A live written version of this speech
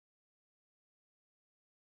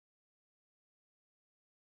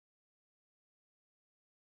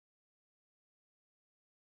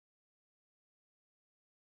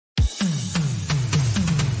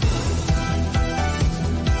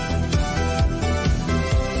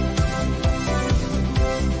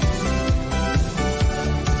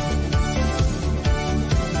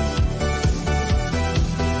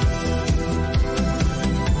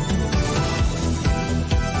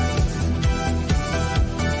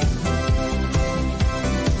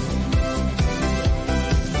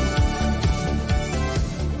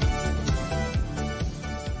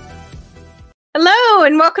Hello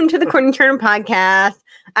and welcome to the Courtenay Turner podcast.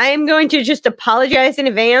 I am going to just apologize in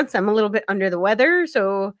advance. I'm a little bit under the weather,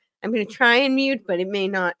 so I'm going to try and mute, but it may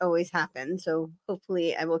not always happen. So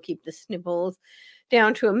hopefully I will keep the sniffles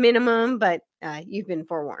down to a minimum, but you've been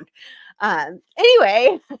forewarned.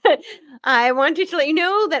 Anyway, I wanted to let you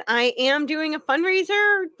know that I am doing a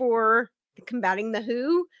fundraiser for combating the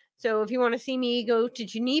WHO. So if you want to see me go to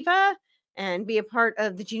Geneva and be a part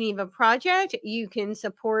of the Geneva project, you can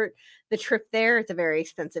support the trip there. It's a very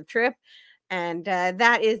expensive trip. And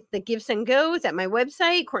that is the Give Send Goes at my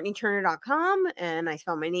website, CourtenayTurner.com. And I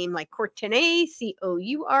spell my name like Courtenay,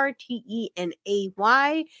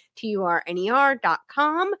 Courtenay,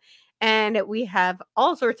 Turner.com. And we have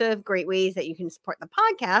all sorts of great ways that you can support the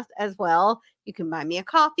podcast as well. You can buy me a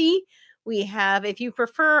coffee. We have, if you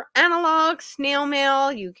prefer analog, snail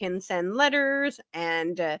mail, you can send letters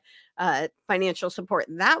and financial support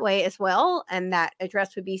that way as well. And that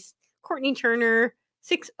address would be Courtenay Turner,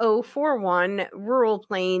 6041 Rural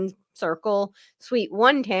Plains Circle, Suite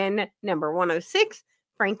 110, number 106,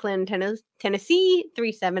 Franklin, Tennessee,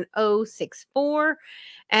 37064.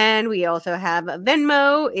 And we also have a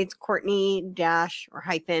Venmo. It's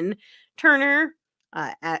Courtenay-Turner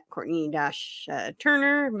at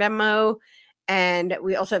Courtenay-Turner Venmo. And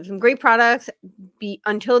we also have some great products.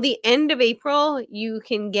 Until the end of April, you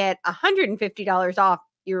can get $150 off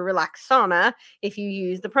your relaxed sauna if you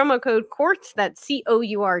use the promo code COURTZ. That's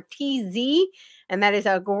COURTZ, and that is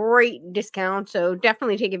a great discount. So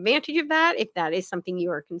definitely take advantage of that if that is something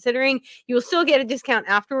you are considering. You will still get a discount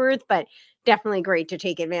afterwards, but definitely great to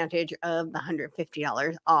take advantage of the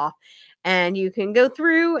 $150 off. And you can go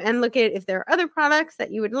through and look at if there are other products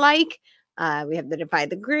that you would like. We have the Defy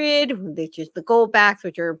the Grid, which is the gold backs,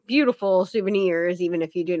 which are beautiful souvenirs, even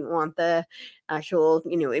if you didn't want the actual,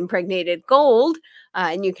 impregnated gold.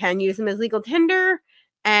 And you can use them as legal tender.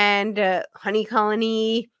 And Honey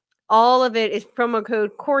Colony, all of it is promo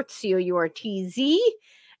code COURTZ, COURTZ.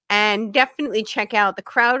 And definitely check out the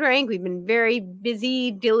crowd rank. We've been very busy,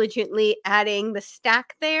 diligently adding the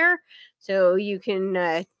stack there. So you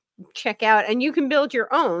can check out, and you can build your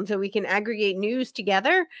own, so we can aggregate news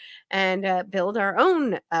together and build our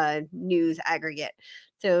own news aggregate.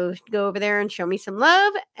 So go over there and show me some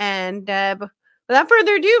love. And without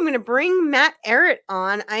further ado, I'm going to bring Matt Ehret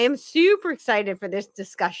on. I am super excited for this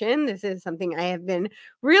discussion. This is something I have been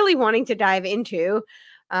really wanting to dive into.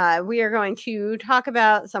 We are going to talk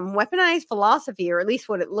about some weaponized philosophy, or at least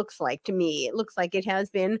what it looks like to me. It looks like it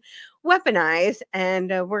has been weaponized,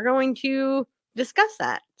 and we're going to discuss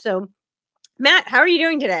that. So, Matt, how are you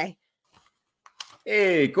doing today?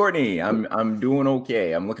 Hey, Courtney, I'm doing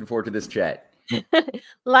okay. I'm looking forward to this chat.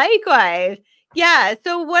 Likewise. Yeah.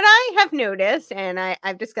 So what I have noticed, and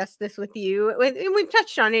I've discussed this with you, and we've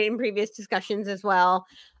touched on it in previous discussions as well.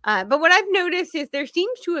 But what I've noticed is there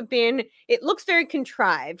seems to have been, it looks very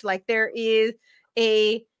contrived. Like there is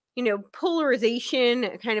a,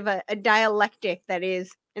 polarization, kind of a dialectic that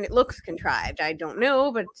is, and it looks contrived. I don't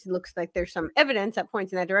know, but it looks like there's some evidence that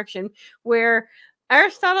points in that direction, where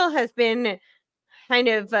Aristotle has been kind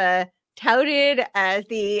of touted as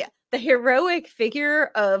the heroic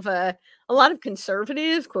figure of a lot of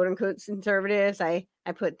conservatives, quote unquote conservatives. I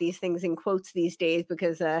put these things in quotes these days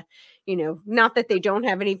because, not that they don't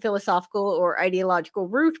have any philosophical or ideological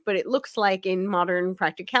root, but it looks like in modern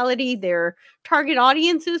practicality, they're target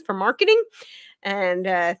audiences for marketing. And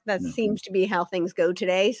that seems to be how things go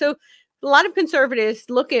today. So a lot of conservatives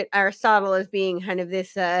look at Aristotle as being kind of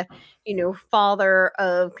this, father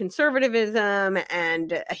of conservatism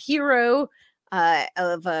and a hero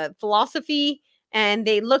of philosophy. And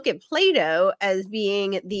they look at Plato as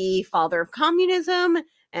being the father of communism,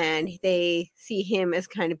 and they see him as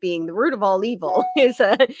kind of being the root of all evil, is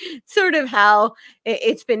sort of how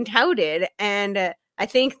it's been touted. And I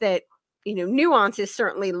think that, nuance is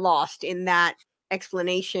certainly lost in that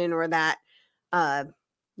explanation, or that,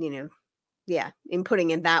 in putting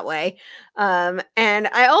it that way. And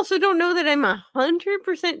I also don't know that I'm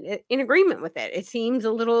 100% in agreement with it. It seems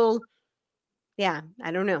a little, I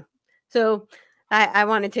don't know. So I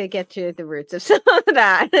wanted to get to the roots of some of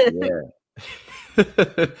that.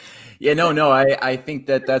 I think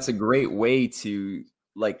that's a great way to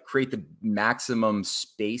create the maximum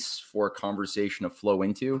space for a conversation to flow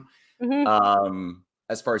into.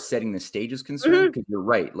 As far as setting the stage is concerned, because you're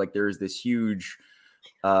right, there's this huge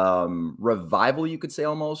revival, you could say,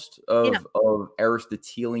 almost of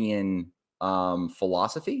Aristotelian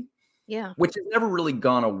philosophy. Yeah, which has never really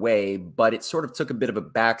gone away, but it sort of took a bit of a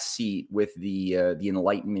backseat with the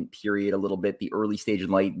Enlightenment period, a little bit, the early stage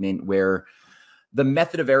Enlightenment, where the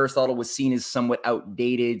method of Aristotle was seen as somewhat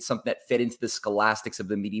outdated, something that fed into the scholastics of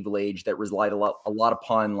the medieval age that relied a lot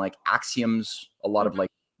upon like axioms, a lot of like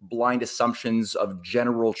blind assumptions of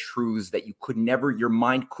general truths that you could never, your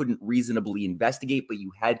mind couldn't reasonably investigate, but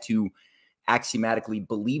you had to axiomatically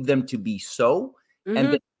believe them to be so, and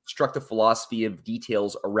then construct a philosophy of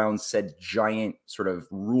details around said giant sort of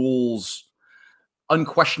rules,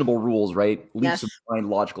 unquestionable rules, right? Leaps of blind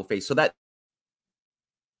logical faith. So that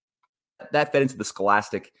fed into the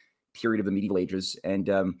scholastic period of the medieval ages. And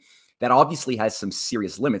that obviously has some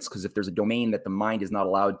serious limits, because if there's a domain that the mind is not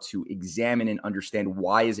allowed to examine and understand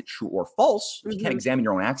why is it true or false, if you can't examine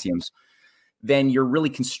your own axioms, then you're really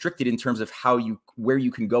constricted in terms of where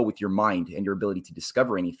you can go with your mind and your ability to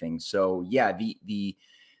discover anything. So yeah,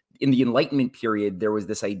 in the Enlightenment period, there was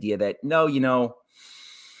this idea that, no, you know,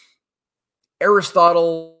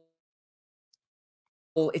 Aristotle,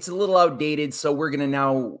 it's a little outdated, so we're going to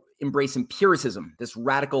now embrace empiricism, this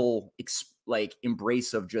radical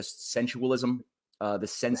embrace of just sensualism, the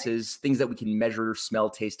senses, things that we can measure,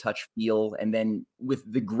 smell, taste, touch, feel. And then with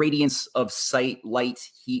the gradients of sight, light,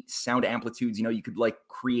 heat, sound amplitudes, you know, you could like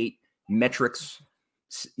create metrics,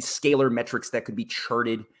 scalar metrics that could be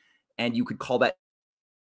charted, and you could call that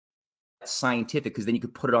scientific, because then you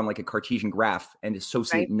could put it on like a Cartesian graph and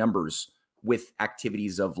associate numbers with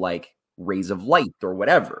activities of like rays of light or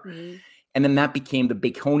whatever. And then that became the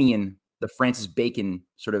Baconian, the Francis Bacon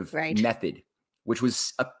sort of method, which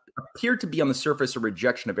was appeared to be on the surface a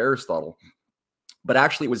rejection of Aristotle, but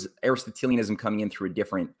actually it was Aristotelianism coming in through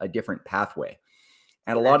a different pathway.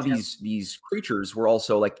 And a lot of these creatures were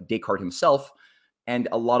also like Descartes himself, and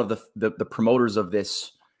a lot of the promoters of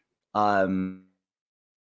this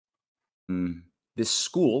this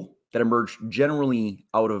school that emerged generally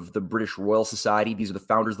out of the British Royal Society. These are the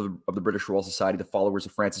founders of the British Royal Society, the followers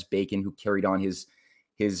of Francis Bacon, who carried on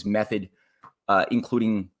his method,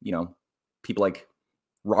 including, you know, people like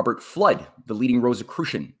Robert Flood, the leading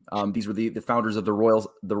Rosicrucian. These were the founders of the Royal,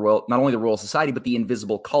 not only the Royal Society, but the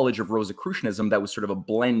Invisible College of Rosicrucianism, that was sort of a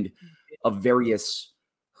blend of various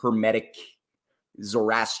Hermetic,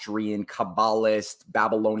 Zoroastrian, Kabbalist,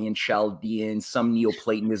 Babylonian, Chaldean, some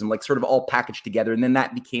Neoplatonism, like sort of all packaged together. And then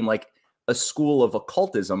that became like a school of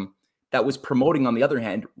occultism that was promoting, on the other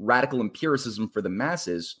hand, radical empiricism for the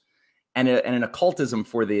masses, and an occultism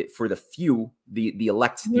for the few, the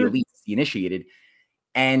elect, the elites, the initiated.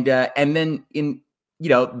 And then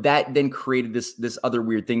that then created this other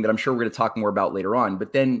weird thing that I'm sure we're going to talk more about later on.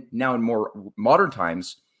 But then now in more modern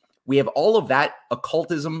times, we have all of that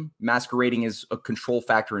occultism masquerading as a control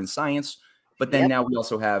factor in science. But then now we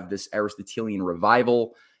also have this Aristotelian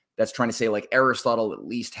revival that's trying to say, like, Aristotle at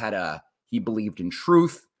least he believed in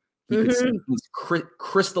truth. He could see things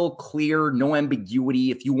crystal clear, no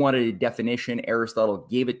ambiguity. If you wanted a definition, Aristotle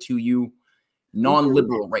gave it to you.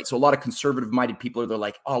 Non-liberal, right? So a lot of conservative-minded people they're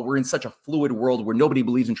like, oh, we're in such a fluid world where nobody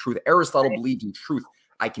believes in truth. Aristotle believed in truth.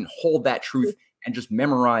 I can hold that truth and just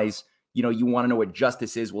memorize. You know, you want to know what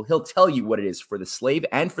justice is? Well, he'll tell you what it is for the slave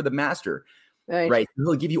and for the master, right?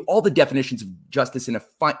 He'll give you all the definitions of justice in a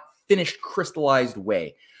finished, crystallized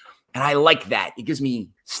way. And I like that. It gives me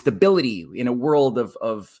stability in a world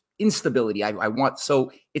of instability. I want,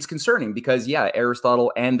 so it's concerning because, yeah,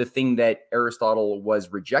 Aristotle, and the thing that Aristotle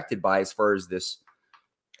was rejected by as far as this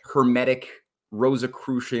Hermetic,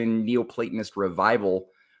 Rosicrucian, Neoplatonist revival,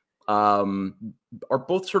 are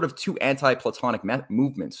both sort of two anti-Platonic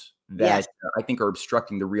movements that I think are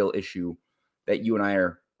obstructing the real issue that you and I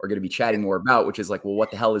are going to be chatting more about, which is like, well,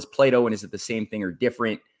 what the hell is Plato, and is it the same thing or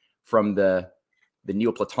different from the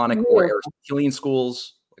Neoplatonic or Aristotelian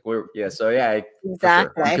schools? Like, exactly.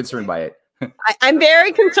 Sure. I'm concerned by it. I'm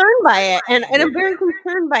very concerned by it, and I'm very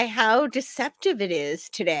concerned by how deceptive it is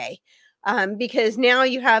today. Because now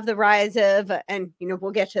you have the rise of, and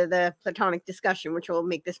we'll get to the Platonic discussion, which will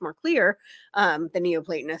make this more clear, the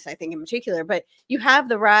Neoplatonists, I think in particular, but you have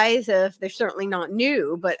the rise of, they're certainly not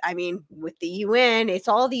new, but I mean, with the UN, it's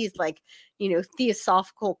all these like,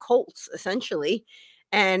 theosophical cults essentially.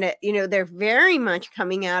 And, they're very much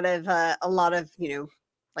coming out of a lot of,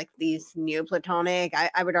 like these Neoplatonic,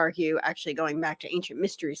 I would argue, actually going back to ancient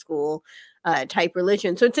mystery school type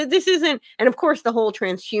religion. So this isn't, and of course the whole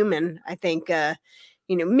transhuman, I think,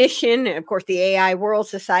 mission, and of course the AI world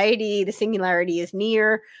society, the singularity is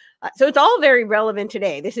near. So it's all very relevant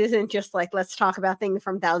today. This isn't just like, let's talk about things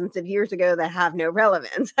from thousands of years ago that have no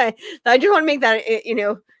relevance. I just want to make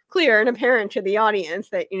that, clear and apparent to the audience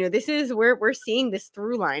that, this is where we're seeing this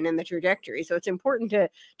through line and the trajectory. So it's important to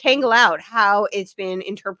tangle out how it's been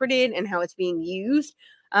interpreted and how it's being used.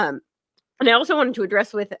 And I also wanted to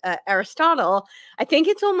address with Aristotle, I think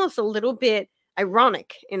it's almost a little bit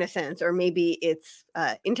ironic in a sense, or maybe it's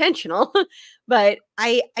intentional. But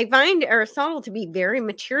I find Aristotle to be very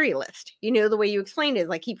materialist. You know, the way you explained it,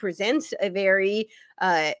 like he presents a very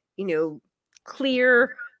you know,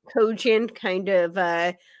 clear, cogent kind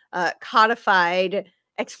of codified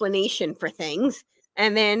explanation for things,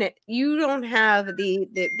 and then you don't have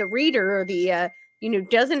the reader, or the you know,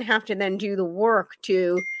 doesn't have to then do the work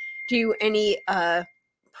to do any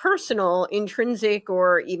personal, intrinsic,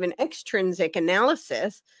 or even extrinsic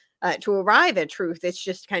analysis to arrive at truth. It's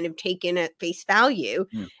just kind of taken at face value.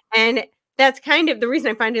 Mm. And that's kind of the reason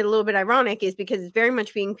I find it a little bit ironic, is because it's very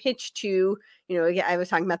much being pitched to, you know, I was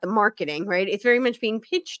talking about the marketing, right? It's very much being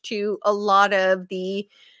pitched to a lot of the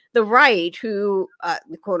right, who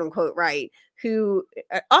the quote unquote right, who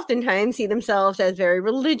oftentimes see themselves as very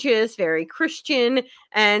religious, very Christian.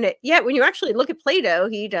 And yet, when you actually look at Plato,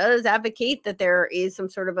 he does advocate that there is some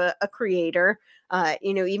sort of a creator.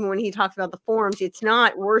 You know, even when he talks about the forms, it's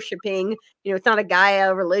not worshiping, you know, it's not a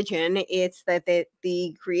Gaia religion. It's that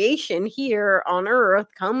the creation here on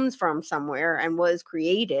earth comes from somewhere and was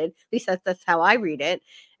created. At least that's how I read it.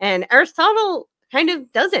 And Aristotle kind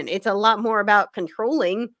of doesn't. It's a lot more about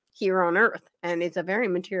controlling here on earth, and it's a very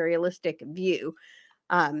materialistic view.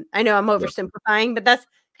 I know I'm oversimplifying, but that's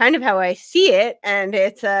kind of how I see it, and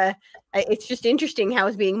it's just interesting how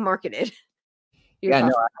it's being marketed. Yeah,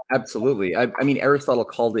 no, absolutely. I mean, Aristotle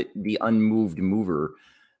called it the unmoved mover,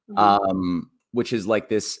 which is like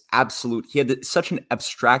this absolute. He had such an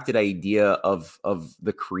abstracted idea of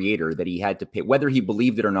the creator that he had to pay, whether he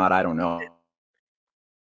believed it or not. I don't know,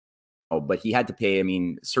 but he had to pay. I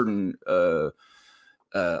mean, certain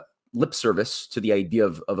lip service to the idea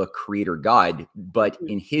of a creator God. But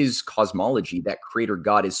in his cosmology, that creator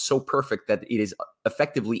God is so perfect that it is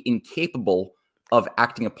effectively incapable of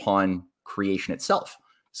acting upon creation itself.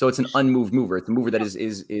 So it's an unmoved mover. It's a mover that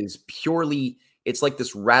is purely, it's like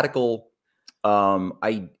this radical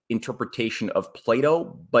interpretation of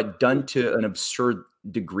Plato, but done to an absurd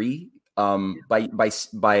degree because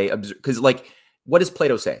like, what does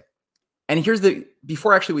Plato say? And here's the,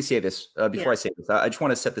 before actually we say this, before I say this, I just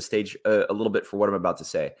want to set the stage a little bit for what I'm about to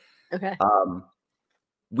say. Okay.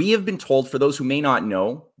 We have been told, for those who may not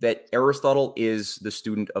know, that Aristotle is the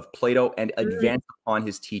student of Plato and advanced upon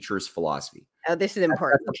his teacher's philosophy. Oh, this is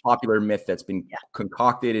important. That's a popular myth that's been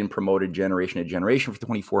concocted and promoted generation to generation for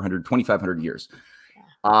 2,400, 2,500 years.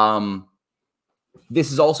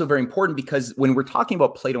 This is also very important because when we're talking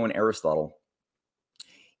about Plato and Aristotle,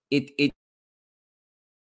 it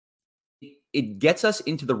gets us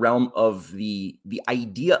into the realm of the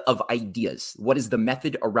idea of ideas. What is the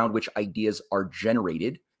method around which ideas are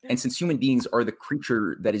generated? And since human beings are the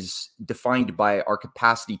creature that is defined by our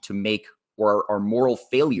capacity to make, or our moral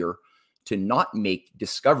failure to not make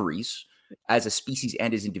discoveries as a species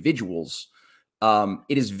and as individuals,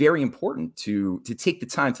 it is very important to take the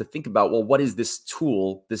time to think about, well, what is this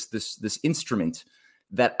tool, this instrument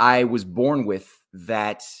that I was born with,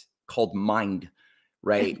 that called mind,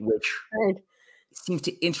 right? Which seems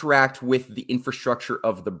to interact with the infrastructure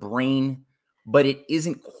of the brain, but it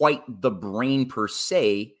isn't quite the brain per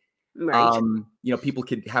se. Right. You know, people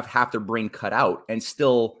could have half their brain cut out and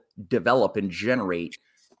still develop and generate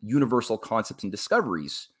universal concepts and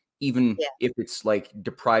discoveries, even if it's like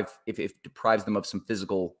if it deprives them of some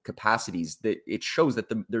physical capacities. That it shows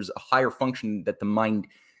that there's a higher function that the mind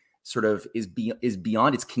sort of is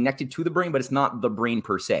beyond. It's connected to the brain, but it's not the brain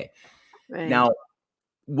per se. Right. Now,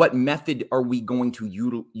 what method are we going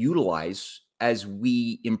to utilize as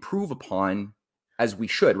we improve upon, as we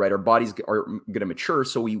should, right? Our bodies are going to mature,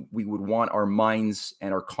 so we would want our minds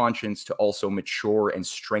and our conscience to also mature and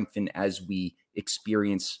strengthen as we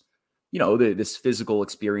experience, you know, this physical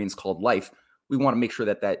experience called life. We want to make sure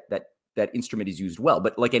that instrument is used well.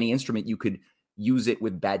 But like any instrument, you could use it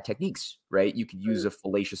with bad techniques, right? You could use a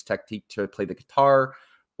fallacious technique to play the guitar,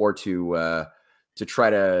 or to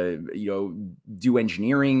try to, you know, do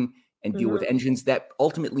engineering and deal with engines that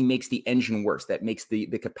ultimately makes the engine worse, that makes the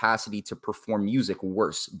capacity to perform music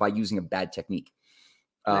worse by using a bad technique,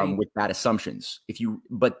 with bad assumptions.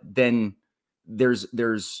 But then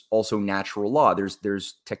there's also natural law.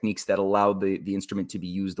 There's techniques that allow the instrument to be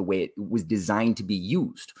used the way it was designed to be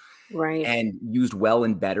used. Right. And used well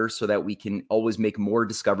and better, so that we can always make more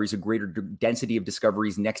discoveries, a greater density of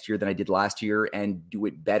discoveries next year than I did last year, and do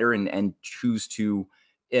it better, and choose to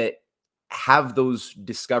have those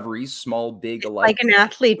discoveries, small, big, alike. Like an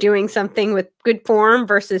athlete doing something with good form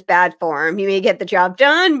versus bad form. You may get the job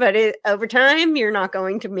done, but over time, you're not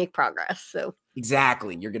going to make progress. So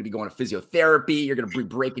exactly, you're going to be going to physiotherapy. You're going to be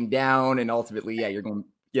breaking down, and ultimately, you're going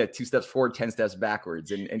 2 steps forward, 10 steps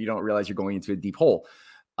backwards, and you don't realize you're going into a deep hole.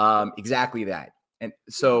 Exactly that. And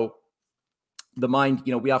so the mind,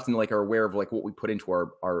 you know, we often like are aware of like what we put into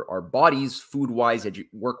our bodies, food wise,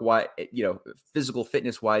 work wise, you know, physical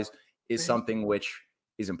fitness wise is something which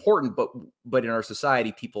is important, but in our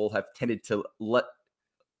society, people have tended to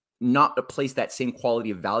not place that same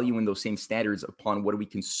quality of value and those same standards upon what are we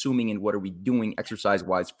consuming and what are we doing exercise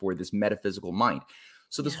wise for this metaphysical mind.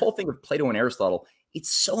 So this whole thing of Plato and Aristotle,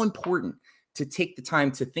 it's so important to take the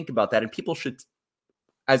time to think about that. And people should,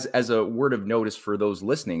 as a word of notice for those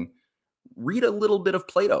listening, read a little bit of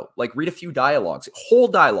Plato, like read a few dialogues, whole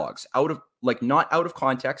dialogues out of like not out of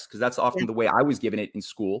context, because that's often the way I was given it in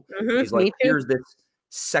school. Is like, here's this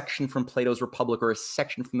section from Plato's Republic, or a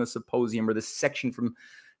section from the Symposium, or this section from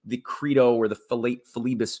the Credo or the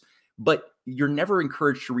Philebus, but you're never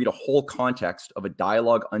encouraged to read a whole context of a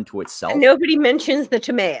dialogue unto itself. And nobody mentions the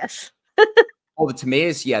Timaeus. Oh, the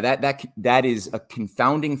Timaeus, yeah, that is a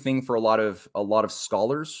confounding thing for a lot of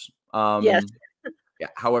scholars. Yes. Yeah,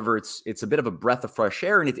 however, it's a bit of a breath of fresh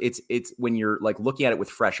air, and it's when you're like looking at it with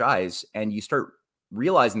fresh eyes, and you start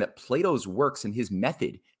realizing that Plato's works and his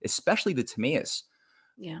method, especially the Timaeus,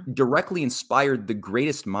 directly inspired the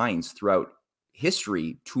greatest minds throughout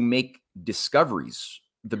history to make discoveries.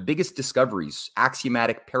 The biggest discoveries,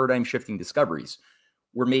 axiomatic, paradigm-shifting discoveries,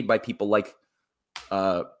 were made by people like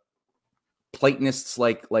Platonists,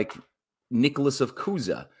 like Nicholas of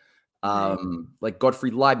Cusa, like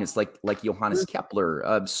Gottfried Leibniz, like Johannes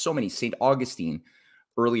Kepler, so many, St. Augustine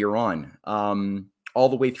earlier on, all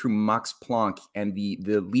the way through Max Planck and the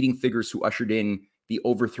leading figures who ushered in the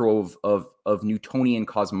overthrow of Newtonian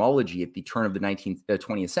cosmology at the turn of the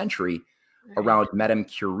 20th century, around Madame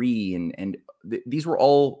Curie. And these were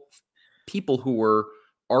all people who were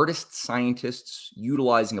artists, scientists,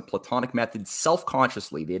 utilizing a Platonic method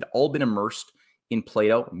self-consciously. They had all been immersed in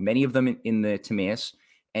Plato, many of them in the Timaeus,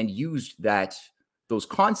 and used those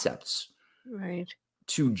concepts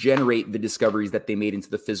to generate the discoveries that they made into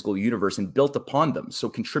the physical universe and built upon them. So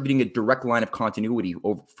contributing a direct line of continuity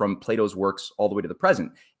from Plato's works all the way to the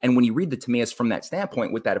present. And when you read the Timaeus from that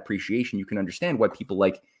standpoint, with that appreciation, you can understand why people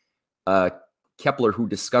like Kepler, who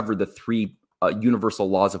discovered the three universal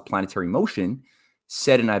laws of planetary motion,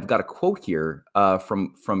 said, and I've got a quote here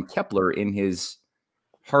from Kepler in his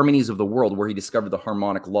Harmonies of the World, where he discovered the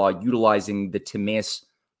harmonic law utilizing the Timaeus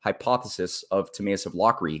hypothesis of Timaeus of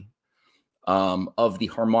Lockery, of the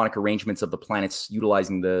harmonic arrangements of the planets,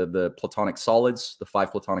 utilizing the Platonic solids, the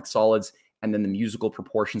 5 Platonic solids, and then the musical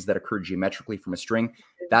proportions that occur geometrically from a string.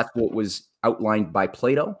 That's what was outlined by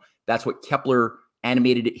Plato. That's what Kepler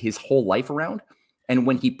animated his whole life around. And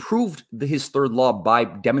when he proved his third law by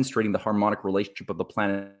demonstrating the harmonic relationship of the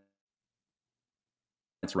planets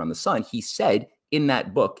around the sun, he said in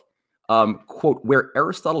that book, quote, where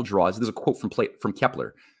Aristotle draws, there's a quote from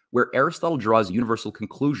Kepler, where Aristotle draws a universal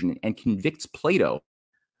conclusion and convicts Plato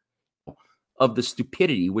of the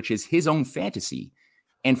stupidity which is his own fantasy,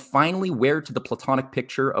 and finally where to the Platonic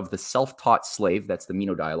picture of the self-taught slave, that's the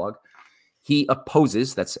Meno dialogue, he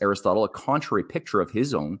opposes, that's Aristotle, a contrary picture of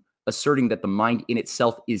his own, asserting that the mind in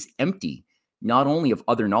itself is empty, not only of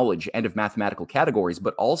other knowledge and of mathematical categories,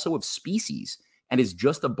 but also of species, and is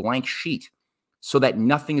just a blank sheet, so that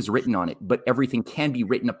nothing is written on it, but everything can be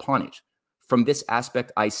written upon it. From this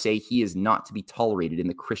aspect, I say he is not to be tolerated in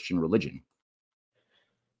the Christian religion.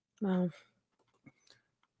 Wow.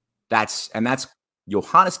 That's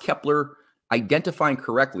Johannes Kepler identifying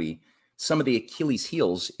correctly some of the Achilles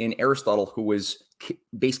heels in Aristotle, who was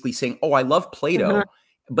basically saying, oh, I love Plato,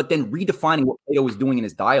 but then redefining what Plato was doing in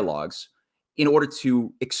his dialogues in order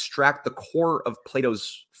to extract the core of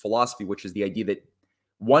Plato's philosophy, which is the idea that,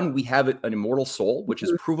 one, we have an immortal soul, which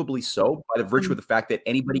is provably so by the virtue of the fact that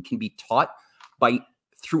anybody can be taught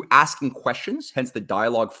through asking questions, hence the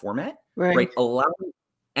dialogue format, right? Allowing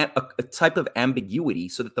a type of ambiguity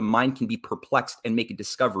so that the mind can be perplexed and make a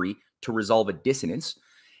discovery to resolve a dissonance.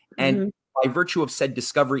 And by virtue of said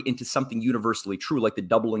discovery into something universally true, like the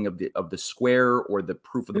doubling of the square or the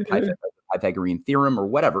proof of the Pythagorean theorem or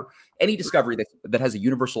whatever, any discovery that has a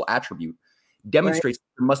universal attribute demonstrates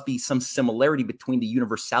there must be some similarity between the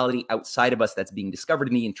universality outside of us that's being discovered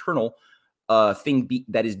and the internal thing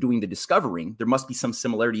that is doing the discovering. There must be some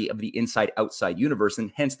similarity of the inside-outside universe,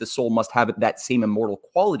 and hence the soul must have that same immortal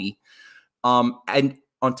quality. And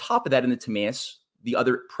on top of that, in the Timaeus, the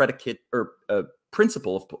other predicate or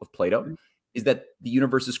principle of Plato is that the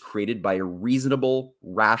universe is created by a reasonable,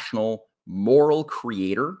 rational, moral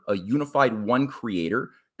creator, a unified one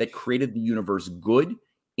creator that created the universe good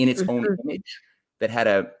in its own image,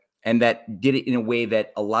 and that did it in a way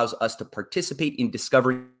that allows us to participate in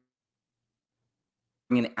discovering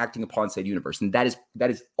and acting upon said universe. And that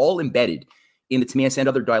is all embedded in the Timaeus and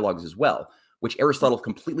other dialogues as well, which Aristotle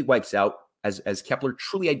completely wipes out. As Kepler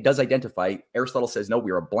truly does identify, Aristotle says, no, we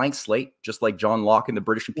are a blank slate, just like John Locke in the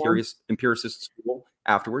British empiricist school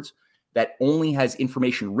afterwards, that only has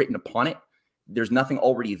information written upon it. There's nothing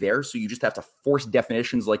already there. So you just have to force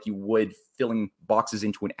definitions like you would filling boxes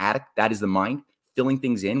into an attic. That is the mind, filling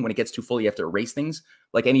things in. When it gets too full, you have to erase things,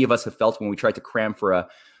 like any of us have felt when we tried to cram for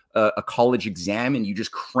a college exam, and you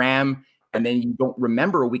just cram, and then you don't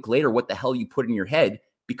remember a week later what the hell you put in your head,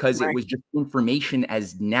 because it was just information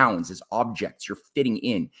as nouns, as objects you're fitting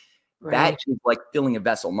in. That is like filling a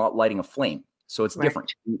vessel, not lighting a flame. So it's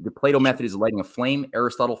different. The Plato method is lighting a flame,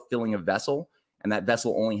 Aristotle filling a vessel, and that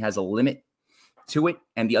vessel only has a limit to it.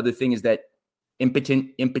 And the other thing is that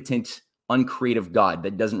impotent, uncreative God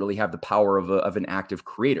that doesn't really have the power of an active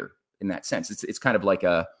creator in that sense. It's kind of like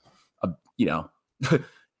a you know,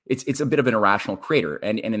 it's a bit of an irrational creator.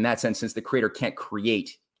 And in that sense, since the creator can't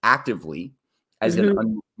create actively, as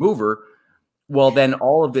an mover, well, then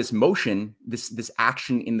all of this motion, this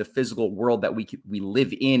action in the physical world that we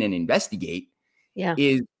live in and investigate,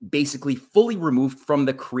 is basically fully removed from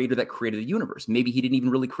the creator that created the universe. Maybe he didn't even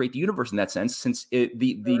really create the universe in that sense, since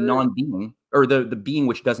the non-being, or the being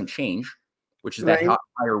which doesn't change, which is that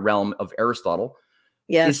higher realm of Aristotle,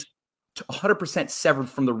 is 100% severed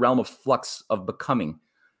from the realm of flux of becoming.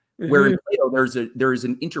 Where in Plato, there is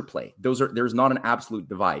an interplay. There's not an absolute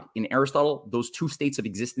divide. In Aristotle, those two states of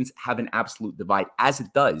existence have an absolute divide, as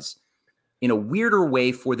it does in a weirder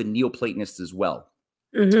way for the Neoplatonists as well.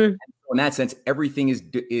 In that sense, everything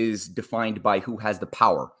is defined by who has the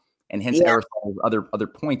power. And hence Aristotle's other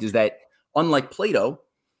point is that, unlike Plato,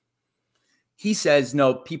 he says,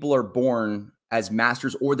 no, people are born as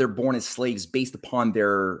masters, or they're born as slaves based upon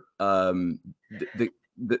their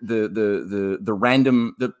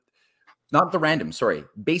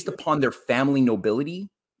based upon their family nobility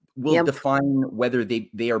will define whether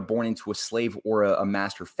they are born into a slave or a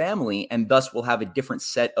master family, and thus will have a different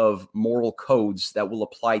set of moral codes that will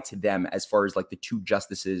apply to them, as far as like the two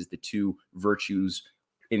justices, the two virtues.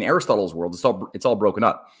 In Aristotle's world, it's all broken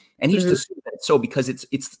up, and he just assumes that it's so because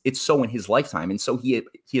it's so in his lifetime, and so he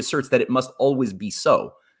asserts that it must always be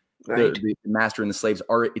so. The master and the slaves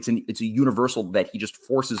are it's a universal that he just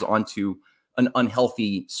forces onto an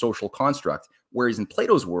unhealthy social construct. Whereas in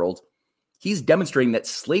Plato's world, he's demonstrating that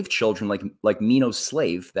slave children, like Meno's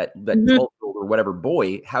slave, that 12-year-old or whatever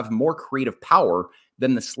boy, have more creative power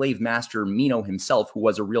than the slave master Meno himself, who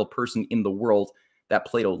was a real person in the world that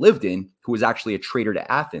Plato lived in, who was actually a traitor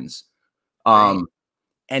to Athens. And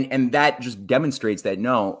that just demonstrates that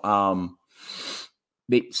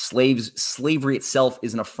slavery itself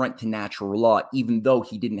is an affront to natural law, even though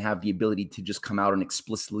he didn't have the ability to just come out and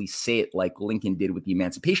explicitly say it like Lincoln did with the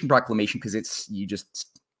Emancipation Proclamation, because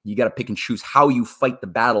you got to pick and choose how you fight the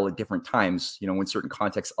battle at different times, when certain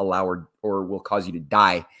contexts allow or will cause you to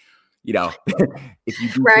die, if you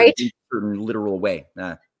do it in a certain literal way.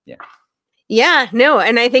 Yeah, no.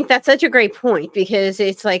 And I think that's such a great point, because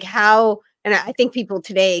it's like and I think people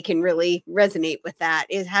today can really resonate with that,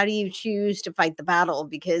 is how do you choose to fight the battle?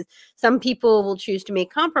 Because some people will choose to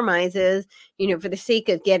make compromises, for the sake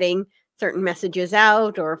of getting certain messages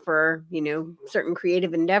out, or for, certain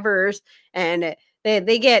creative endeavors. And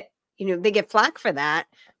they get flack for that.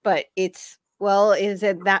 But is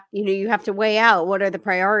it that, you have to weigh out, what are the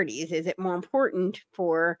priorities? Is it more important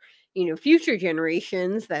for, future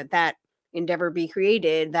generations that endeavor be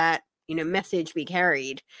created, that, message be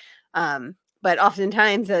carried? But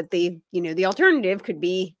oftentimes the alternative could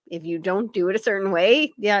be, if you don't do it a certain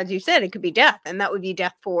way, as you said, it could be death, and that would be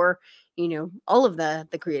death for, all of the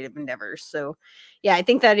creative endeavors. So yeah, I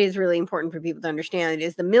think that is really important for people to understand,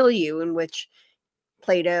 is the milieu in which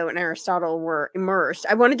Plato and Aristotle were immersed.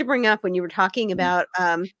 I wanted to bring up, when you were talking about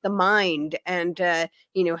the mind, and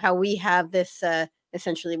how we have this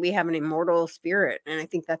essentially we have an immortal spirit, and I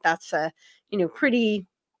think that's pretty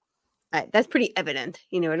that's pretty evident.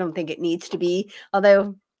 I don't think it needs to be,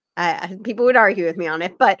 although people would argue with me on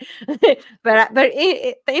it, but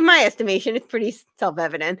in my estimation, it's pretty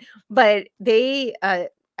self-evident. But I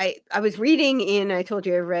was reading I told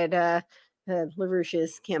you I read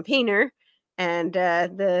LaRouche's Campaigner, and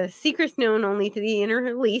the secrets known only to the inner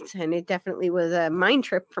elites, and it definitely was a mind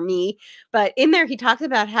trip for me. But in there, he talks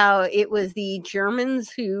about how it was the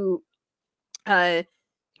Germans who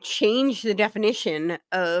changed the definition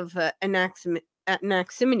of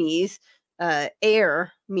Anaximenes,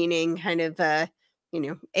 air, meaning kind of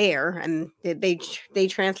air, and they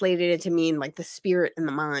translated it to mean like the spirit and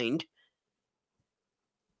the mind.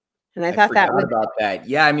 And I thought that was about that.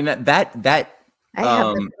 Yeah, I mean that I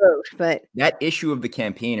have the quote, but that issue of the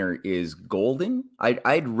Campaigner is golden.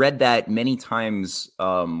 I'd read that many times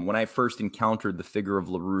when I first encountered the figure of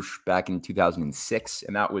LaRouche back in 2006,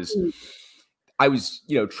 and that was. I was,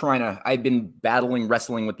 I've been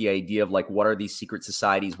wrestling with the idea of like, what are these secret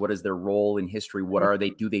societies? What is their role in history? What are they?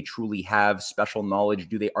 Do they truly have special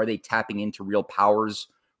knowledge? Are they tapping into real powers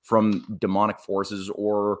from demonic forces,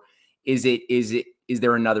 or is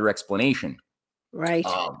there another explanation? Right.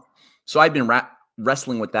 So I've been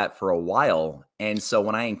wrestling with that for a while. And so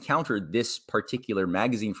when I encountered this particular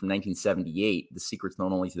magazine from 1978, The Secrets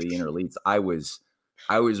Known Only to the Inner Elites, I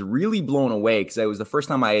was really blown away, because it was the first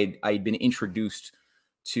time I'd been introduced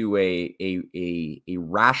to a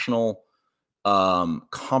rational,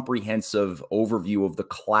 comprehensive overview of the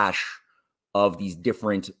clash of these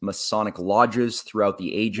different Masonic lodges throughout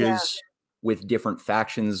the ages, with different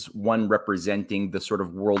factions, one representing the sort of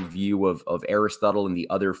worldview of Aristotle and the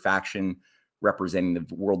other faction representing the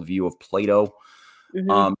worldview of Plato.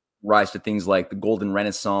 Rise to things like the Golden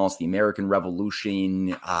Renaissance, the American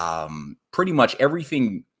Revolution, pretty much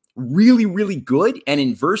everything really, really good. And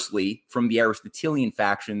inversely, from the Aristotelian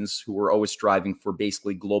factions, who were always striving for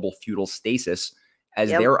basically global feudal stasis as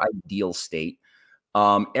their ideal state,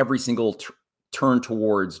 every single turn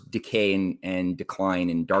towards decay and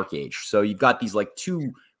decline and Dark Age. So you've got these like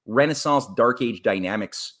two Renaissance Dark Age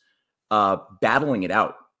dynamics battling it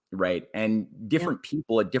out, right? And different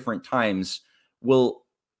people at different times will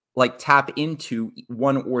like tap into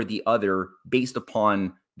one or the other based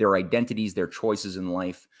upon their identities, their choices in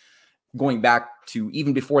life. Going back to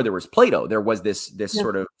even before there was Plato, there was this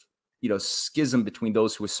sort of, schism between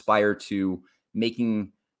those who aspire to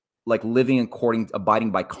living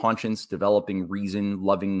abiding by conscience, developing reason,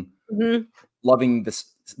 loving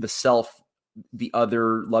the self, the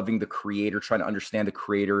other, loving the creator, trying to understand the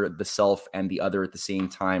creator, the self, and the other at the same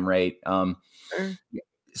time, right?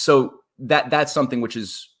 So that's something which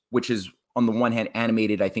is on the one hand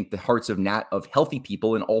animated, I think, the hearts of healthy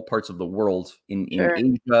people in all parts of the world, in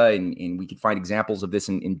Asia, and we could find examples of this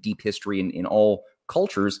in deep history in all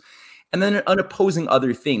cultures. And then an opposing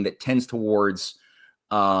other thing that tends towards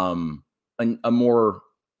a more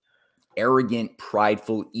arrogant,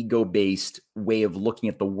 prideful, ego-based way of looking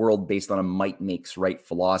at the world based on a might makes right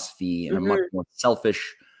philosophy, and a much more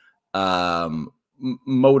selfish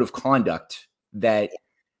mode of conduct that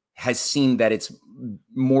has seen that it's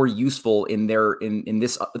more useful in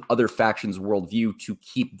this other faction's worldview to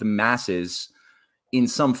keep the masses in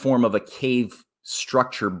some form of a cave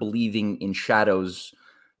structure, believing in shadows,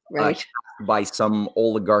 by some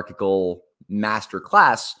oligarchical master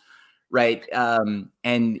class, right?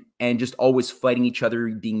 And just always fighting each other,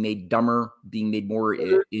 being made dumber, being made more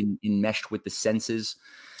enmeshed with the senses.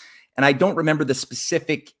 And I don't remember the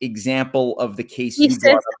specific example of the case you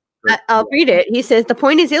brought up. I'll read it. He says, the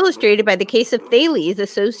point is illustrated by the case of Thales'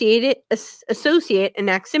 associate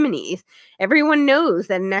Anaximenes. Everyone knows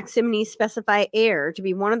that Anaximenes specify air to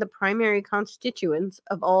be one of the primary constituents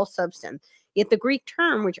of all substance. Yet the Greek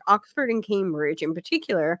term, which Oxford and Cambridge in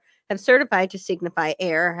particular have certified to signify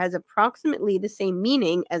air, has approximately the same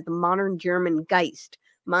meaning as the modern German Geist,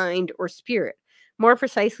 mind or spirit, more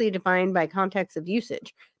precisely defined by context of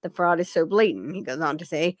usage. The fraud is so blatant, he goes on to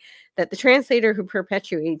say, that the translator who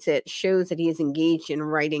perpetuates it shows that he is engaged in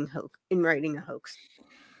writing a hoax.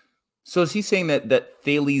 So is he saying that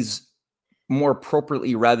Thales, more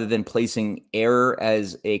appropriately, rather than placing air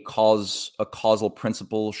as a causal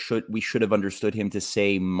principle, we should have understood him to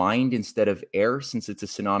say mind instead of air, since it's a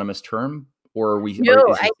synonymous term? Or are we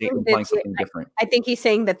implying something different? I think he's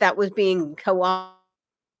saying that was being co-opted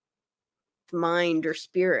mind or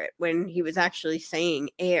spirit, when he was actually saying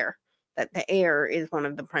air, that the air is one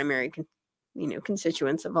of the primary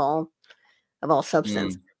constituents of all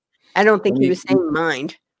substance. I don't think he was saying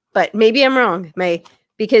mind, but maybe I'm wrong,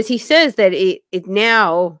 because he says that it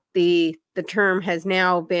now the term has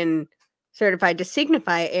now been certified to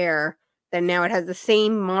signify air, then now it has the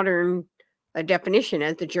same modern definition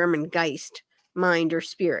as the German Geist, mind or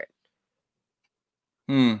spirit.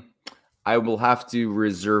 I will have to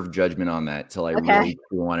reserve judgment on that till I really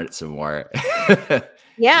want it some more.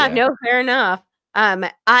 No, fair enough.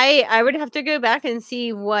 I would have to go back and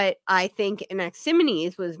see what I think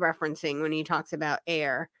Anaximenes was referencing when he talks about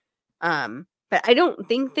air. But I don't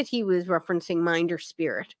think that he was referencing mind or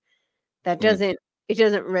spirit. It doesn't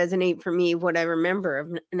resonate for me what I remember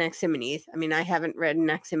of Anaximenes. I mean, I haven't read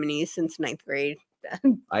Anaximenes since 9th grade.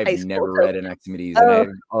 I've never read Anaximenes,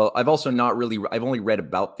 and I've also not really. I've only read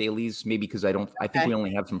about Thales, maybe because I think we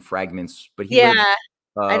only have some fragments. But he lived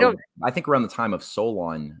I don't. I think around the time of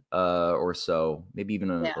Solon or so, maybe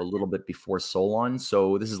even a little bit before Solon.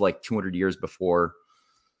 So this is like 200 years before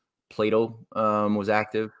Plato was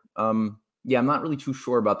active. Yeah, I'm not really too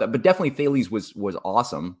sure about that, but definitely Thales was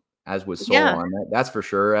awesome, as was Solon. That's for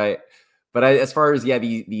sure. As far as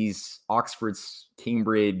these Oxfords,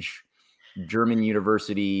 Cambridge, German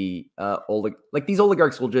university, like these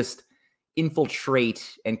oligarchs will just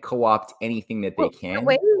infiltrate and co-opt anything that they can. The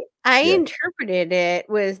way I interpreted it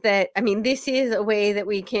was that, I mean, this is a way that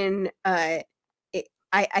we can. I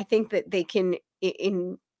think that they can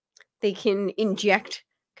inject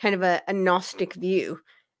kind of a Gnostic view,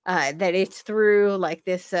 that it's through like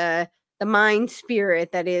this the mind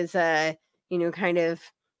spirit that is kind of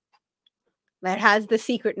that has the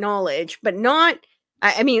secret knowledge, but not.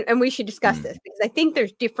 I mean, and we should discuss this because I think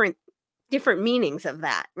there's different meanings of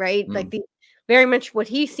that, right? Like very much what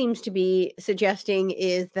he seems to be suggesting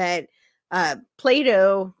is that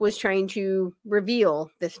Plato was trying to reveal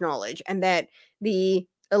this knowledge, and that the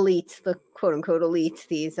elites, the quote unquote elites,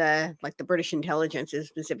 these like the British intelligence is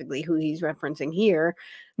specifically who he's referencing here,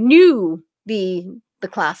 knew the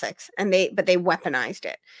classics, and they weaponized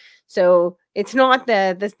it. So it's not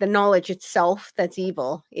the knowledge itself that's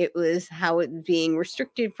evil. It was how it was being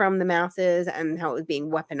restricted from the masses and how it was being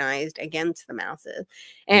weaponized against the masses.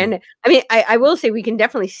 And I mean, I will say we can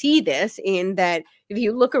definitely see this in that if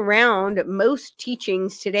you look around most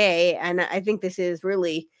teachings today, and I think this is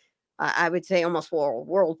really, I would say almost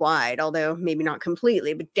worldwide, although maybe not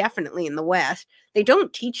completely, but definitely in the West, they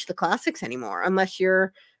don't teach the classics anymore unless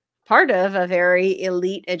you're part of a very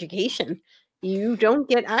elite education. You don't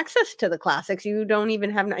get access to the classics. You don't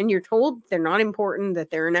even have, and you're told they're not important,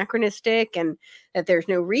 that they're anachronistic, and that there's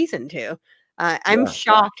no reason to. I'm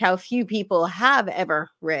shocked how few people have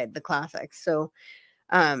ever read the classics. So,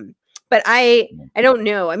 but I don't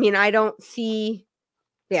know. I mean, I don't see.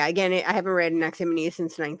 Yeah, again, I haven't read Anaximenes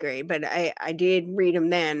since 9th grade, but I did read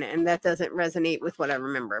him then, and that doesn't resonate with what I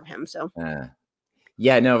remember of him. So,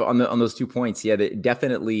 no, on those 2 points,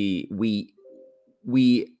 definitely we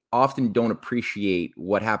often don't appreciate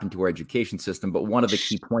what happened to our education system, but one of the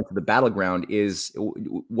key points of the battleground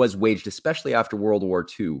was waged, especially after World War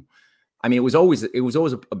II. I mean, it was always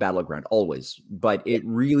a battleground, always, but it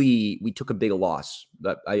really, we took a big loss.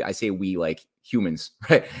 I say we, like humans,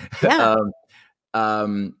 right?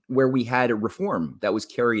 Where we had a reform that was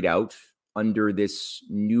carried out under this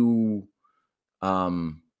new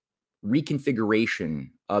reconfiguration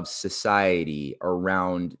of society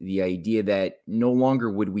around the idea that no longer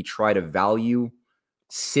would we try to value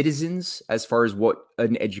citizens as far as what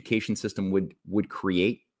an education system would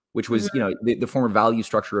create, which was, the former value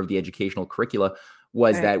structure of the educational curricula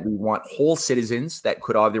was that we want whole citizens that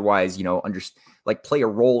could otherwise, play a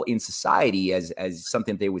role in society as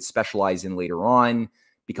something they would specialize in later on,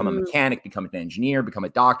 become a mechanic, become an engineer, become a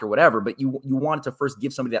doctor, whatever. But you wanted to first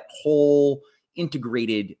give somebody that whole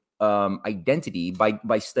integrated identity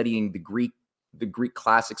by studying the Greek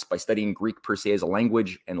classics, by studying Greek per se as a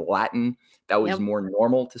language, and Latin. That was more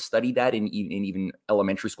normal to study that in even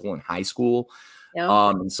elementary school and high school.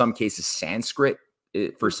 In some cases, Sanskrit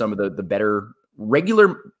for some of the better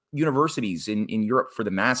regular universities in Europe for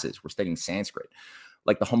the masses were studying Sanskrit.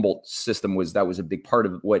 Like the Humboldt system was a big part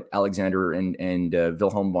of what Alexander and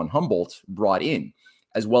Wilhelm von Humboldt brought in,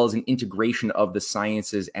 as well as an integration of the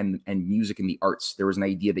sciences and music and the arts. There was an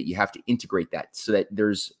idea that you have to integrate that so that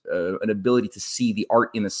there's an ability to see the art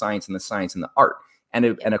in the science and the science in the art, and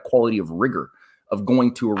a quality of rigor of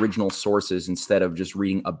going to original sources instead of just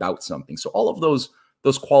reading about something. So all of those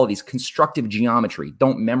qualities, constructive geometry,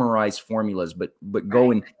 don't memorize formulas, but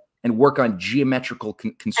go and work on geometrical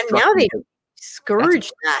construction. And now they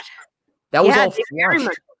scourge that. That was all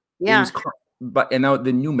flushed. And now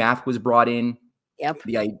the new math was brought in. Yep.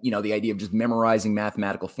 The idea of just memorizing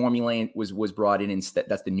mathematical formulae was brought in. Instead,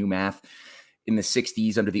 that's the new math in the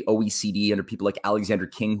 60s under the OECD, under people like Alexander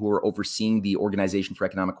King, who were overseeing the Organization for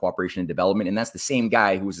Economic Cooperation and Development. And that's the same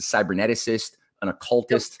guy who was a cyberneticist, an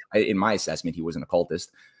occultist. In my assessment, he was an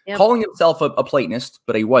occultist, calling himself a Platonist,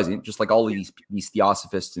 but he wasn't. Just like all of these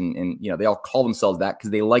theosophists, and they all call themselves that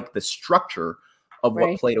because they like the structure of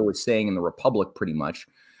what Plato was saying in the Republic, pretty much.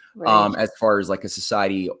 As far as like a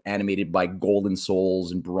society animated by golden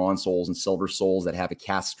souls and bronze souls and silver souls that have a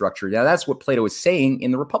caste structure. Now, that's what Plato is saying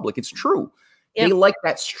in the Republic. It's true. They like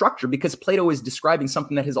that structure because Plato is describing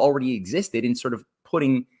something that has already existed and sort of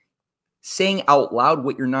saying out loud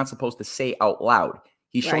what you're not supposed to say out loud.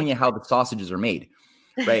 He's showing you how the sausages are made,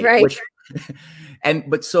 right?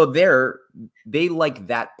 But so they like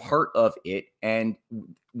that part of it. And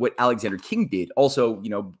what Alexander King did also,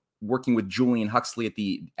 working with Julian Huxley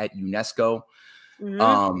at UNESCO,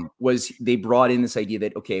 was they brought in this idea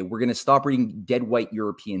that, okay, we're going to stop breeding dead white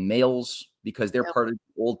European males because they're part of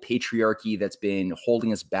the old patriarchy that's been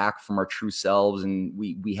holding us back from our true selves. And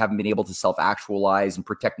we haven't been able to self-actualize and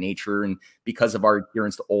protect nature. And because of our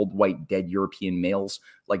adherence to old white dead European males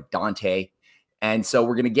like Dante. And so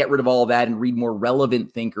we're going to get rid of all of that and read more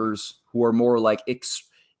relevant thinkers who are more like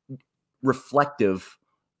reflective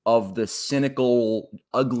of the cynical,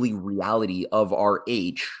 ugly reality of our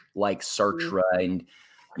age, like Sartre and,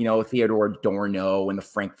 you know, Theodore Adorno and the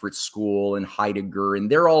Frankfurt School and Heidegger. And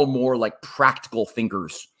they're all more like practical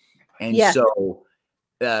thinkers. And so,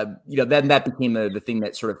 you know, then that became the thing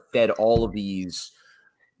that sort of fed all of these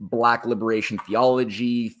Black liberation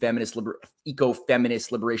theology, feminist,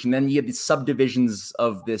 eco-feminist liberation. Then you have these subdivisions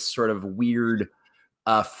of this sort of weird,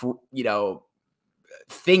 you know,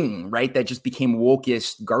 thing, right, that just became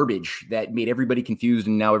wokeist garbage that made everybody confused.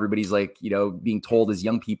 And now everybody's like, you know, being told as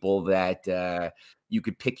young people that you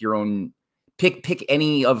could pick your own, pick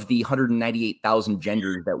any of the 198,000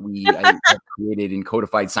 genders that we have created and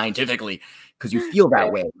codified scientifically because you feel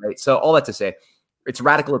that way, right? So all that to say, it's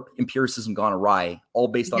radical empiricism gone awry, all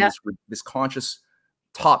based on this conscious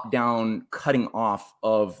top-down cutting off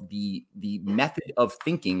of the method of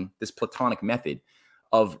thinking, this Platonic method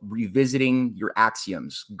of revisiting your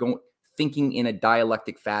axioms, thinking in a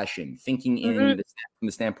dialectic fashion, thinking in from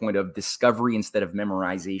the standpoint of discovery instead of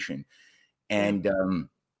memorization. And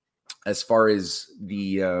as far as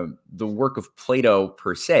the work of Plato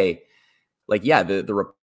per se, like, yeah,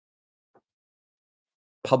 the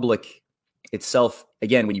Republic itself,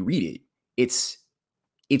 again, when you read it,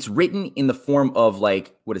 it's written in the form of,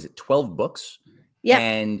 like, what is it, 12 books? Yeah.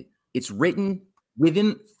 And it's written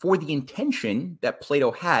for the intention that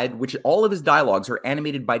Plato had, which all of his dialogues are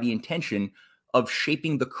animated by the intention of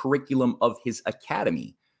shaping the curriculum of his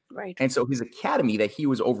academy. Right. And so his academy that he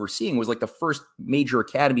was overseeing was like the first major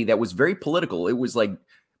academy that was very political. It was like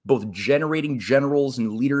both generating generals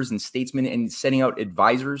and leaders and statesmen and sending out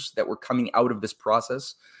advisors that were coming out of this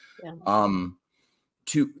process. Yeah.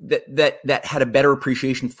 That had a better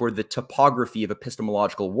appreciation for the topography of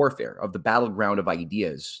epistemological warfare, of the battleground of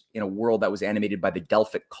ideas in a world that was animated by the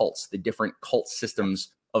Delphic cults, the different cult systems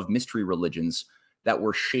of mystery religions that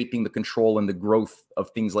were shaping the control and the growth of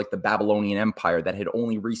things like the Babylonian Empire that had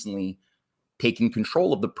only recently taken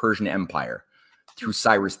control of the Persian Empire through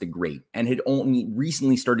Cyrus the Great, and had only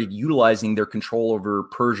recently started utilizing their control over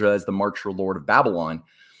Persia as the Marcher Lord of Babylon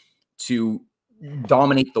to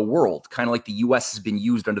dominate the world, kind of like the US has been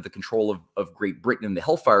used under the control of Great Britain and the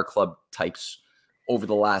Hellfire Club types over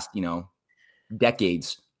the last, you know,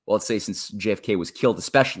 decades. Well, let's say since JFK was killed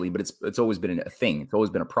especially, but it's always been a thing. It's always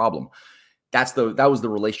been a problem. That was the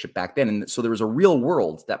relationship back then. And so there was a real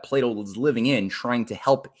world that Plato was living in, trying to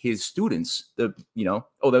help his students. Those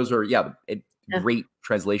are, great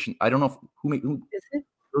translation. I don't know who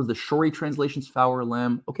those the Shori translations, Fowler,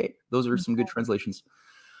 Lamb. Okay, those are some good translations.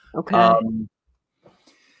 Okay.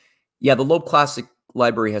 Yeah, the Loeb Classic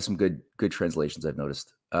Library has some good translations, I've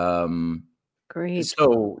noticed. Great.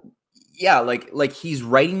 So yeah, like he's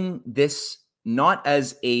writing this not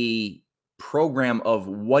as a program of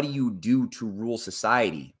what do you do to rule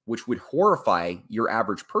society, which would horrify your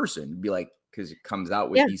average person, be like, because it comes out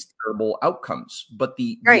with these terrible outcomes. But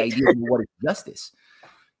the idea of what is justice.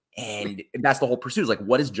 And that's the whole pursuit. Is like,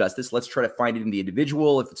 what is justice? Let's try to find it in the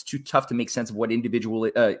individual. If it's too tough to make sense of what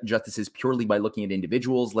individual justice is purely by looking at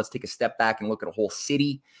individuals, let's take a step back and look at a whole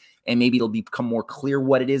city, and maybe it'll become more clear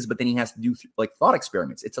what it is. But then he has to do like thought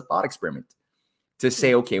experiments. It's a thought experiment to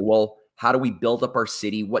say, okay, well, how do we build up our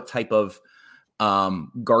city? What type of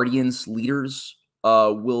guardians, leaders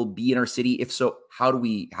will be in our city? If so, how do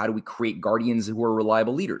we create guardians who are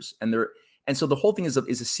reliable leaders? And so the whole thing is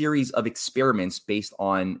a series of experiments based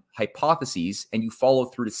on hypotheses, and you follow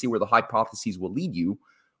through to see where the hypotheses will lead you,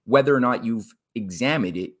 whether or not you've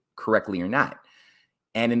examined it correctly or not.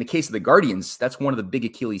 And in the case of the guardians, that's one of the big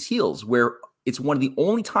Achilles heels, where it's one of the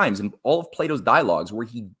only times in all of Plato's dialogues where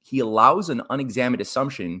he allows an unexamined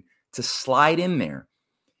assumption to slide in there,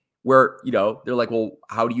 where, you know, they're like, well,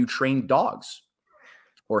 how do you train dogs?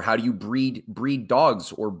 Or how do you breed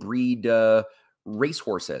dogs or breed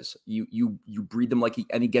racehorses? You breed them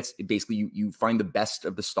and he gets basically you find the best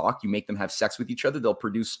of the stock, you make them have sex with each other, they'll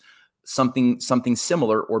produce something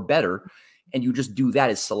similar or better, and you just do that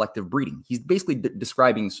as selective breeding. He's basically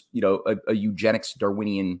describing, you know, a eugenics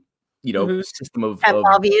Darwinian, you know, system of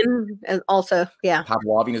Pavlovian also,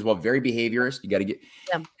 Pavlovian as well, very behaviorist. You got to get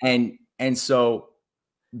and so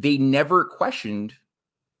they never questioned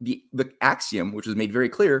the axiom, which was made very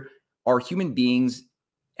clear: are human beings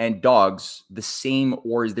and dogs the same,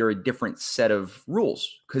 or is there a different set of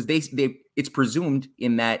rules? Because it's presumed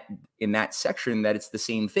in that section that it's the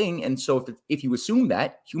same thing. And so if you assume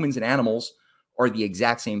that humans and animals are the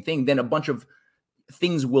exact same thing, then a bunch of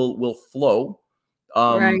things will flow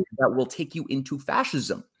that will take you into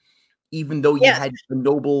fascism. Even though you had a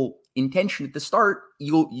noble intention at the start,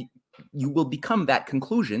 you will become that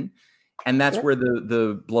conclusion. And that's where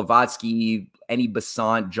the Blavatsky, Annie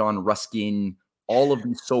Besant, John Ruskin, all of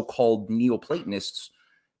these so-called Neoplatonists,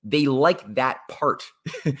 they like that part.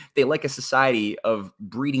 They like a society of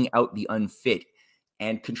breeding out the unfit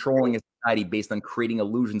and controlling a society based on creating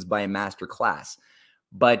illusions by a master class.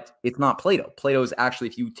 But it's not Plato. Plato is actually,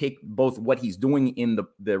 if you take both what he's doing in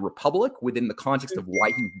the Republic within the context of why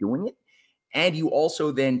he's doing it, and you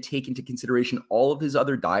also then take into consideration all of his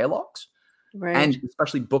other dialogues, and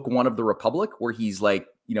especially book 1 of the Republic, where he's like,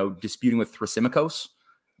 disputing with Thrasymachos,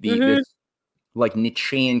 this like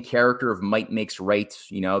Nietzschean character of might makes right,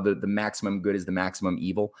 the maximum good is the maximum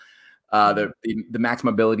evil. The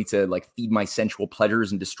maximum ability to like feed my sensual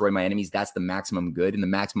pleasures and destroy my enemies, that's the maximum good. And the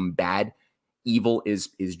maximum bad, evil, is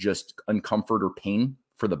just uncomfort or pain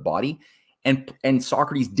for the body. And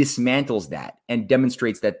Socrates dismantles that and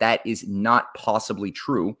demonstrates that that is not possibly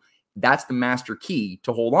true. That's the master key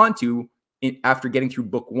to hold on to after getting through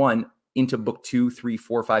book 1 into book 2, 3,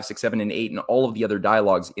 4, 5, 6, 7, and 8, and all of the other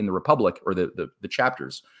dialogues in the Republic, or the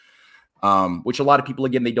chapters, which a lot of people,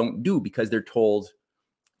 again, they don't do because they're told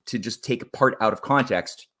to just take a part out of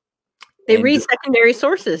context. They read secondary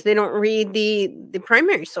sources. They don't read the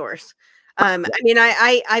primary source. I mean,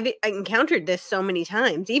 I've encountered this so many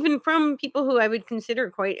times, even from people who I would consider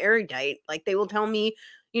quite erudite. Like, they will tell me,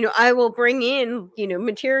 I will bring in,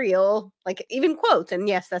 material, like even quotes. And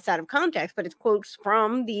yes, that's out of context, but it's quotes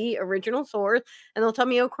from the original source. And they'll tell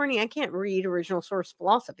me, oh, Courtenay, I can't read original source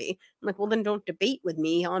philosophy. I'm like, well, then don't debate with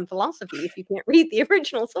me on philosophy if you can't read the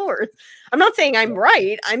original source. I'm not saying I'm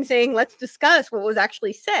right. I'm saying let's discuss what was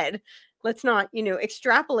actually said. Let's not,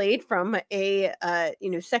 extrapolate from a,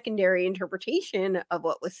 secondary interpretation of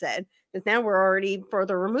what was said, because now we're already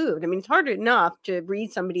further removed. I mean, it's hard enough to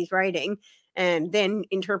read somebody's writing and then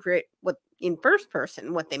interpret what in first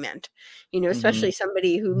person what they meant, especially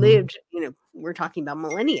somebody who lived, we're talking about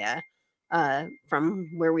millennia from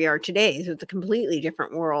where we are today. So it's a completely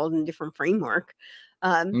different world and different framework.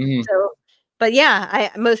 So, but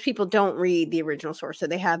yeah, most people don't read the original source, so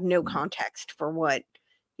they have no context for what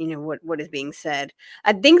is being said.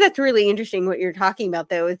 I think that's really interesting. What you're talking about,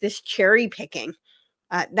 though, is this cherry picking.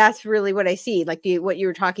 That's really what I see. Like what you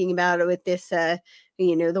were talking about with this, the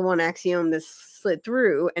one axiom that slid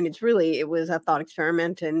through, and it was a thought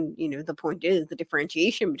experiment. And, the point is the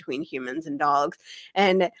differentiation between humans and dogs.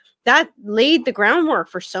 And that laid the groundwork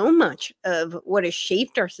for so much of what has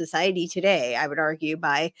shaped our society today, I would argue,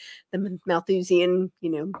 by the Malthusian,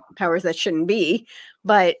 powers that shouldn't be.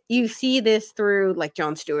 But you see this through like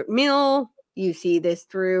John Stuart Mill. You see this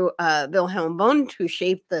through Wilhelm Wundt, who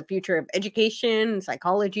shaped the future of education,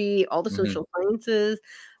 psychology, all the social sciences,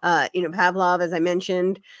 Pavlov, as I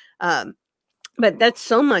mentioned. But that's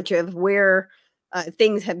so much of where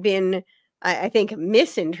things have been, I think,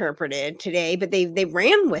 misinterpreted today, but they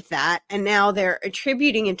ran with that, and now they're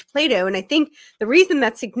attributing it to Plato. And I think the reason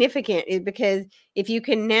that's significant is because if you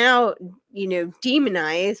can now,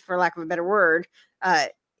 demonize, for lack of a better word,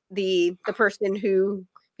 the person who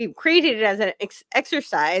created it as an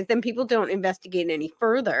exercise, then people don't investigate any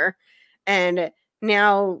further. And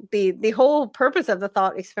now the whole purpose of the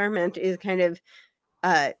thought experiment is kind of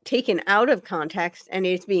taken out of context, and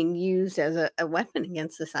it's being used as a weapon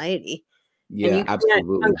against society. Yeah, and you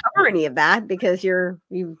absolutely. can't uncover any of that because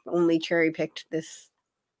you've only cherry picked this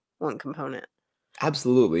one component.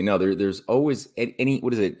 Absolutely. No, there's always any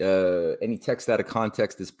text out of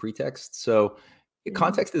context is pretext. So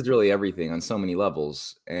context is really everything on so many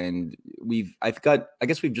levels. And I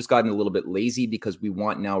guess we've just gotten a little bit lazy because we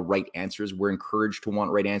want now right answers. We're encouraged to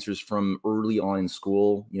want right answers from early on in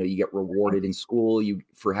school. You get rewarded in school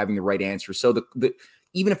for having the right answer. So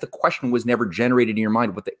even if the question was never generated in your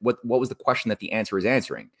mind, what was the question that the answer is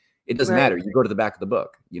answering? It doesn't matter. You go to the back of the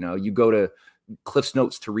book, you go to Cliff's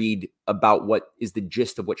Notes to read about what is the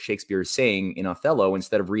gist of what Shakespeare is saying in Othello,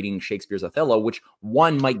 instead of reading Shakespeare's Othello, which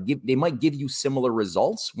might give you similar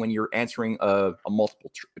results when you're answering a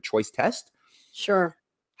multiple choice test. Sure.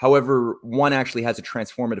 However, one actually has a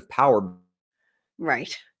transformative power.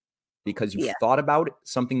 Right. Because you thought about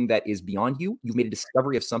something that is beyond you. You made a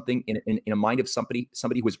discovery of something in a mind of somebody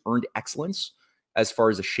who has earned excellence as far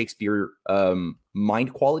as a Shakespeare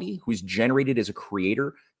mind quality, who's generated as a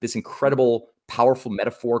creator this incredible, powerful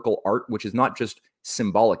metaphorical art, which is not just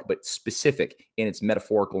symbolic, but specific in its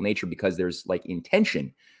metaphorical nature, because there's like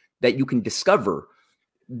intention that you can discover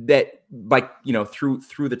that by,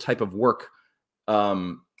 through the type of work,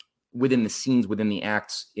 within the scenes, within the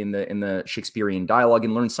acts, in the Shakespearean dialogue,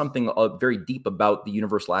 and learn something very deep about the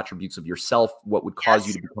universal attributes of yourself, what would cause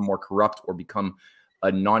you to become more corrupt or become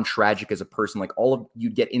non-tragic as a person. Like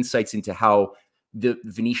you'd get insights into how the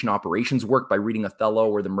Venetian operations work by reading Othello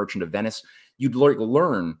or The Merchant of Venice. You'd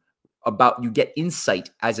learn about, you get insight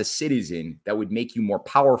as a citizen that would make you more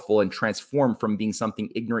powerful and transform from being something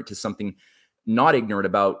ignorant to something not ignorant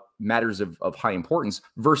about matters of high importance,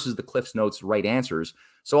 versus the Cliff's Notes right answers.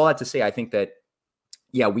 So all that to say, I think that,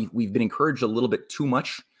 yeah, we've been encouraged a little bit too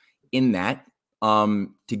much in that,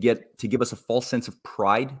 to give us a false sense of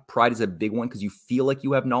pride. Pride is a big one, because you feel like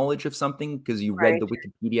you have knowledge of something because you read the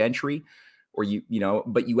Wikipedia entry, or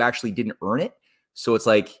but you actually didn't earn it. So it's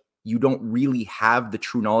like you don't really have the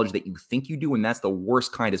true knowledge that you think you do, and that's the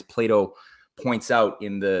worst kind, as Plato points out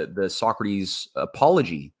in the Socrates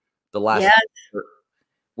apology, the last.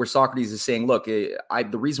 Where Socrates is saying, look, the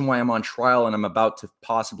reason why I'm on trial and I'm about to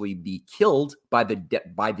possibly be killed by the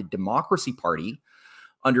Democracy Party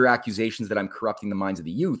under accusations that I'm corrupting the minds of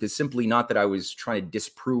the youth is simply not that I was trying to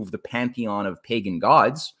disprove the pantheon of pagan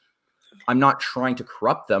gods. I'm not trying to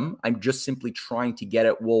corrupt them. I'm just simply trying to get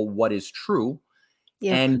at, well, what is true.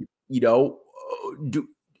 Yeah. And,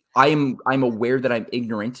 I'm aware that I'm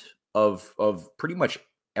ignorant of pretty much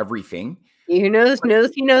everything. He knows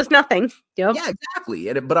nothing. Yep. Yeah,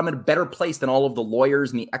 exactly. But I'm in a better place than all of the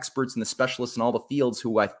lawyers and the experts and the specialists in all the fields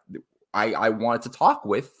who I wanted to talk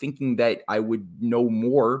with, thinking that I would know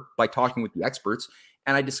more by talking with the experts.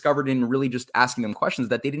 And I discovered in really just asking them questions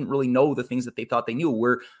that they didn't really know the things that they thought they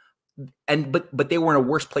knew. But they were in a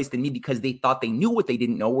worse place than me because they thought they knew what they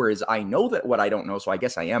didn't know, whereas I know that what I don't know. So I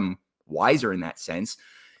guess I am wiser in that sense.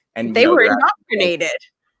 And they were indoctrinated.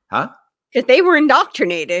 Huh? Because they were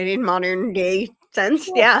indoctrinated in modern day sense.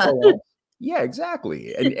 Yeah. Yeah,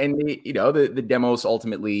 exactly. And the demos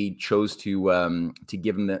ultimately chose to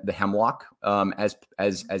give him the hemlock as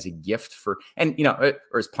a gift for, and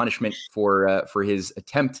or as punishment for his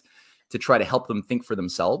attempt to try to help them think for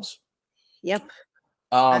themselves. Yep.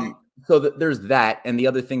 So there's that, and the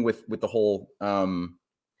other thing with the whole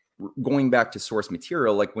going back to source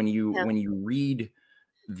material, like when you read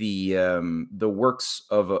the works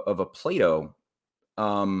of a Plato,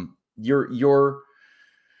 you're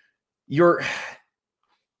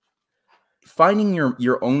finding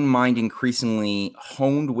your own mind increasingly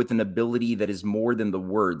honed with an ability that is more than the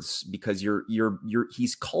words, because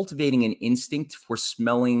he's cultivating an instinct for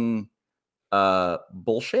smelling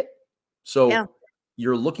bullshit. So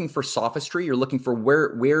you're looking for sophistry. You're looking for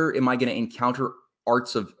where am I going to encounter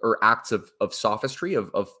arts or acts of sophistry,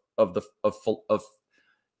 of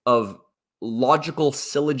logical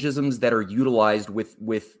syllogisms that are utilized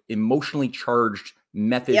with emotionally charged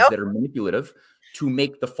methods that are manipulative to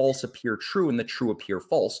make the false appear true and the true appear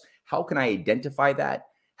false. How can I identify that?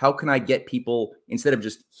 How can I get people, instead of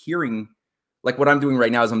just hearing, like what I'm doing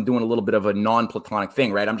right now is I'm doing a little bit of a non-platonic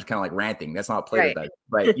thing, right? I'm just kind of like ranting. That's not Plato,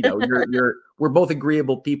 right? We're both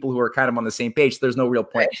agreeable people who are kind of on the same page. So there's no real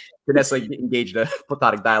point to necessarily engage in a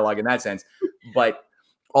platonic dialogue in that sense. But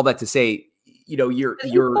all that to say, you're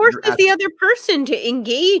forces the other person to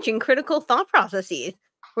engage in critical thought processes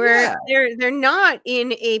where they're not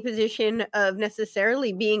in a position of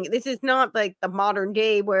necessarily being. This is not like the modern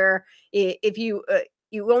day where if you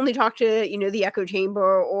only talk to the echo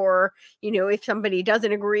chamber, or if somebody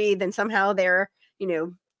doesn't agree, then somehow they're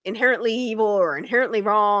inherently evil or inherently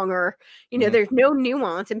wrong, or there's no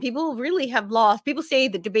nuance, and people really have lost. People say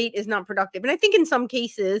the debate is not productive, and I think in some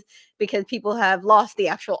cases, because people have lost the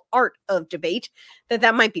actual art of debate,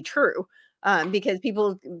 that might be true, because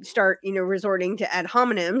people start resorting to ad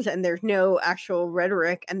hominems, and there's no actual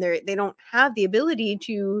rhetoric, and they don't have the ability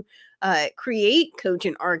to create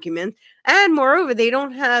cogent arguments, and moreover they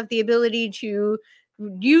don't have the ability to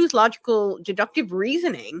use logical deductive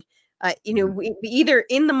reasoning either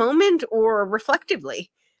in the moment or reflectively.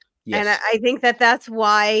 Yes. And I think that that's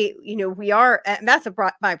why, we are, that's a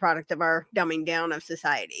byproduct of our dumbing down of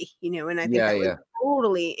society, and I think that was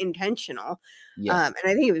totally intentional. And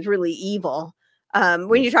I think it was really evil.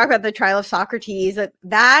 When you talk about the trial of Socrates,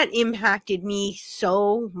 that impacted me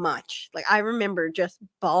so much. Like, I remember just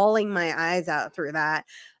bawling my eyes out through that.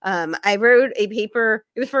 I wrote a paper.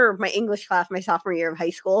 It was for my English class, my sophomore year of high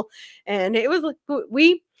school. And it was like,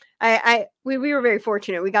 we were very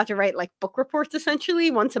fortunate. We got to write like book reports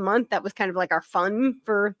essentially once a month. That was kind of like our fun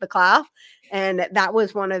for the class. And that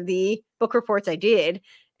was one of the book reports I did.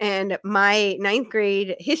 And my 9th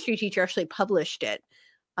grade history teacher actually published it.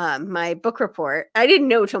 my book report. I didn't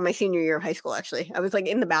know till my senior year of high school, actually. I was like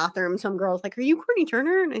in the bathroom. Some girl's like, "Are you Courtenay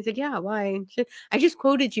Turner?" And I said, "Yeah, why?" And I just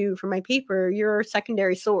quoted you for my paper. You're a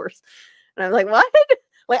secondary source. And I was like, "What?"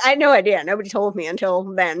 Like, I had no idea. Nobody told me until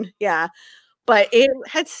then. Yeah. But it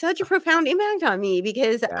had such a profound impact on me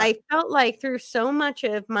because I felt like through so much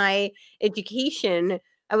of my education,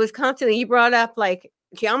 I was constantly, you brought up like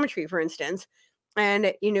geometry, for instance.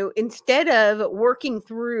 And, instead of working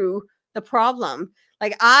through the problem,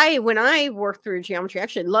 like when I worked through geometry, I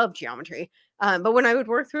actually love geometry. But when I would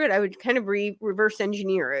work through it, I would kind of reverse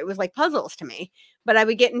engineer. It was like puzzles to me, but I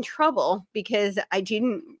would get in trouble because I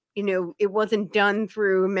didn't, it wasn't done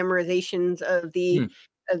through memorizations of the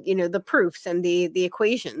proofs and the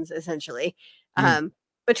equations, essentially.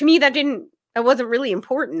 But to me, that wasn't really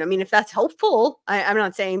important. I mean, if that's helpful, I'm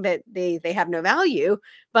not saying that they have no value,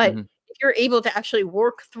 but if you're able to actually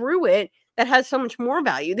work through it, that has so much more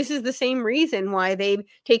value. This is the same reason why they've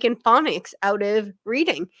taken phonics out of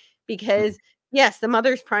reading, because yes, the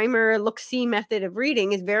mother's primer look-see method of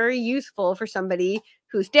reading is very useful for somebody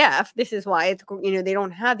who's deaf. This is why it's, they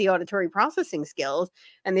don't have the auditory processing skills.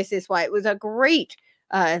 And this is why it was a great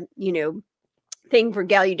thing for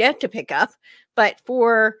Gallaudet to pick up. But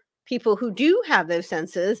for people who do have those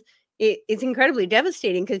senses, it's incredibly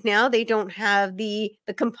devastating because now they don't have the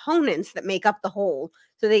components that make up the whole.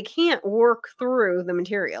 So they can't work through the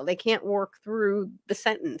material. They can't work through the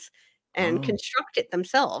sentence and construct it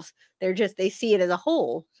themselves. They see it as a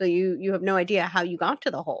whole. So you have no idea how you got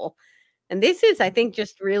to the whole. And this is, I think,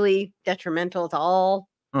 just really detrimental to all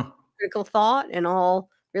critical thought and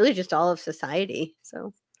really just all of society.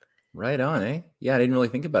 So. Right on, eh? Yeah, I didn't really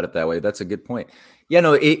think about it that way. That's a good point. Yeah,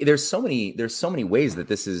 no, there's so many ways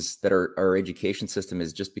that our education system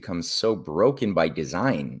has just become so broken by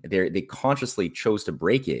design. They consciously chose to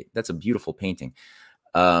break it. That's a beautiful painting.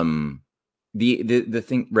 The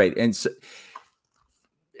thing, right? And so,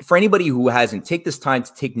 for anybody who hasn't, take this time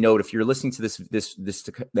to take note. If you're listening to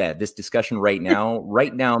this discussion right now,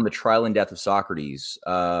 write down the Trial and Death of Socrates,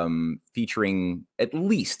 featuring at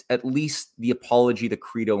least the Apology, the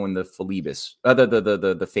Credo, and the Phalebus,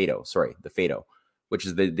 the Phaedo. Sorry, the Phaedo, which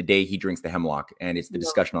is the day he drinks the hemlock, and it's the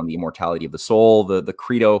discussion on the immortality of the soul. The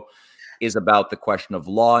Credo is about the question of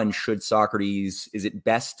law, and should Socrates, is it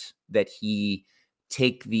best that he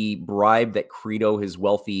take the bribe that Credo, his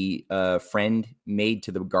wealthy friend, made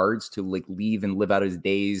to the guards to like leave and live out his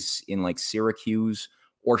days in like Syracuse,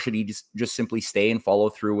 or should he just simply stay and follow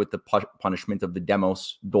through with the punishment of the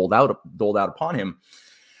demos doled out upon him?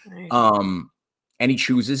 Right. And he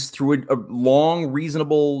chooses through a long,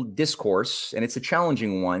 reasonable discourse, and it's a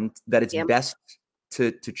challenging one, that it's best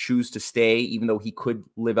to choose to stay, even though he could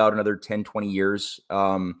live out another 10, 20 years.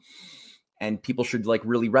 And people should like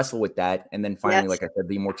really wrestle with that. And then finally, like I said,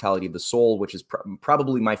 the immortality of the soul, which is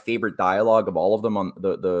probably my favorite dialogue of all of them, on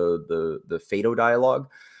the Phaedo dialogue.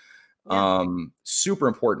 Super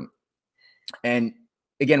important. And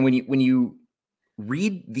again, when you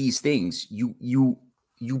read these things,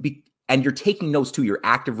 and you're taking notes too. You're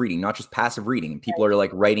active reading, not just passive reading. And people are like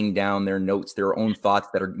writing down their notes, their own thoughts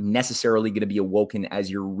that are necessarily going to be awoken as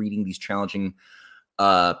you're reading these challenging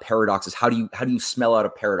paradoxes. How do you smell out a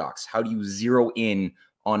paradox? How do you zero in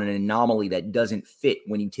on an anomaly that doesn't fit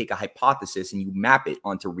when you take a hypothesis and you map it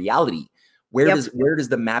onto reality? Where does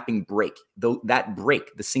the mapping break? That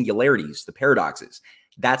break, the singularities, the paradoxes,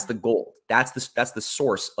 that's the gold. That's the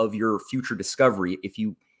source of your future discovery if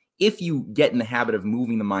you get in the habit of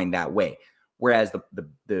moving the mind that way. Whereas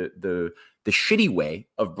the shitty way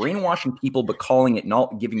of brainwashing people but calling it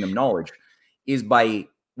giving them knowledge is by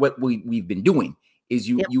what we've been doing. Is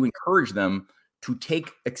you encourage them to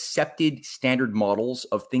take accepted standard models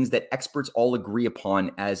of things that experts all agree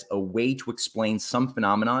upon as a way to explain some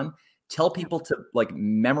phenomenon. Tell people to like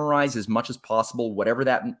memorize as much as possible, whatever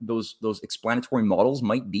those explanatory models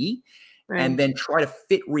might be, and then try to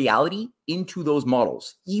fit reality into those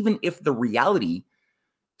models, even if the reality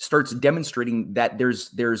starts demonstrating that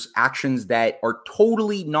there's actions that are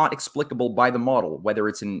totally not explicable by the model, whether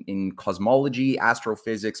it's in cosmology,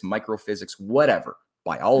 astrophysics, microphysics, whatever,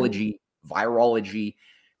 biology, virology.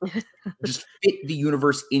 Just fit the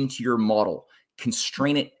universe into your model.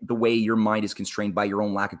 Constrain it the way your mind is constrained by your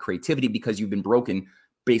own lack of creativity, because you've been broken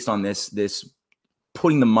based on this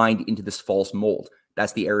putting the mind into this false mold.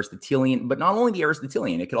 That's the Aristotelian, but not only the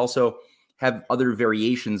Aristotelian, it could also have other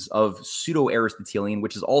variations of pseudo-Aristotelian,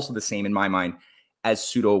 which is also the same in my mind as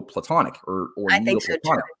pseudo-Platonic or Neo-Platonic.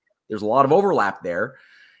 So there's a lot of overlap there.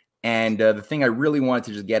 And the thing I really wanted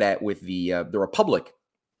to just get at with the Republic.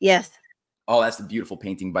 Yes. Oh, that's a beautiful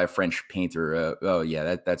painting by a French painter. Oh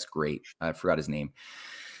yeah, that's great. I forgot his name.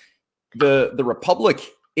 The Republic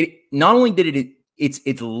not only did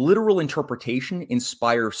its literal interpretation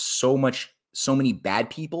inspire so many bad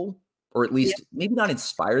people, or at least maybe not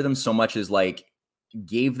inspire them so much as like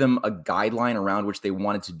gave them a guideline around which they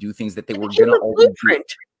wanted to do things that they were gonna already do.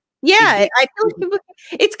 Yeah, I feel people,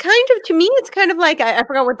 it's kind of, to me, it's kind of like, I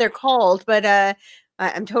forgot what they're called, but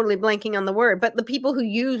I'm totally blanking on the word, but the people who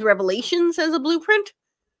use Revelations as a blueprint,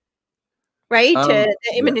 right? The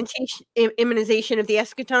immunization of the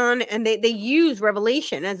eschaton, and they use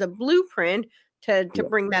Revelation as a blueprint to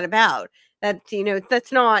bring that about. That, you know,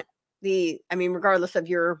 that's not I mean, regardless of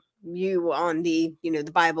your view on the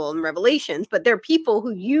Bible and Revelations, but there are people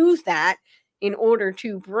who use that in order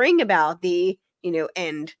to bring about the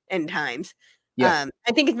end times. I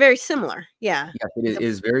think it's very similar. Yeah, it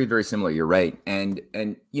is very, very similar. You're right. And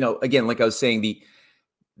again, like I was saying,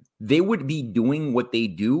 they would be doing what they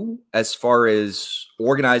do as far as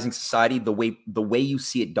organizing society the way you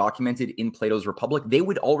see it documented in Plato's Republic. They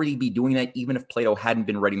would already be doing that even if Plato hadn't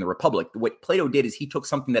been writing the Republic. What Plato did is he took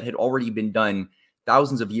something that had already been done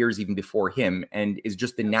thousands of years even before him, and is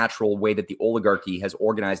just the natural way that the oligarchy has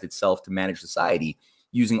organized itself to manage society,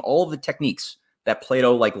 using all of the techniques that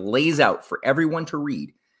Plato like lays out for everyone to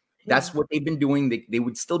read. That's what they've been doing. They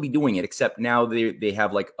would still be doing it, except now they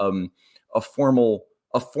have like a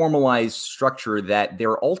formalized structure that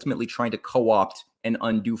they're ultimately trying to co-opt and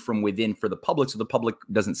undo from within for the public, so the public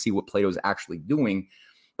doesn't see what Plato's actually doing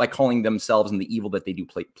by calling themselves in the evil that they do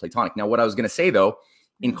Platonic. Now, what I was going to say, though,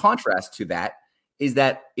 in contrast to that, is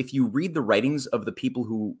that if you read the writings of the people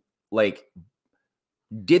who like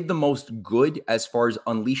did the most good as far as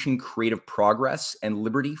unleashing creative progress and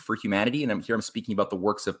liberty for humanity, and I'm speaking about the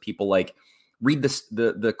works of people like, read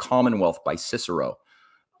the Commonwealth by Cicero,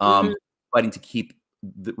 fighting to keep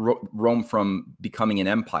Rome from becoming an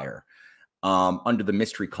empire, under the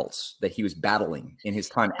mystery cults that he was battling in his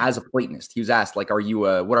time as a Platonist. He was asked, like, what are you?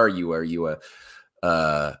 Are you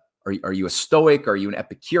a Stoic? Are you an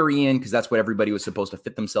Epicurean? Because that's what everybody was supposed to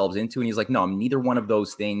fit themselves into. And he's like, no, I'm neither one of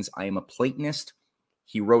those things. I am a Platonist.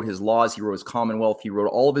 He wrote his laws. He wrote his Commonwealth. He wrote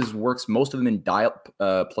all of his works, most of them in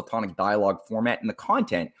Platonic dialogue format. And the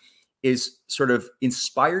content is sort of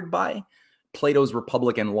inspired by Plato's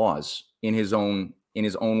Republic and Laws in his own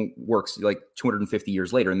works, like 250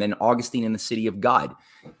 years later. And then Augustine in the City of God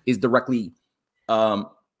is directly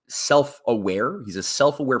self-aware. He's a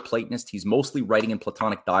self-aware Platonist. He's mostly writing in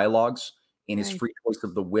Platonic dialogues, in his free choice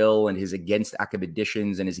of the will, and his against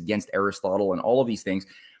academicians, and his against Aristotle, and all of these things.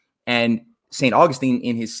 And St. Augustine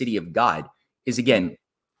in his City of God is, again,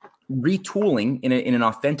 retooling in an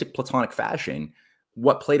authentic Platonic fashion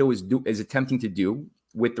what Plato is attempting to do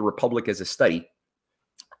with the Republic as a study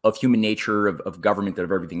of human nature, of government,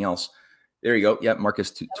 of everything else. There you go. Yeah,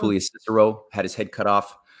 Marcus Tullius Cicero had his head cut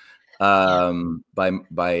off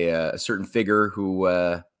by a certain figure who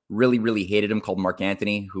really, really hated him, called Mark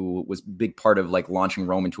Antony, who was a big part of like launching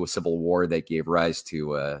Rome into a civil war that gave rise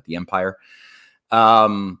to the empire.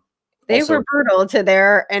 They were brutal to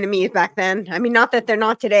their enemies back then. I mean, not that they're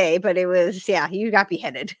not today, but it was, you got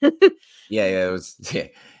beheaded. It was,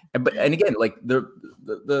 and again, like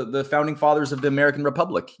the founding fathers of the American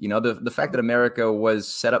Republic, the fact that America was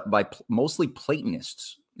set up by mostly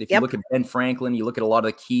Platonists. If you look at Ben Franklin, you look at a lot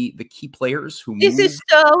of the key players who this is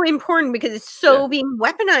so important because it's so being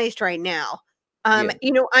weaponized right now.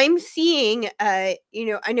 I'm seeing, I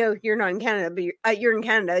know you're not in Canada, but you're in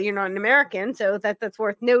Canada, you're not an American. So that's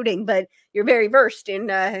worth noting, but you're very versed in,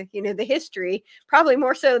 the history, probably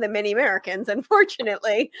more so than many Americans,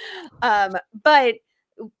 unfortunately. But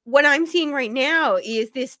what I'm seeing right now is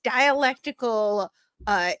this dialectical,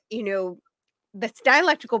 this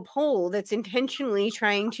dialectical pole that's intentionally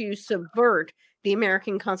trying to subvert the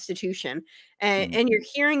American Constitution. And you're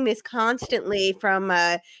hearing this constantly from,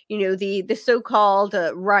 the so-called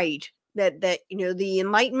right, that the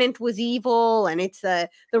Enlightenment was evil, and it's the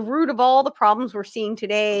root of all the problems we're seeing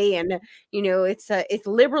today. And, it's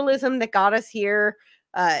liberalism that got us here.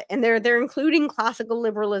 And they're including classical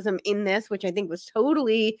liberalism in this, which I think was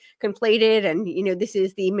totally conflated. And, this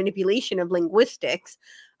is the manipulation of linguistics,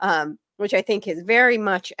 which I think is very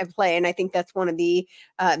much at play. And I think that's one of the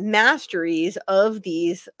masteries of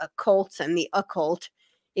these cults and the occult,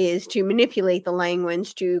 is to manipulate the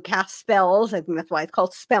language to cast spells. I think that's why it's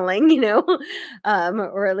called spelling,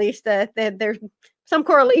 or at least there's some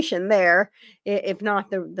correlation there, if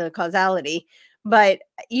not the causality. But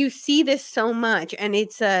you see this so much, and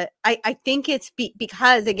it's I think it's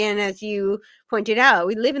because, again, as you pointed out,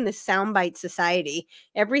 we live in this soundbite society.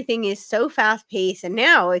 Everything is so fast paced, and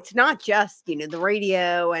now it's not just the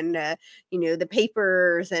radio and the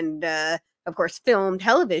papers and of course, film,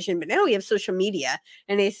 television, but now we have social media,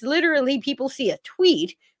 and it's literally people see a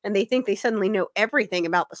tweet and they think they suddenly know everything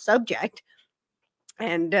about the subject.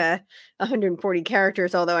 And 140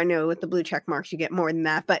 characters, although I know with the blue check marks you get more than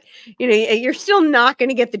that, but you're still not going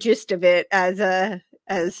to get the gist of it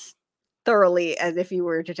as thoroughly as if you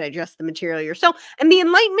were to digest the material yourself. And the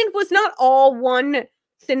Enlightenment was not all one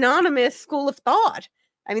synonymous school of thought.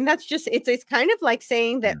 I mean, that's just, it's kind of like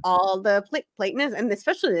saying that all the Platonists, and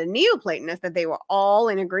especially the Neoplatonists, that they were all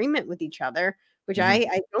in agreement with each other, which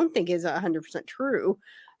I don't think is 100% true.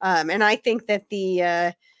 And I think that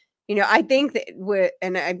I think that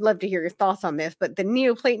and I'd love to hear your thoughts on this, but the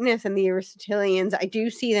Neoplatonists and the Aristotelians, I do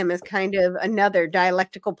see them as kind of another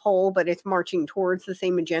dialectical pole, but it's marching towards the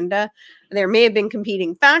same agenda. There may have been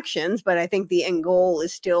competing factions, but I think the end goal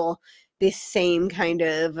is still this same kind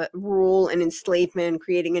of rule and enslavement,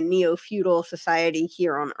 creating a neo-feudal society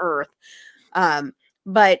here on Earth.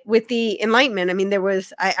 But with the Enlightenment, I mean,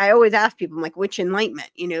 I always ask people, I'm like, which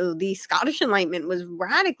Enlightenment? The Scottish Enlightenment was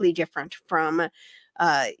radically different from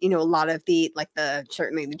a lot of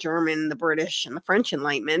certainly the German, the British, and the French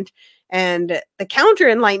Enlightenment. And the counter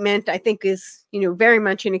Enlightenment, I think, is, very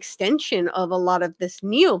much an extension of a lot of this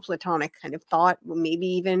Neoplatonic kind of thought, maybe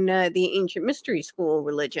even the ancient mystery school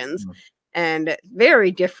religions, and very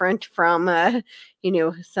different from,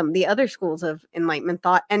 some of the other schools of Enlightenment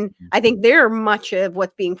thought. And I think they're much of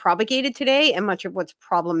what's being propagated today and much of what's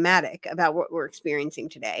problematic about what we're experiencing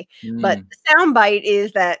today. But the soundbite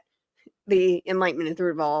is that the Enlightenment is the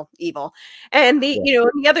root of all evil. And on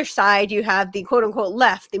the other side, you have the quote unquote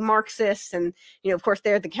left, the Marxists, and of course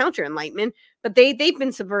they're the counter Enlightenment, but they've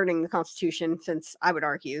been subverting the Constitution since, I would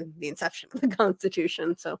argue, the inception of the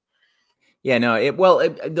Constitution. So yeah, no,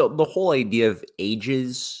 the whole idea of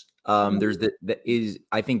ages, there's that is,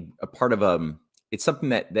 I think, a part of it's something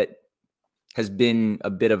that has been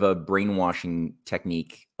a bit of a brainwashing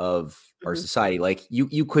technique of our society. Like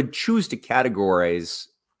you could choose to categorize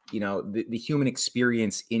the human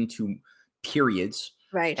experience into periods,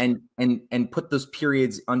 right, and put those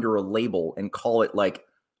periods under a label and call it like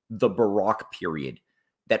the Baroque period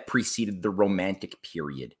that preceded the Romantic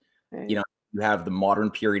period. Right. You have the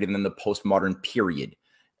modern period and then the postmodern period,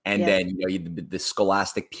 and then you had the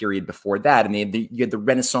Scholastic period before that, and you had the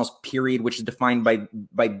Renaissance period, which is defined by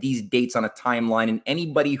these dates on a timeline. And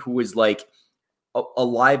anybody who was like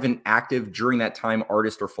alive and active during that time,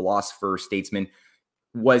 artist or philosopher or statesman,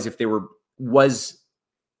 was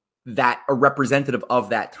that a representative of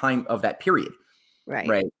that time, of that period,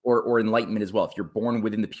 right? Or Enlightenment as well. If you're born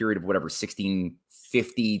within the period of whatever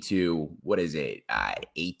 1650 to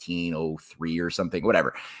 1803 or something,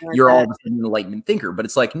 whatever, you're all an Enlightenment thinker. But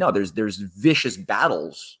it's like, no, there's vicious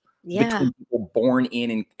battles between people born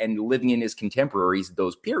in and living in as contemporaries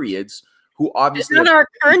those periods, who obviously does our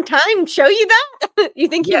current time show you that? You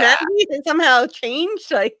think humanity has somehow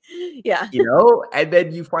changed? And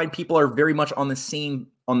then you find people are very much on the same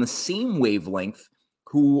wavelength,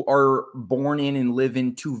 who are born in and live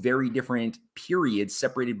in two very different periods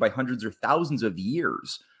separated by hundreds or thousands of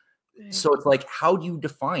years. So it's like, how do you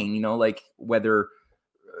define, whether,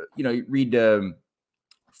 you read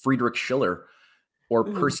Friedrich Schiller or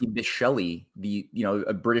Percy Bysshe Shelley,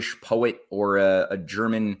 a British poet, or a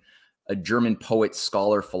German poet,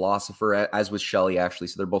 scholar, philosopher, as was Shelley, actually.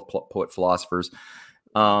 So they're both poet philosophers,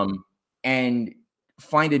 and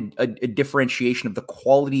find a differentiation of the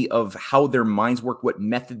quality of how their minds work, what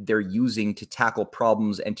method they're using to tackle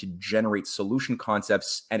problems and to generate solution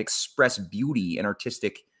concepts and express beauty and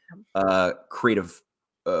artistic, creative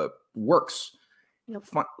works.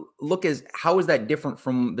 Look, how is that different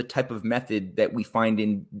from the type of method that we find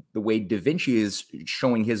in the way Da Vinci is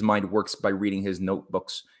showing his mind works by reading his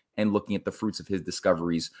notebooks and looking at the fruits of his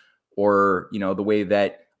discoveries, or the way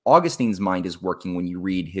that Augustine's mind is working when you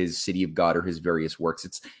read his City of God or his various works.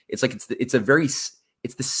 It's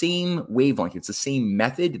the same wavelength, it's the same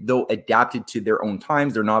method, though adapted to their own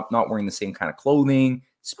times. They're not wearing the same kind of clothing,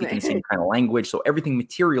 speaking the same kind of language, so everything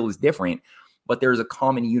material is different, but there's a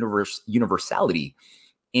common universality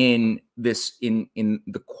in this, in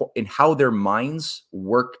how their minds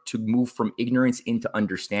work to move from ignorance into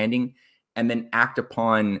understanding, and then act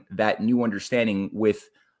upon that new understanding with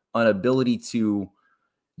an ability to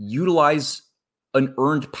utilize an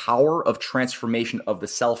earned power of transformation of the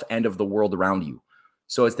self and of the world around you.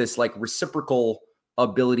 So it's this like reciprocal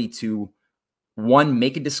ability to, one,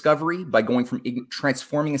 make a discovery by going from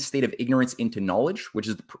transforming a state of ignorance into knowledge, which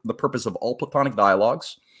is the purpose of all Platonic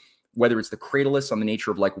dialogues, whether it's the Cratylus on the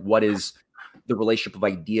nature of like, what is the relationship of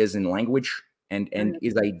ideas and language, and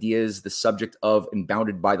is ideas the subject of and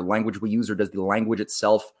bounded by the language we use, or does the language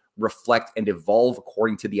itself reflect and evolve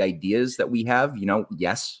according to the ideas that we have, you know,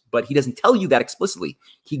 yes, but he doesn't tell you that explicitly.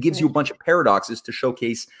 He gives you a bunch of paradoxes to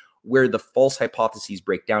showcase where the false hypotheses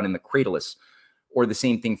break down in the Cratylus, or the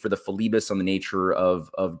same thing for the Philebus on the nature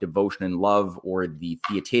of devotion and love, or the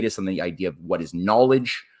Theaetetus on the idea of what is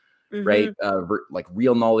knowledge, right? Like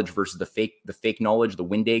real knowledge versus the fake knowledge, the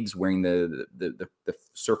wind eggs wearing the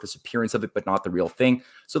surface appearance of it, but not the real thing.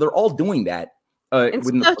 So they're all doing that. It's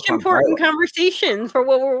such important conversations for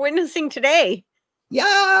what we're witnessing today.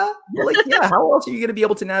 Yeah. Well, like, yeah, how else are you going to be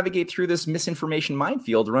able to navigate through this misinformation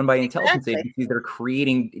minefield run by intelligence agencies that are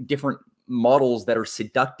creating different models that are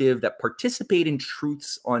seductive, that participate in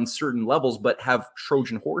truths on certain levels, but have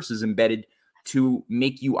Trojan horses embedded to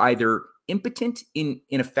make you either impotent in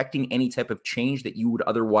affecting any type of change that you would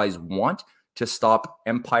otherwise want to stop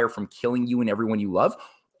empire from killing you and everyone you love,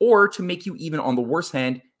 or to make you, even on the worst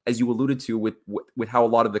hand, as you alluded to with how a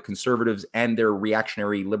lot of the conservatives and their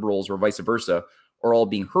reactionary liberals or vice versa are all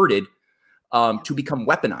being herded, to become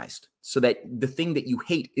weaponized, so that the thing that you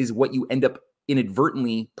hate is what you end up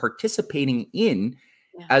inadvertently participating in,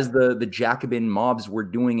 as the Jacobin mobs were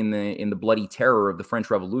doing in the bloody terror of the French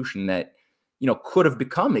Revolution. That, you know, could have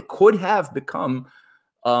become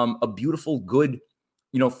a beautiful, good,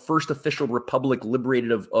 you know, first official republic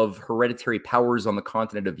liberated of hereditary powers on the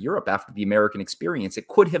continent of Europe after the American experience. It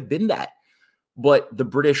could have been that, but the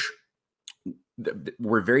British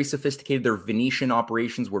were very sophisticated. Their Venetian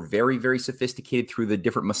operations were very, very sophisticated through the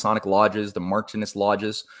different Masonic lodges, the Martinist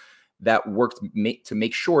lodges, that worked to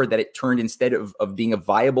make sure that it turned, instead of being a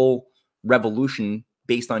viable revolution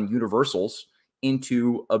based on universals,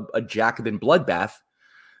 into a Jacobin bloodbath,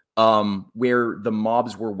 where the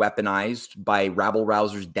mobs were weaponized by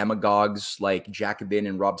rabble-rousers, demagogues like Jacobin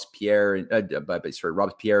and Robespierre,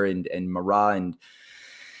 Robespierre and Marat, and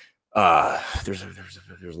there's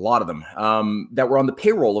a lot of them that were on the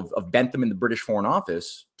payroll of Bentham and the British Foreign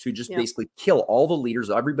Office, to just basically kill all the leaders,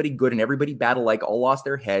 everybody good and everybody bad alike, all lost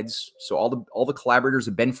their heads. So all the collaborators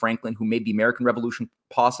of Ben Franklin, who made the American Revolution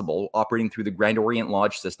possible, operating through the Grand Orient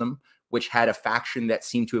Lodge system, which had a faction that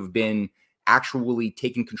seemed to have been actually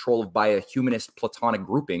taken control of by a humanist Platonic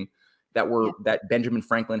grouping that Benjamin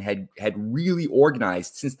Franklin had really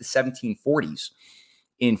organized since the 1740s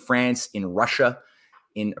in France, in Russia,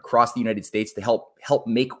 across the United States, to help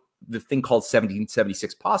make the thing called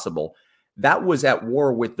 1776 possible. That was at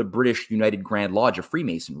war with the British United Grand Lodge of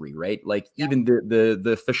Freemasonry, right? Like even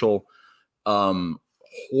the official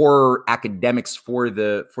horror academics for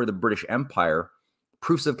the British Empire,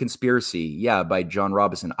 Proofs of Conspiracy, by John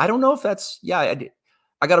Robison. I don't know if that's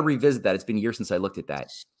I got to revisit that. It's been years since I looked at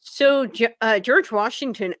that. So George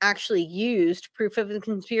Washington actually used Proof of the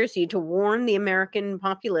Conspiracy to warn the American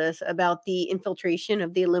populace about the infiltration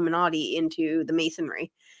of the Illuminati into the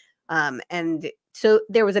Masonry. And so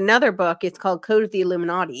there was another book, it's called Code of the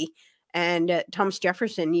Illuminati, and Thomas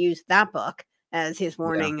Jefferson used that book as his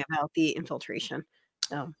warning about the infiltration.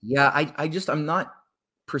 So I'm not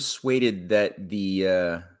persuaded that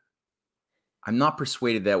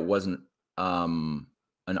that wasn't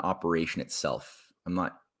an operation itself. I'm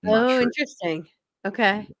not sure. Interesting.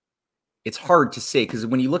 Okay. It's hard to say, because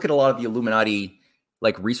when you look at a lot of the Illuminati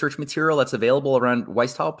like research material that's available around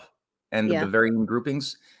Weishaupt and the Bavarian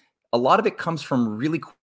groupings, a lot of it comes from really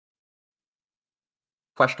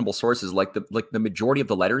questionable sources. Like the majority of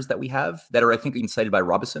the letters that we have that are, I think, cited by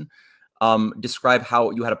Robison, describe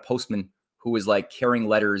how you had a postman who was like carrying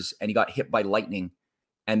letters and he got hit by lightning,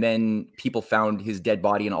 and then people found his dead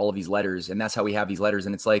body in all of these letters, and that's how we have these letters.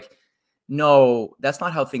 And it's like, no, that's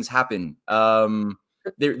not how things happen.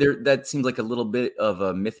 That seems like a little bit of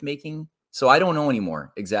a myth making. So I don't know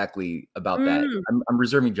anymore exactly about that. I'm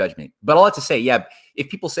reserving judgment. But all I have to say, if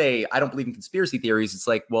people say I don't believe in conspiracy theories, it's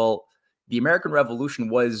like, well, the American Revolution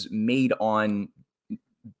was made on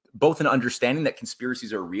both an understanding that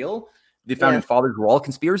conspiracies are real. The founding fathers were all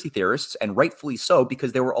conspiracy theorists, and rightfully so,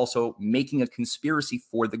 because they were also making a conspiracy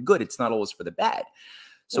for the good. It's not always for the bad.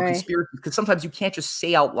 So conspiracy, because sometimes you can't just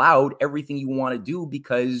say out loud everything you want to do,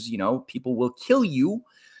 because, you know, people will kill you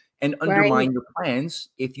and undermine your plans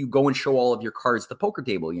if you go and show all of your cards at the poker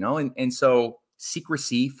table, you know? And so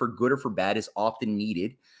secrecy, for good or for bad, is often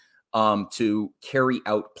needed to carry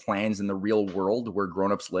out plans in the real world where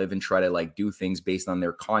grownups live and try to like do things based on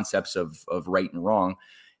their concepts of right and wrong.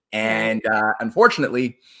 And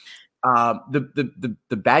unfortunately, the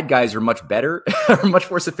bad guys are much better, are much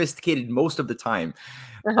more sophisticated most of the time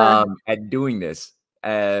at doing this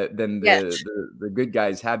than the good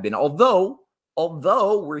guys have been. Although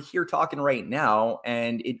we're here talking right now,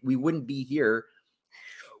 and we wouldn't be here,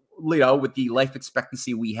 you know, with the life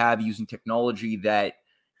expectancy we have using technology that,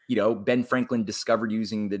 you know, Ben Franklin discovered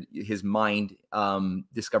using his mind,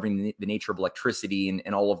 discovering the nature of electricity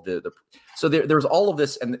and all of so there's all of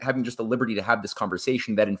this, and having just the liberty to have this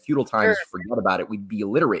conversation that in feudal times, forget about it. We'd be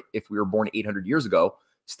illiterate if we were born 800 years ago,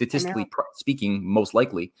 statistically speaking, most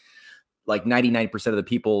likely. Like 99% of the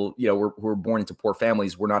people, you know, who were born into poor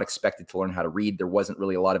families were not expected to learn how to read. There wasn't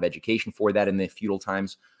really a lot of education for that in the feudal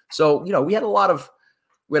times. So, you know, we had a life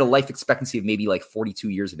expectancy of maybe like 42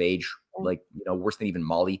 years of age, like, you know, worse than even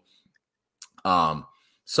Molly.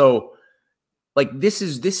 So like this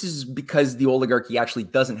is because the oligarchy actually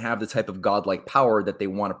doesn't have the type of godlike power that they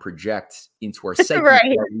want to project into our psyche.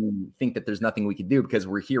 That we think that there's nothing we can do because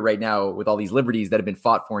we're here right now with all these liberties that have been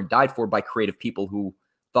fought for and died for by creative people who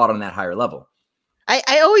thought on that higher level.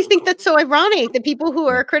 I always think that's so ironic, the people who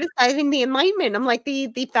are criticizing the Enlightenment. I'm like,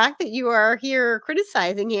 the fact that you are here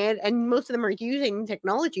criticizing it, and most of them are using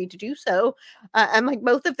technology to do so. I'm like,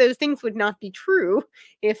 both of those things would not be true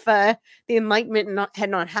if the Enlightenment had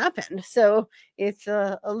not happened. So it's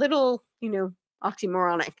a little, you know,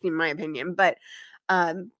 oxymoronic in my opinion. But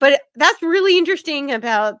that's really interesting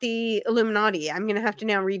about the Illuminati. I'm going to have to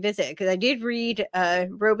now revisit, because I did read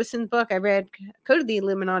Robeson's book. I read Code of the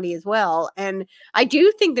Illuminati as well. And I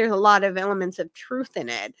do think there's a lot of elements of truth in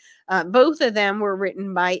it. Both of them were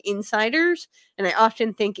written by insiders. And I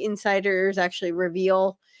often think insiders actually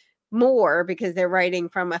reveal more because they're writing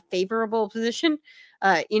from a favorable position.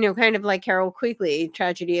 You know, kind of like Carol Quigley,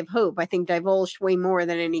 Tragedy of Hope, I think divulged way more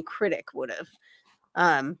than any critic would have.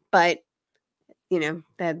 But you know,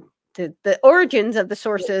 the origins of the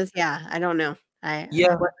sources. Yeah, I don't know. I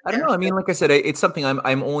don't know. I mean, like I said, it's something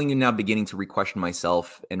I'm only now beginning to re-question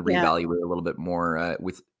myself and reevaluate a little bit more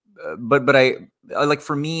with. But I like,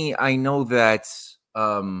 for me, I know that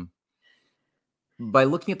by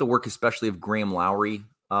looking at the work, especially of Graham Lowry,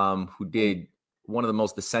 who did one of the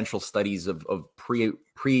most essential studies of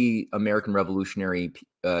pre-American Revolutionary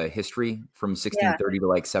history from 1630 to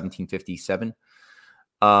like 1757.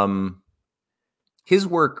 His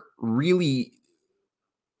work really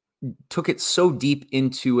took it so deep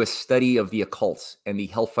into a study of the occult and the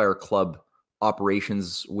Hellfire Club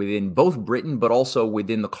operations within both Britain, but also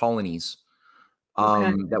within the colonies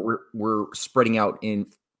that were spreading out in.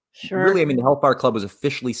 Really, I mean, the Hellfire Club was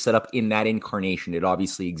officially set up in that incarnation. It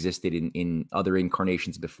obviously existed in other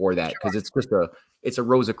incarnations before that, because it's a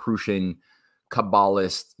Rosicrucian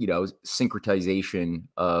Kabbalist, you know, syncretization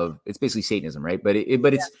of, it's basically Satanism, right? But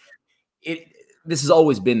this has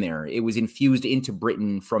always been there. It was infused into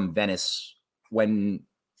Britain from Venice when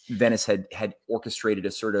Venice had orchestrated a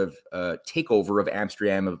sort of takeover of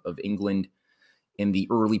Amsterdam, of England, in the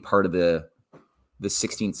early part of the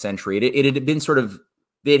 16th century. It had been sort of,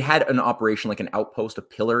 they'd had an operation like an outpost, a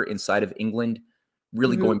pillar inside of England,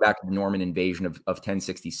 really going back to the Norman invasion of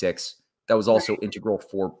 1066. That was also integral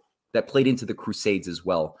that played into the Crusades as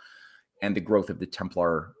well, and the growth of the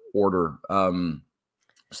Templar order.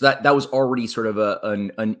 So that was already sort of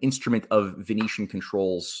an instrument of Venetian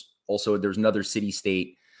controls. Also, there's another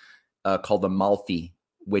city-state called the Malfi,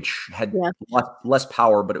 which had less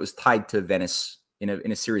power, but it was tied to Venice in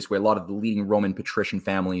a serious way. A lot of the leading Roman patrician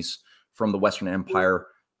families from the Western Empire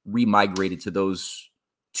remigrated to those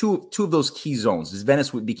two of those key zones. As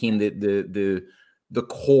Venice became the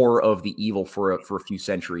core of the evil for a few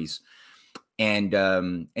centuries. And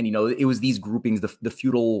you know, it was these groupings, the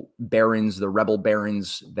feudal barons, the rebel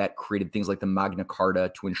barons, that created things like the Magna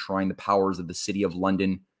Carta to enshrine the powers of the city of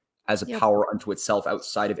London as a power unto itself,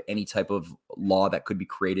 outside of any type of law that could be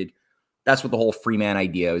created. That's what the whole free man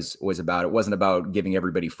idea was about. It wasn't about giving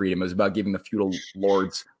everybody freedom. It was about giving the feudal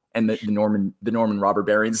lords and the Norman robber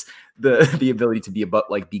barons the ability to be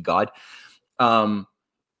God.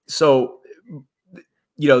 So,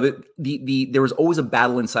 you know, there was always a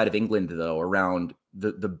battle inside of England, though, around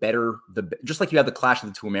just like you had the clash of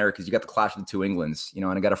the two Americas, you got the clash of the two Englands, you know.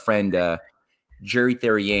 And I got a friend, Jerry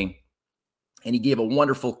Therrien, and he gave a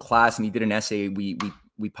wonderful class, and he did an essay we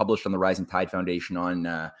published on the Rising Tide Foundation on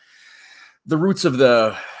the roots of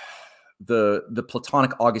the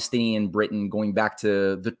Platonic Augustinian Britain, going back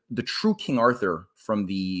to the true King Arthur from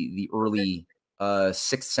the early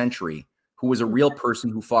 6th century, who was a real person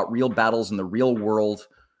who fought real battles in the real world,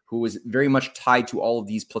 who was very much tied to all of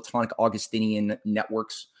these Platonic Augustinian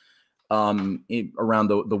networks around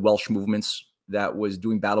the Welsh movements, that was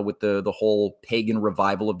doing battle with the whole pagan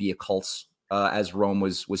revival of the occults as Rome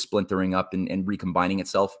was splintering up and recombining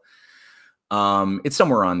itself. It's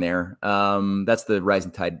somewhere on there. That's the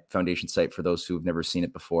Rising Tide Foundation site for those who've never seen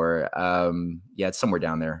it before. Yeah, it's somewhere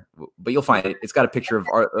down there, but you'll find it. It's got a picture of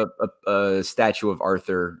a statue of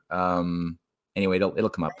Arthur. Anyway, it'll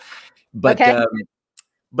come up. But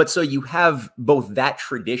But so you have both that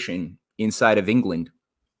tradition inside of England,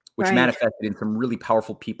 which manifested in some really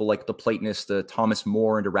powerful people like the Platonists, Thomas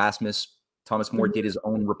More and Erasmus. Thomas More did his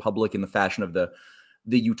own republic in the fashion of the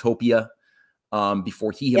Utopia,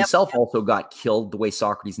 before he himself also got killed the way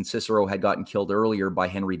Socrates and Cicero had gotten killed earlier by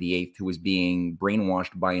Henry VIII, who was being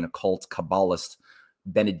brainwashed by an occult Kabbalist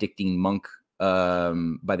Benedictine monk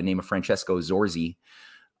by the name of Francesco Zorzi,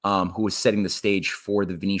 who was setting the stage for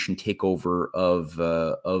the Venetian takeover of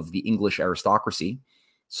the English aristocracy.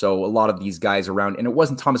 So a lot of these guys around, and it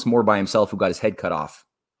wasn't Thomas More by himself who got his head cut off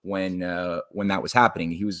when that was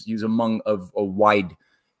happening. He was among a wide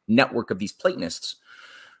network of these Platonists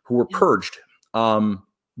who were purged.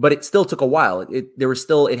 But it still took a while.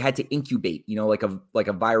 It had to incubate, like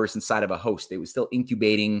a virus inside of a host. It was still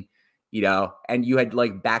incubating, and you had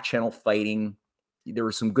like back channel fighting. There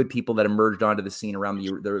were some good people that emerged onto the scene around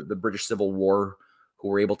the British Civil War who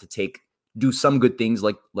were able to do some good things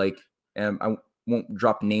like I won't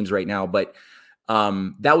drop names right now, but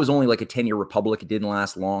that was only like a 10-year republic. It didn't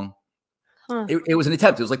last long. It was an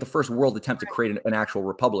attempt. It was like the first world attempt to create an actual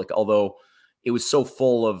republic, although it was so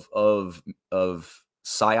full of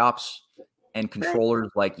psyops and controllers.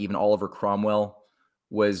 Like even Oliver Cromwell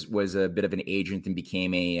was a bit of an agent and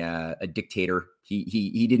became a dictator.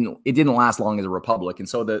 It didn't last long as a republic. And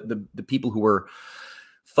so the people who were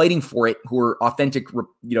fighting for it, who were authentic,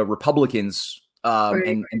 Republicans,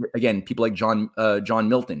 and again, people like John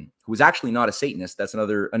Milton, who was actually not a Satanist. That's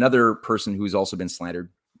another person who's also been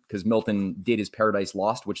slandered, because Milton did his Paradise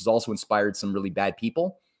Lost, which has also inspired some really bad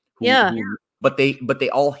people. But they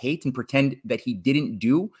all hate and pretend that he didn't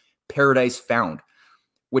do Paradise Found,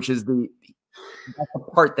 which is that's the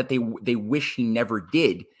part that they wish he never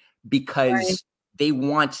did, because they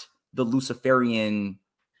want the Luciferian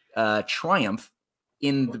triumph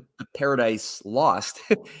in the Paradise Lost.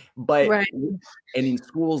 But and in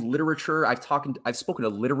schools, literature, I've spoken to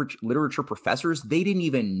literature professors. They didn't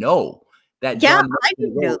even know that John I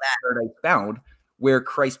didn't know that Paradise Found, where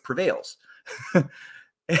Christ prevails.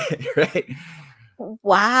 Right.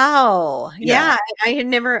 Wow. Yeah. I had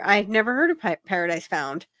never heard of Paradise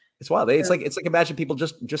Found. It's wild. It's like imagine people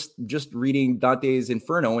just reading Dante's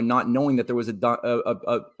Inferno and not knowing that there was a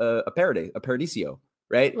Paradiso,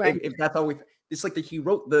 right? If that's how it's like that he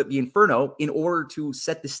wrote the Inferno in order to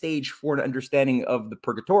set the stage for an understanding of the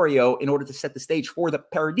Purgatorio, in order to set the stage for the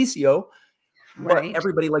Paradiso. But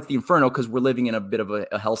everybody likes the Inferno because we're living in a bit of a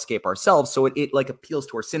hellscape ourselves. So it like appeals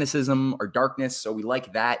to our cynicism, our darkness. So we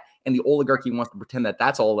like that. And the oligarchy wants to pretend that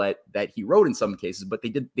that's all that he wrote in some cases. But they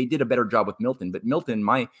did a better job with Milton. But Milton,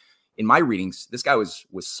 in my readings, this guy was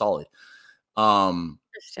solid,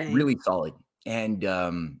 really solid.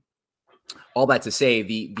 And all that to say,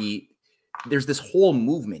 there's this whole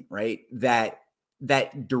movement, right, that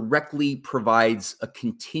directly provides a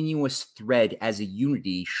continuous thread as a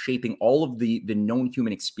unity, shaping all of the known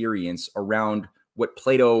human experience around what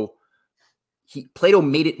Plato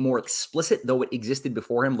made it more explicit, though it existed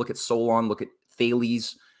before him. Look at Solon, look at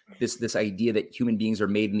Thales, this idea that human beings are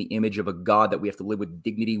made in the image of a god, that we have to live with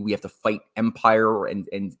dignity, we have to fight empire and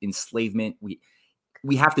enslavement.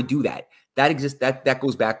 We have to do that. That exists, that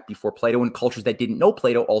goes back before Plato, and cultures that didn't know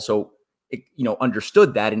Plato also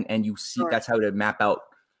understood that, and you see that's how to map out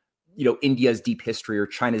India's deep history or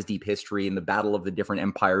China's deep history and the battle of the different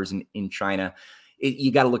empires in China. You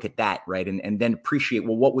got to look at that, right, and then appreciate,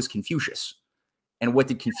 well, what was Confucius, and what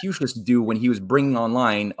did Confucius do when he was bringing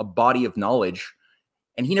online a body of knowledge?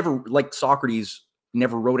 And he never, like Socrates,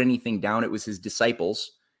 never wrote anything down. It was his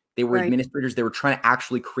disciples. They were administrators. They were trying to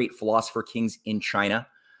actually create philosopher kings in China,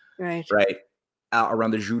 right.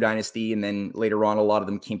 Around the Zhou dynasty, and then later on, a lot of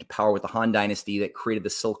them came to power with the Han dynasty that created the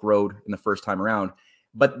Silk Road in the first time around.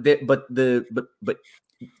 But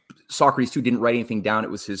Socrates too didn't write anything down.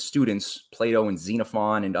 It was his students, Plato and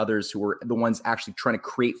Xenophon and others, who were the ones actually trying to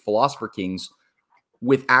create philosopher kings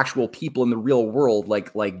with actual people in the real world,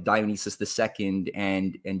 like Dionysius II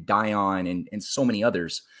and Dion and so many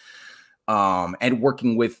others. And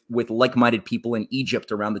working with like-minded people in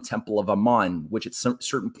Egypt around the Temple of Ammon, which at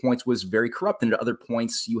certain points was very corrupt, and at other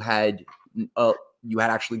points you had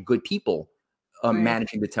actually good people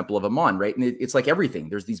managing the Temple of Ammon, right? And it's like everything.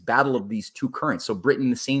 There's these battle of these two currents. So Britain,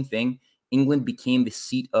 the same thing. England became the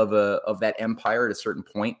seat of that empire at a certain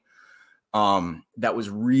point. That was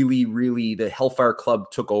really, really, the Hellfire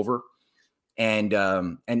Club took over, and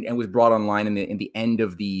was brought online in the end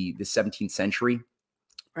of the 17th century.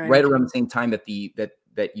 Right around the same time that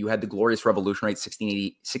you had the Glorious Revolution, right?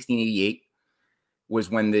 1688 was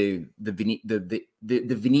when the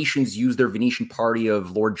Venetians used their Venetian party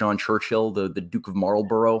of Lord John Churchill, the Duke of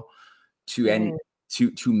Marlborough, to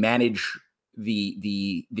manage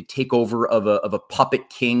the takeover of a puppet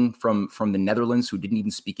king from the Netherlands who didn't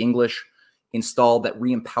even speak English, installed that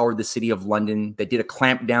re-empowered the city of London, that did a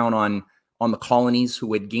clampdown on the colonies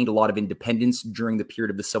who had gained a lot of independence during the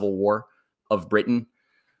period of the Civil War of Britain.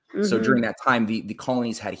 So during that time, the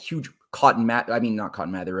colonies had a huge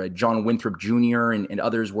John Winthrop Jr. and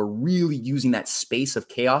others were really using that space of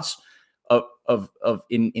chaos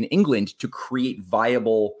in England to create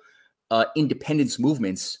viable independence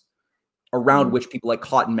movements around which people like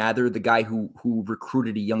Cotton Mather, the guy who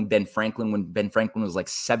recruited a young Ben Franklin when Ben Franklin was like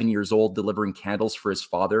 7 years old, delivering candles for his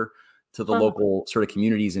father to the local sort of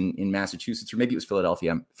communities in Massachusetts, or maybe it was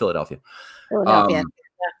Philadelphia.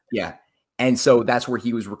 Yeah. And so that's where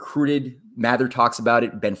he was recruited. Mather talks about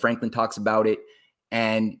it. Ben Franklin talks about it.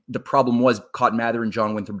 And the problem was Cotton Mather and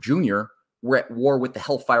John Winthrop Jr. were at war with the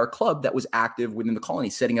Hellfire Club that was active within the colony,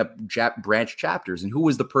 setting up branch chapters. And who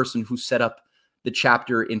was the person who set up the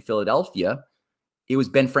chapter in Philadelphia? It was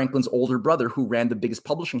Ben Franklin's older brother who ran the biggest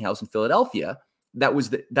publishing house in Philadelphia. That was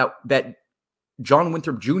that John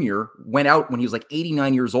Winthrop Jr. went out when he was like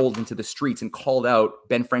 89 years old into the streets and called out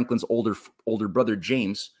Ben Franklin's older brother,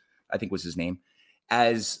 James, I think was his name,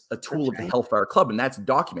 as a tool of the Hellfire Club. And that's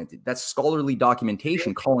documented. That's scholarly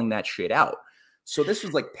documentation calling that shit out. So this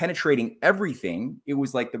was like penetrating everything. It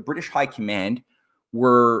was like the British High Command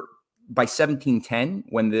were, by 1710,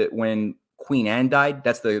 when Queen Anne died,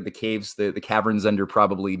 that's the caves, the caverns under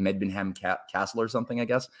probably Medbenham Castle or something, I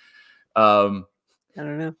guess. I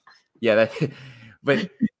don't know. Yeah, but it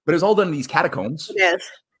was all done in these catacombs. Yes.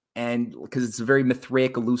 And because it's a very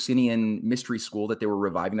Mithraic Eleusinian mystery school that they were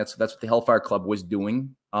reviving. That's what the Hellfire Club was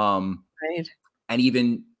doing. Right. And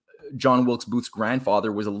even John Wilkes Booth's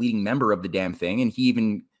grandfather was a leading member of the damn thing. And he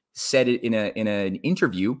even said it in an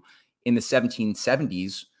interview in the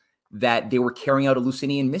 1770s that they were carrying out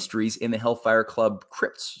Eleusinian mysteries in the Hellfire Club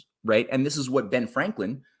crypts, right? And this is what Ben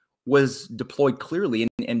Franklin was deployed clearly.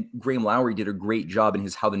 And Graham Lowry did a great job in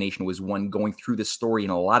his How the Nation Was Won, going through this story in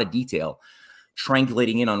a lot of detail,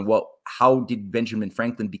 triangulating in on how did Benjamin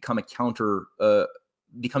Franklin become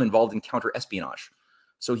involved in counter espionage.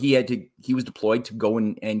 So he was deployed to go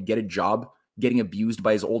and get a job, getting abused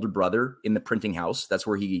by his older brother in the printing house. That's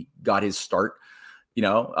where he got his start,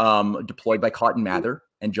 deployed by Cotton Mather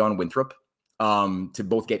and John Winthrop to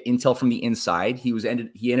both get intel from the inside. He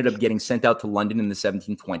ended up getting sent out to London in the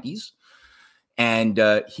 1720s. And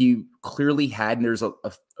he clearly had, and there's a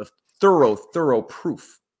thorough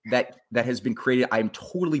proof that has been created. I'm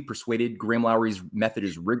totally persuaded Graham Lowry's method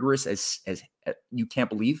is rigorous as you can't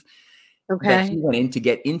believe. Okay. That he went in to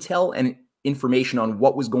get intel and information on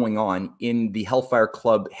what was going on in the Hellfire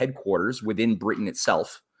Club headquarters within Britain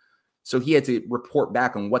itself. So he had to report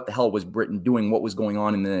back on what the hell was Britain doing, what was going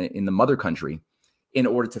on in the mother country, in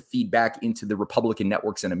order to feed back into the Republican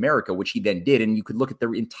networks in America, which he then did. And you could look at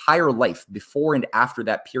their entire life before and after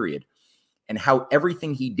that period, and how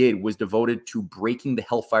everything he did was devoted to breaking the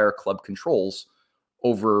Hellfire Club controls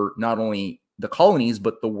over not only the colonies,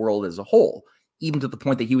 but the world as a whole, even to the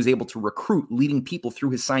point that he was able to recruit leading people through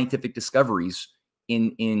his scientific discoveries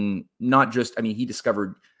in not just, he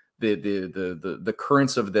discovered the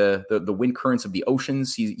currents of the wind currents of the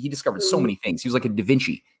oceans. He discovered so many things. He was like a Da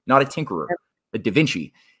Vinci, not a tinkerer, a Da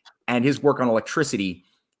Vinci. And his work on electricity,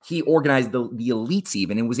 he organized the elites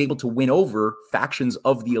even, and was able to win over factions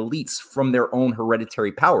of the elites from their own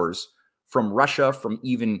hereditary powers, from Russia, from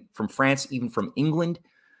France, even from England,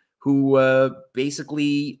 who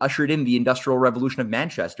basically ushered in the Industrial Revolution of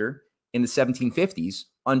Manchester in the 1750s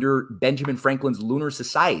under Benjamin Franklin's Lunar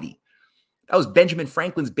Society. That was Benjamin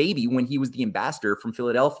Franklin's baby when he was the ambassador from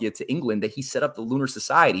Philadelphia to England, that he set up the Lunar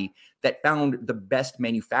Society that found the best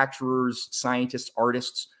manufacturers, scientists,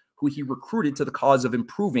 artists, who he recruited to the cause of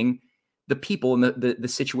improving the people and the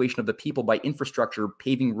situation of the people by infrastructure,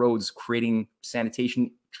 paving roads, creating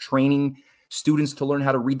sanitation, training students to learn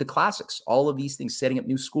how to read the classics, all of these things, setting up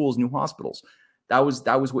new schools, new hospitals. That was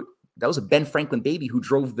a Ben Franklin baby who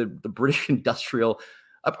drove the British industrial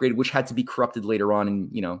upgrade, which had to be corrupted later on,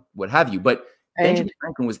 and what have you. But Benjamin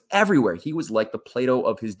Franklin was everywhere. He was like the Plato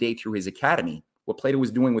of his day through his academy. What Plato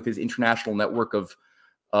was doing with his international network of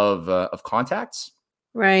contacts,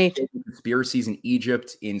 right? Conspiracies in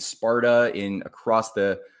Egypt, in Sparta, across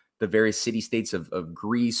the various city states of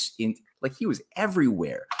Greece. He was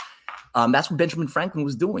everywhere. That's what Benjamin Franklin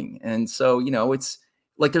was doing. And so, it's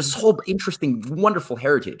like there's this whole interesting, wonderful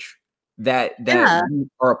heritage that we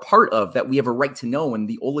are a part of, that we have a right to know. And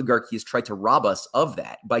the oligarchy has tried to rob us of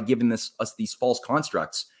that by giving us these false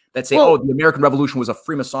constructs that say, the American Revolution was a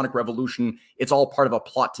Freemasonic revolution. It's all part of a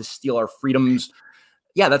plot to steal our freedoms.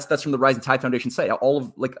 Yeah, that's from the Rising Tide Foundation site. All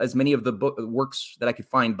of like as many of the works that I could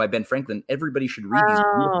find by Ben Franklin. Everybody should read these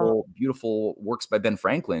beautiful, beautiful works by Ben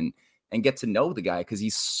Franklin and get to know the guy because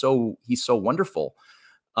he's so wonderful.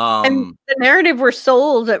 And the narrative we're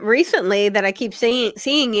sold recently that I keep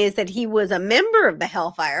seeing is that he was a member of the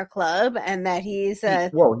Hellfire Club and that he's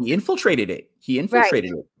well, he infiltrated it. He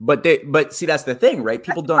infiltrated it. But see, that's the thing, right?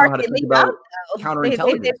 People don't know how to think about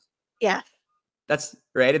counterintelligence. Yeah. That's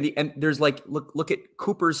right. And there's like, look at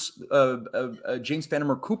Cooper's, James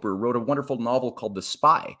Fenimore Cooper wrote a wonderful novel called The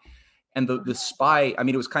Spy. And the Spy, I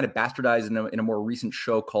mean, it was kind of bastardized in a more recent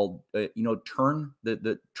show called, Turn,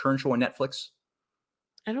 the Turn show on Netflix.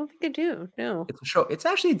 I don't think I do. No. It's a show. It's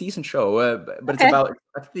actually a decent show, but it's about,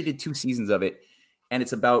 I think they did 2 seasons of it. And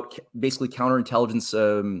it's about basically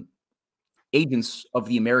counterintelligence agents of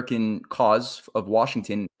the American cause of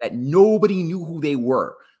Washington that nobody knew who they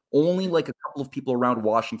were. Only like a couple of people around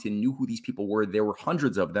Washington knew who these people were. There were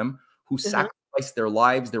hundreds of them who sacrificed their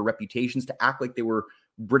lives, their reputations to act like they were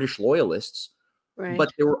British loyalists. Right.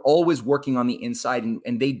 But they were always working on the inside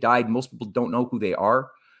and they died. Most people don't know who they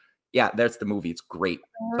are. Yeah, that's the movie. It's great.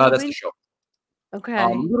 That's the show. Okay. A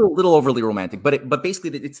little overly romantic, but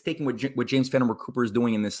basically it's taking what James Fenimore Cooper is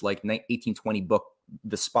doing in this like 1820 book,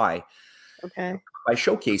 The Spy. Okay. By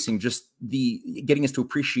showcasing just getting us to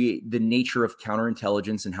appreciate the nature of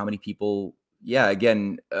counterintelligence and how many people,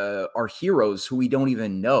 are heroes who we don't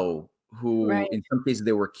even know, who in some cases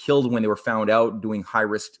they were killed when they were found out doing high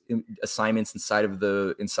risk assignments inside of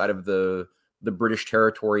the British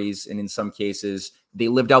territories, and in some cases they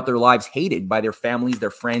lived out their lives hated by their families, their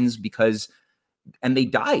friends, and they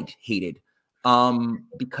died hated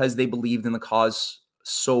because they believed in the cause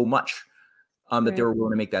so much. That they were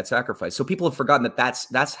willing to make that sacrifice. So people have forgotten that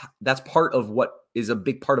that's part of what is a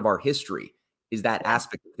big part of our history, is that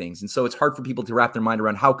aspect of things. And so it's hard for people to wrap their mind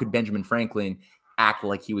around how could Benjamin Franklin act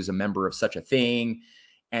like he was a member of such a thing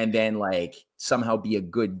and then like somehow be a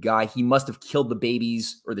good guy. He must have killed the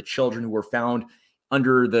babies or the children who were found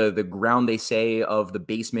under the ground, they say, of the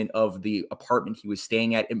basement of the apartment he was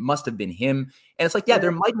staying at. It must have been him. And it's like,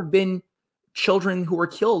 there might have been children who were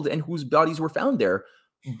killed and whose bodies were found there.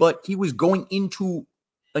 But he was going into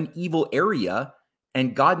an evil area,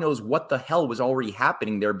 and God knows what the hell was already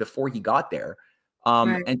happening there before he got there.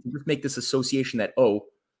 And to just make this association that,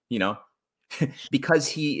 because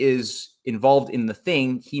he is involved in the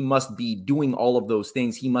thing, he must be doing all of those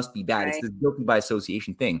things. He must be bad. It's this guilty by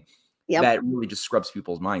association thing that really just scrubs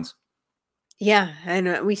people's minds. Yeah,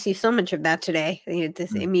 and we see so much of that today.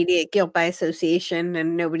 This immediate guilt by association,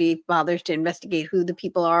 and nobody bothers to investigate who the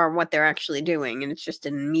people are and what they're actually doing. And it's just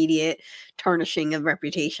an immediate tarnishing of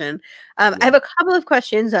reputation. I have a couple of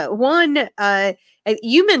questions. One,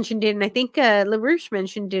 you mentioned it, and I think LaRouche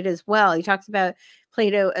mentioned it as well. He talks about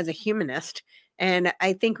Plato as a humanist. And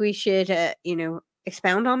I think we should,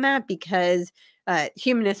 expound on that, because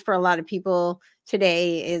humanist for a lot of people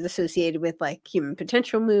today is associated with like human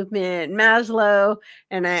potential movement, Maslow,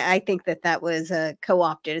 and I think that was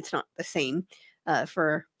co-opted. It's not the same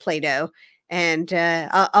for Plato. And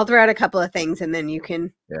I'll throw out a couple of things, and then you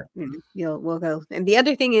can, we'll go. And the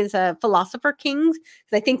other thing is philosopher kings,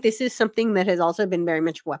 because I think this is something that has also been very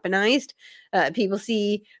much weaponized. People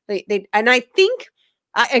see and I think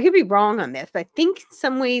I could be wrong on this, but I think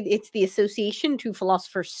some way it's the association to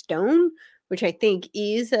Philosopher's Stone, which I think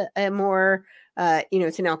is a more,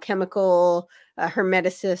 it's an alchemical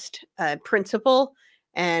hermeticist principle.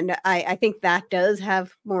 And I think that does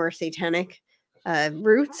have more satanic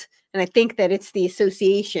roots. And I think that it's the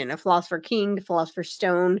association of Philosopher King to Philosopher's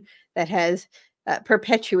Stone that has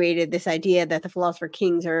perpetuated this idea that the Philosopher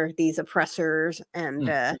Kings are these oppressors and,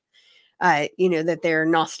 that they're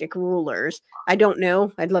Gnostic rulers. I don't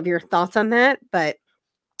know. I'd love your thoughts on that. But,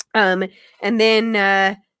 and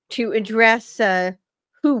then to address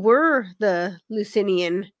who were the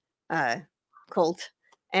Lucinian cult,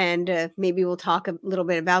 and maybe we'll talk a little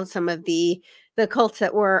bit about some of the cults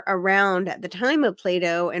that were around at the time of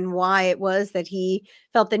Plato and why it was that he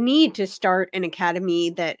felt the need to start an academy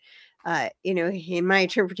that, in my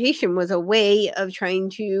interpretation, was a way of trying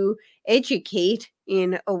to educate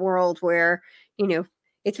in a world where,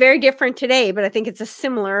 it's very different today, but I think it's a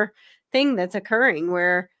similar thing that's occurring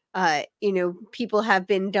where, people have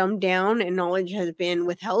been dumbed down and knowledge has been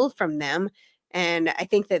withheld from them. And I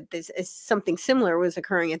think that this is something similar was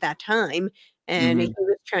occurring at that time. And he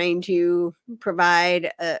was trying to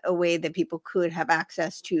provide a way that people could have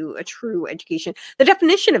access to a true education. The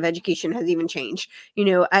definition of education has even changed.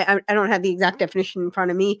 I don't have the exact definition in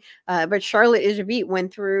front of me, but Charlotte Iserbyt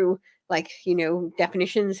went through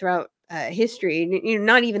definitions throughout history,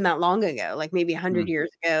 not even that long ago, like maybe 100 Mm. years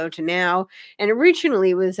ago to now. And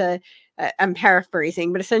originally was I'm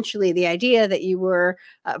paraphrasing, but essentially the idea that you were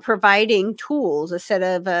providing tools, a set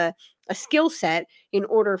of a skill set in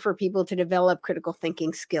order for people to develop critical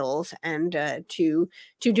thinking skills and to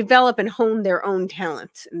develop and hone their own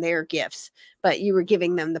talents and their gifts. But you were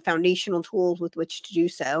giving them the foundational tools with which to do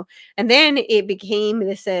so. And then it became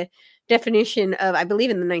this definition of, I believe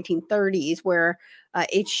in the 1930s, where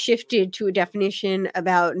it shifted to a definition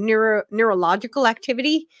about neurological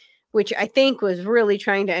activity, which I think was really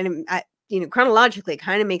trying to, and chronologically, it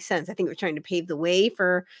kind of makes sense. I think it was trying to pave the way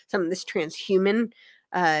for some of this transhuman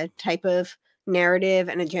type of narrative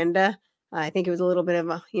and agenda. I think it was a little bit of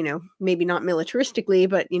a, maybe not militaristically,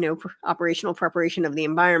 but, operational preparation of the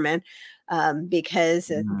environment, because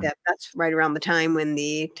that's right around the time when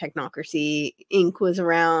the Technocracy Inc. was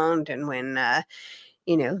around, and when,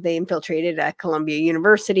 they infiltrated Columbia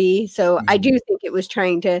University. So I do think it was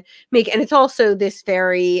trying to make, and it's also this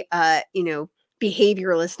very,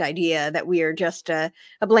 behavioralist idea that we are just a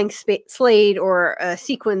blank slate or a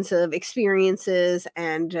sequence of experiences.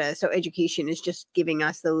 And so education is just giving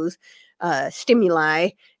us those stimuli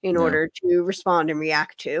in order to respond and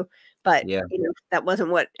react to. But that wasn't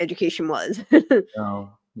what education was. No,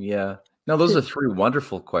 yeah. No, those are three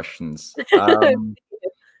wonderful questions.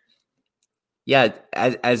 Yeah,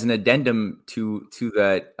 as an addendum to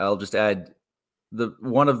that, I'll just add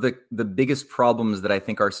one of the biggest problems that I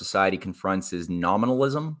think our society confronts is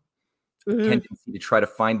nominalism, a tendency to try to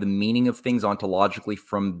find the meaning of things ontologically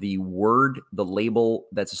from the word, the label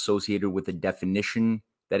that's associated with the definition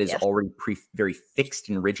that is already very fixed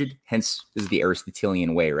and rigid. Hence, this is the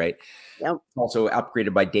Aristotelian way, right? Yep. Also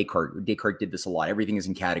upgraded by Descartes. Descartes did this a lot. Everything is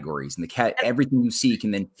in categories, and everything you see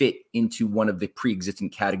can then fit into one of the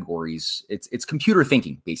pre-existing categories. It's computer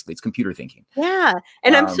thinking, basically. It's computer thinking. Yeah,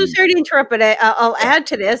 and I'm so sorry to interrupt, but I'll add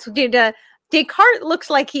to this. Descartes looks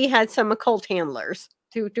like he had some occult handlers.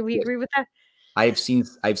 Do we agree with that? I've seen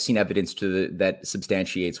evidence that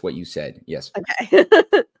substantiates what you said. Yes. Okay.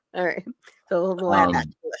 All right. So we'll add that to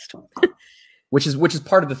the list. Which is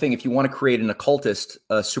part of the thing. If you want to create an occultist,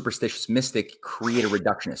 a superstitious mystic, create a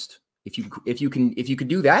reductionist. If you can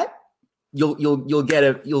do that,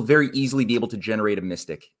 you'll very easily be able to generate a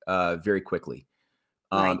mystic very quickly.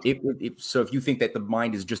 Right. So if you think that the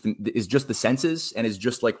mind is just the senses and is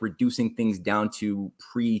just like reducing things down to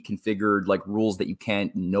pre-configured like rules that you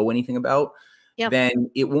can't know anything about,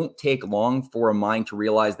 then it won't take long for a mind to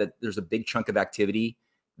realize that there's a big chunk of activity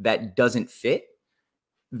that doesn't fit.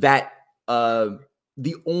 That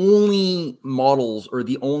the only models or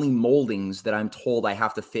the only moldings that I'm told I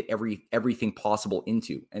have to fit everything possible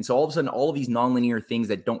into. And so all of a sudden, all of these nonlinear things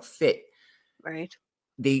that don't fit, right?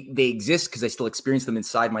 They exist because I still experience them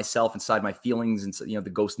inside myself, inside my feelings, and the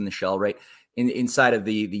ghost in the shell, right? Inside of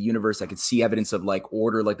the universe, I could see evidence of like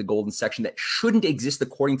order, like the golden section that shouldn't exist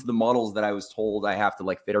according to the models that I was told I have to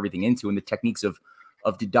like fit everything into, and the techniques of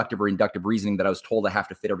deductive or inductive reasoning that I was told I have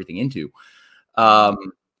to fit everything into.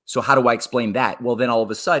 So how do I explain that? Well, then all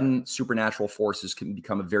of a sudden, supernatural forces can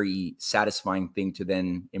become a very satisfying thing to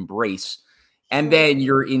then embrace. And then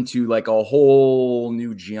you're into like a whole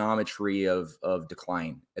new geometry of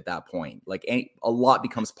decline at that point. Like a lot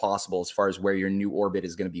becomes possible as far as where your new orbit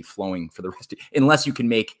is going to be flowing for the rest of, unless you can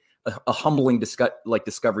make a humbling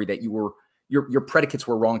discovery that your predicates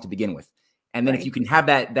were wrong to begin with. And then if you can have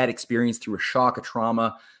that experience through a shock, a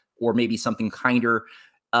trauma, or maybe something kinder,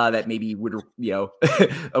 that maybe would,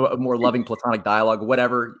 a more loving platonic dialogue,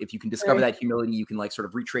 whatever. If you can discover that humility, you can like sort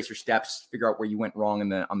of retrace your steps, figure out where you went wrong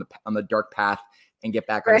on the dark path, and get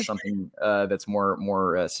back on something that's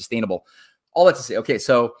more sustainable. All that to say, okay,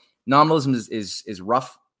 so nominalism is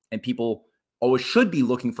rough, and people always should be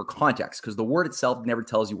looking for context, because the word itself never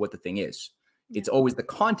tells you what the thing is. It's always the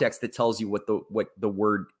context that tells you what the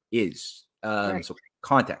word is. So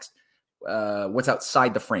context, what's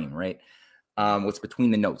outside the frame, right? What's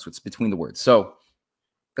between the notes, what's between the words. So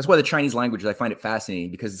that's why the Chinese language, I find it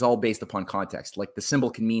fascinating, because it's all based upon context. Like the symbol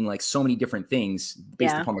can mean like so many different things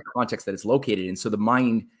based upon the context that it's located in. So the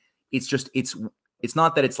mind, it's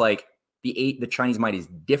not that it's like the Chinese mind is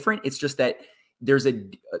different. It's just that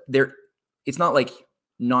it's not like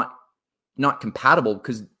not compatible,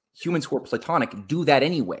 because humans who are platonic do that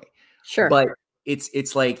anyway. Sure. But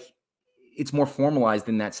it's like, it's more formalized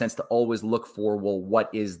in that sense to always look for, well, what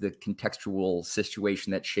is the contextual situation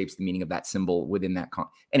that shapes the meaning of that symbol within that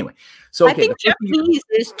anyway. So I think Japanese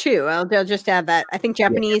is too. I'll just add that. I think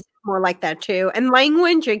Japanese is more like that too. And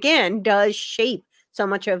language, again, does shape so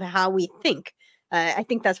much of how we think. I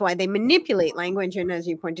think that's why they manipulate language. And as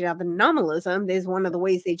you pointed out, the nominalism is one of the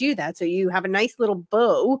ways they do that. So you have a nice little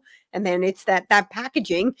bow, and then it's that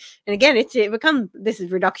packaging. And again, this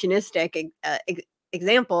is reductionistic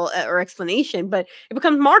example or explanation, but it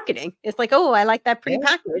becomes marketing. It's like, oh, I like that pretty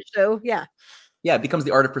package. So yeah. Yeah, it becomes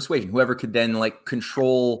the art of persuasion. Whoever could then like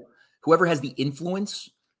control, whoever has the influence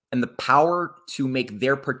and the power to make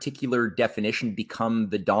their particular definition become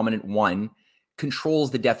the dominant one, controls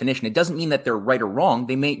the definition. It doesn't mean that they're right or wrong.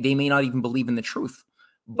 They may not even believe in the truth,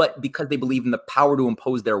 but because they believe in the power to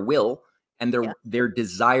impose their will and their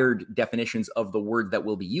desired definitions of the words that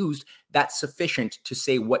will be used, that's sufficient to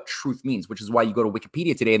say what truth means, which is why you go to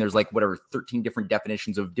Wikipedia today and there's like whatever 13 different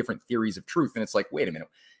definitions of different theories of truth. And it's like, wait a minute,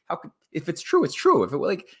 how could, if it's true, it's true. If it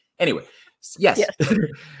like, anyway, yes.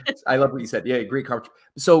 I love what you said. Yeah, great conversation.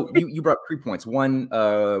 So you brought 3 points. 1,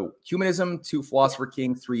 humanism; 2, philosopher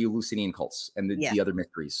king; 3, Eleusinian cults, and the other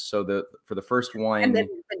mysteries. So for the first one, and then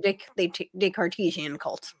the Descartesian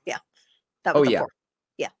cult. Yeah, that was the fourth.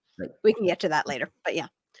 Yeah, right. We can get to that later, but yeah.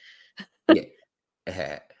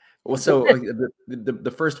 Well, so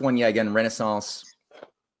the first one, again, Renaissance.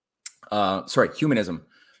 Humanism.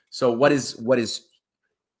 So what is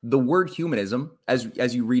the word humanism,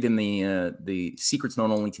 as you read in the Secrets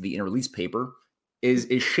Known Only to the Inner Release paper, is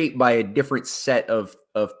shaped by a different set of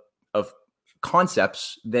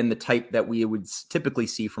concepts than the type that we would typically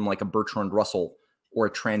see from like a Bertrand Russell or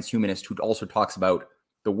a transhumanist who also talks about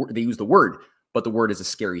the word. They use the word, but the word is a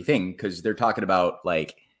scary thing because they're talking about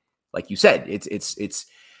like you said, it's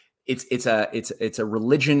a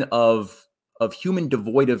religion of human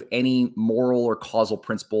devoid of any moral or causal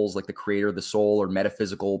principles like the creator, the soul, or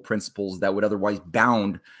metaphysical principles that would otherwise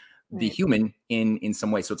bound the human in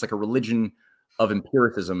some way. So it's like a religion of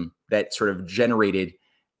empiricism that sort of generated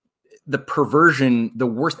the perversion. The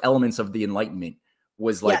worst elements of the Enlightenment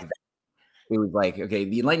was like, it was like, okay,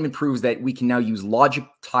 the Enlightenment proves that we can now use logic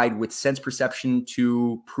tied with sense perception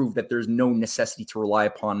to prove that there's no necessity to rely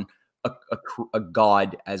upon a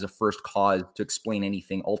God as a first cause to explain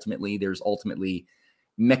anything. Ultimately, there's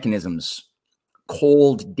mechanisms,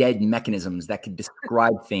 cold, dead mechanisms that could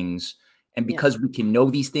describe things. And because we can know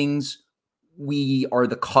these things, we are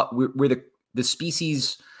we're the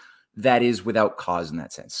species that is without cause in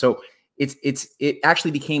that sense. So it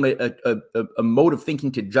actually became a mode of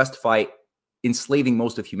thinking to justify enslaving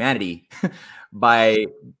most of humanity by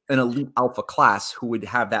an elite alpha class who would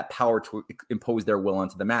have that power to impose their will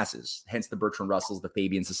onto the masses. Hence the Bertrand Russells, the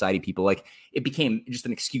Fabian Society people. Like, it became just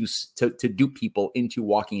an excuse to dupe people into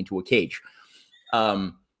walking into a cage.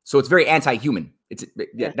 So it's very anti-human.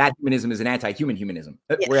 That humanism is an anti-human humanism.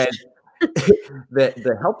 Whereas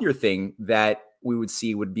the healthier thing that we would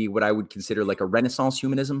see would be what I would consider like a Renaissance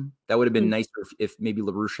humanism. That would have been nicer if maybe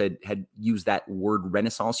LaRouche had used that word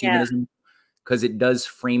Renaissance humanism, because it does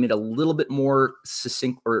frame it a little bit more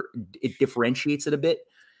succinct, or it differentiates it a bit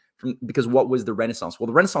from, because what was the Renaissance? Well,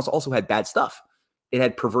 the Renaissance also had bad stuff. It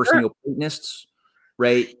had perverse Neoplatonists,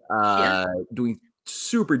 right? Doing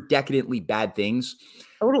super decadently bad things.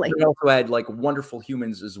 Totally. It also had like wonderful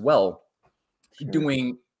humans as well,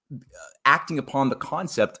 acting upon the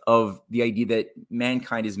concept of the idea that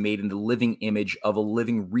mankind is made in the living image of a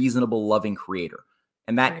living, reasonable, loving creator.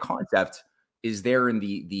 And that concept is there in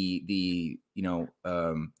the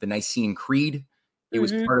Nicene Creed. It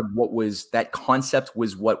was part of that concept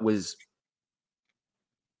was what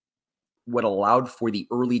allowed for the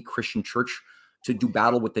early Christian church to do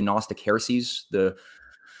battle with the Gnostic heresies, the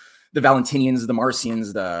Valentinians, the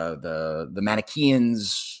Marcions, the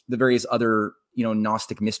Manichaeans, the various other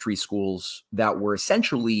Gnostic mystery schools that were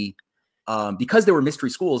essentially, because they were mystery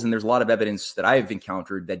schools, and there's a lot of evidence that I've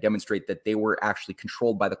encountered that demonstrate that they were actually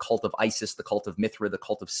controlled by the cult of Isis, the cult of Mithra, the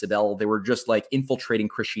cult of Cybele. They were just like infiltrating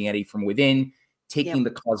Christianity from within, taking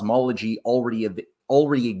the cosmology already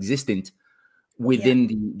existent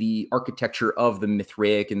within the architecture of the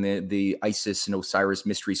Mithraic and the Isis and Osiris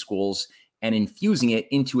mystery schools, and infusing it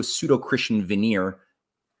into a pseudo-Christian veneer,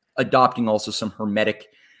 adopting also some Hermetic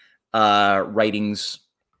writings,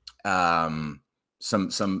 some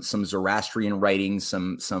Zoroastrian writings,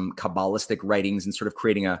 some Kabbalistic writings, and sort of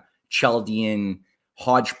creating a Chaldean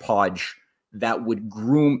hodgepodge that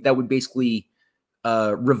would basically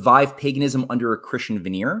revive paganism under a Christian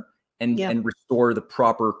veneer and restore the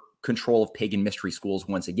proper control of pagan mystery schools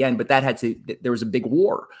once again. But there was a big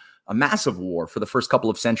war, a massive war for the first couple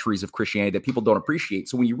of centuries of Christianity that people don't appreciate.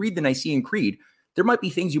 So when you read the Nicene Creed, there might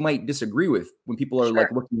be things you might disagree with when people are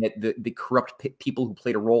like looking at the corrupt people who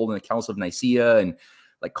played a role in the Council of Nicaea and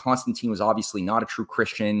like Constantine was obviously not a true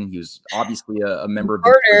Christian. He was obviously a member of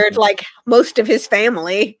murdered like most of his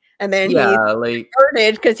family, and then he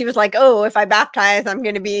converted because he was like, oh, if I baptize, I'm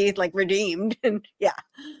going to be like redeemed. And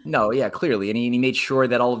clearly. And he made sure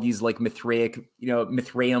that all of these like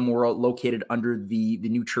Mithraeum were located under the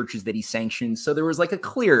new churches that he sanctioned. So there was like a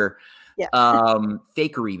clear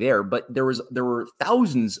fakery there, but there were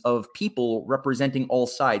thousands of people representing all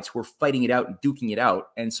sides who were fighting it out and duking it out.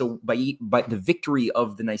 And so by the victory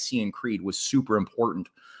of the Nicene Creed was super important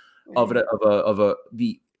of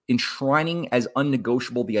the enshrining as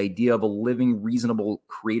unnegotiable the idea of a living, reasonable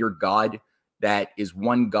creator God that is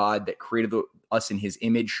one God that created us in his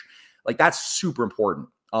image. Like that's super important.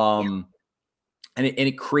 And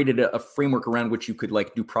it created a framework around which you could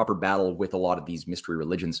like do proper battle with a lot of these mystery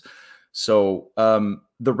religions. So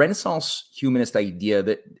the Renaissance humanist idea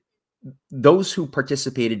that those who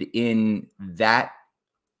participated in that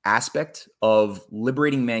aspect of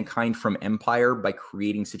liberating mankind from empire by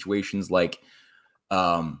creating situations like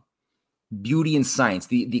beauty and science,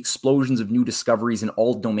 the explosions of new discoveries in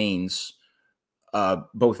all domains,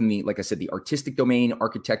 both in the, like I said, the artistic domain,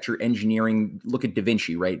 architecture, engineering. Look at Da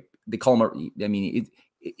Vinci, right? They call him, I mean,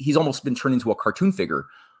 he's almost been turned into a cartoon figure.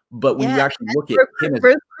 But when you actually look at him,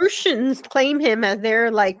 Rosicrucians claim him as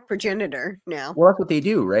their like progenitor now. Well, that's what they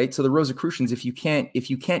do, right? So the Rosicrucians, if you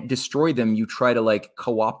can't destroy them, you try to like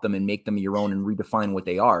co-opt them and make them your own and redefine what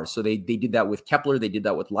they are. So they did that with Kepler, they did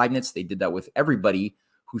that with Leibniz, they did that with everybody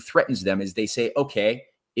who threatens them. Is they say, okay,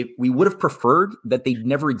 if we would have preferred that they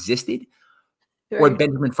never existed. Right. Or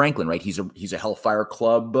Benjamin Franklin, right? He's a Hellfire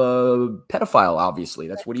Club pedophile, obviously.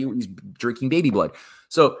 That's what he's drinking baby blood.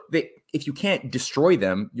 So if you can't destroy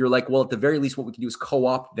them, you're like, well, at the very least, what we can do is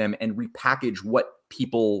co-opt them and repackage what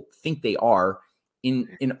people think they are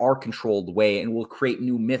in our controlled way. And we'll create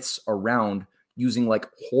new myths around using like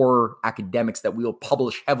horror academics that we'll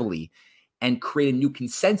publish heavily and create a new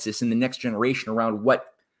consensus in the next generation around what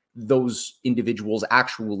those individuals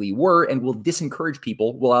actually were, and will disencourage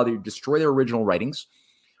people. Will either destroy their original writings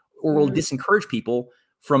or will disencourage people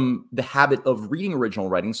from the habit of reading original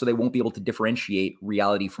writings, so they won't be able to differentiate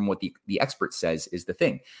reality from what the expert says is the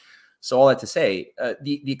thing. So all that to say,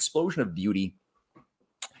 the explosion of beauty.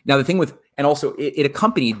 Now the thing with, and also it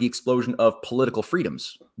accompanied the explosion of political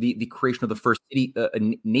freedoms, the creation of the first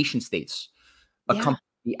nation states, accompanied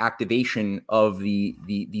the activation of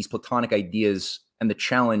these Platonic ideas and the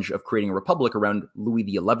challenge of creating a republic around Louis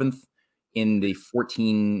XI in the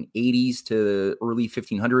 1480s to early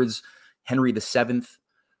 1500s. Henry VII,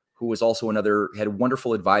 who was also had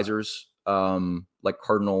wonderful advisors like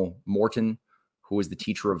Cardinal Morton, who was the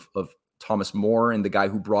teacher of Thomas More and the guy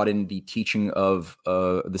who brought in the teaching of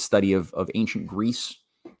the study of ancient Greece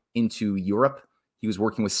into Europe. He was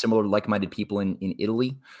working with similar like-minded people in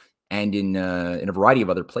Italy and in a variety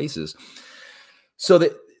of other places. So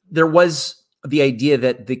that there was the idea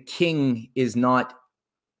that the king is not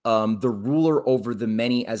the ruler over the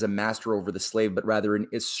many as a master over the slave, but rather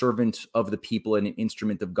a servant of the people and an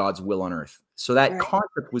instrument of God's will on earth. So that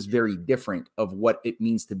concept was very different of what it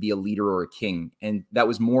means to be a leader or a king. And that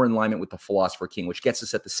was more in alignment with the philosopher king, which gets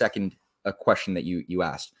us at the second question that you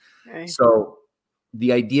asked. Right. So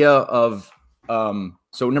the idea of,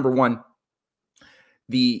 so number one,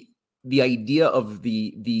 the idea of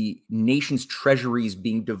the nation's treasuries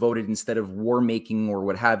being devoted instead of war making or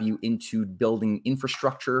what have you into building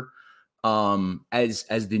infrastructure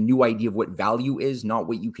as the new idea of what value is, not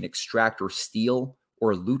what you can extract or steal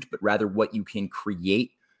or loot, but rather what you can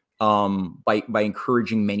create by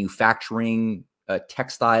encouraging manufacturing,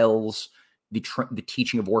 textiles, the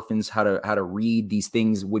teaching of orphans how to read. These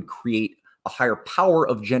things would create a higher power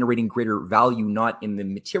of generating greater value, not in the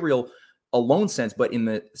material alone sense, but in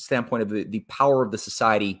the standpoint of the power of the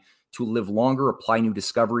society to live longer, apply new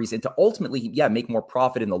discoveries, and to ultimately, make more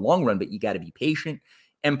profit in the long run. But you got to be patient.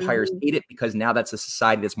 Empires hate it because now that's a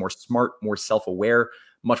society that's more smart, more self-aware,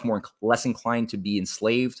 much more less inclined to be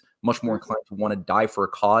enslaved, much more inclined to want to die for a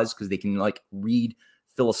cause because they can like read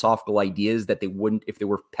philosophical ideas that they wouldn't if they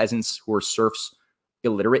were peasants who are serfs,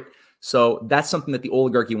 illiterate. So that's something that the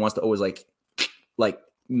oligarchy wants to always like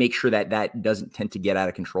make sure that doesn't tend to get out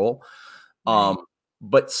of control.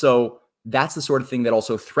 But so that's the sort of thing that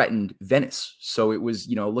also threatened Venice. So it was,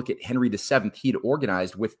 look at Henry VII. He had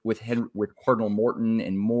organized with Cardinal Morton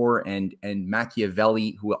and More and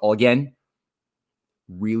Machiavelli, who again,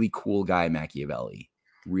 really cool guy, Machiavelli,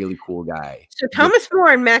 really cool guy. So Thomas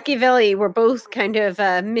More and Machiavelli were both kind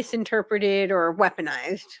of misinterpreted or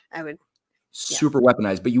weaponized. Super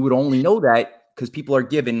weaponized, but you would only know that because people are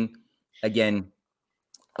given, again,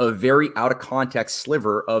 a very out of context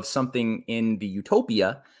sliver of something in the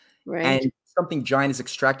utopia. Right. And something giant is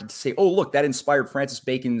extracted to say, oh, look, that inspired Francis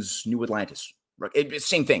Bacon's New Atlantis. Right? It's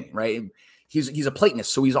same thing, right? He's a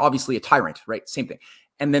Platonist, so he's obviously a tyrant, right? Same thing.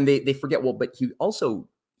 And then they forget, well, but he also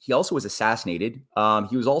was assassinated.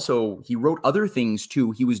 He wrote other things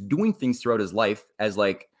too. He was doing things throughout his life as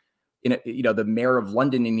like, the mayor of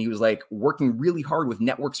London, and he was like working really hard with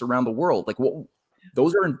networks around the world. Like, well,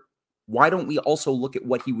 why don't we also look at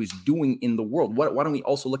what he was doing in the world? Why don't we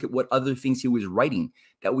also look at what other things he was writing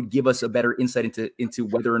that would give us a better insight into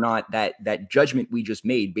whether or not that judgment we just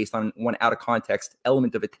made based on one out of context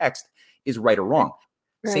element of a text is right or wrong.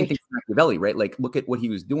 Right. Same thing for Machiavelli, right? Like, look at what he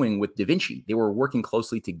was doing with Da Vinci. They were working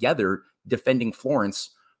closely together, defending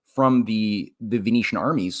Florence from the Venetian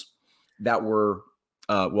armies that were,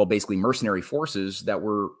 basically mercenary forces that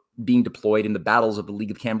were being deployed in the battles of the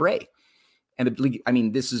League of Cambrai. And the League, I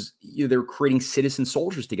mean, this is, they were creating citizen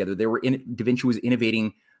soldiers together. Da Vinci was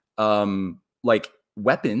innovating, like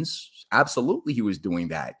weapons. Absolutely, he was doing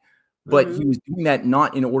that. But he was doing that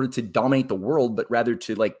not in order to dominate the world, but rather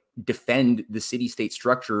to like defend the city-state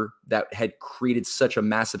structure that had created such a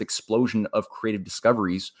massive explosion of creative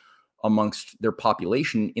discoveries amongst their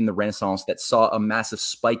population in the Renaissance that saw a massive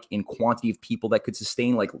spike in quantity of people that could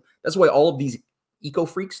sustain. Like, that's why all of these eco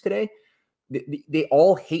freaks today, they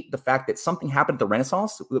all hate the fact that something happened at the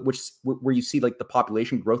Renaissance, where you see like the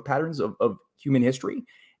population growth patterns of human history.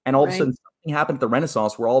 And all of a sudden something happened at the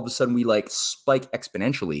Renaissance where all of a sudden we like spike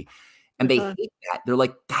exponentially. And they hate that. They're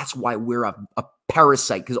like, that's why we're a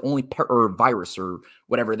parasite, because only or a virus or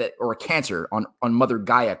whatever, that, or a cancer on Mother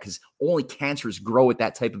Gaia, because only cancers grow at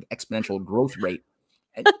that type of exponential growth rate.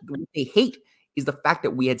 And what they hate is the fact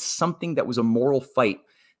that we had something that was a moral fight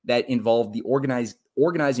that involved the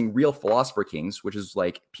organizing real philosopher kings, which is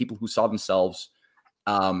like people who saw themselves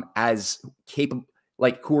as capable,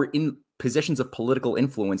 like who were in positions of political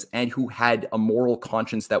influence and who had a moral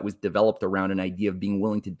conscience that was developed around an idea of being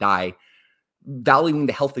willing to die, valuing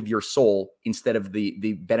the health of your soul instead of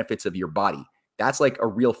the benefits of your body. That's like a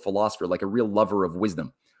real philosopher, like a real lover of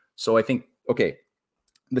wisdom. So I think, okay,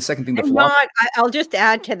 the second thing, I'll just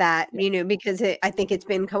add to that, because I think it's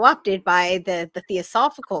been co-opted by the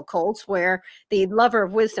theosophical cults, where the lover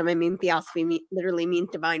of wisdom, I mean, theosophy literally means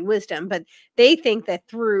divine wisdom, but they think that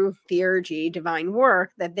through theurgy, divine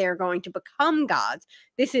work, that they're going to become gods.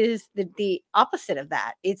 This is the opposite of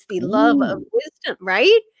that. It's the love of wisdom,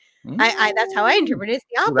 right? That's how I interpret it. It's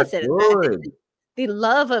the opposite of that. The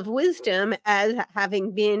love of wisdom as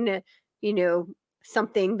having been,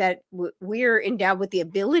 something that we're endowed with the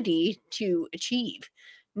ability to achieve.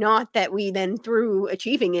 Not that we then, through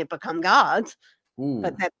achieving it, become gods,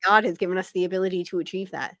 but that God has given us the ability to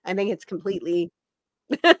achieve that. I think it's completely...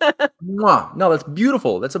 No, that's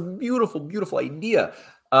beautiful. That's a beautiful, beautiful idea.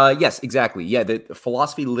 Yes, exactly. Yeah, the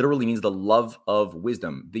philosophy literally means the love of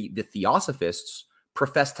wisdom. The theosophists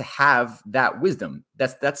profess to have that wisdom.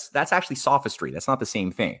 That's actually sophistry. That's not the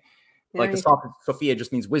same thing. Like the Sophia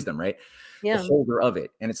just means wisdom, right? Yeah. The holder of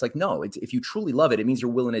it. And it's like, no, if you truly love it, it means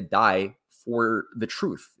you're willing to die for the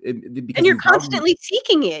truth. And you're constantly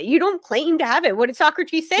seeking it. You don't claim to have it. What did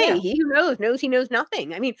Socrates say? Yeah. He who knows he knows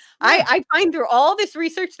nothing. I mean, yeah. I find through all this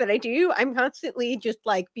research that I do, I'm constantly just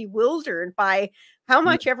like bewildered by how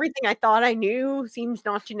much everything I thought I knew seems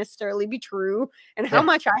not to necessarily be true, and how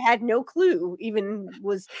much I had no clue even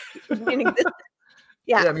was in existence.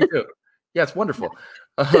 Yeah, me too. Yeah, it's wonderful.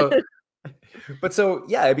 But so,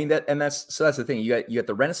 yeah, I mean, that's the thing. You got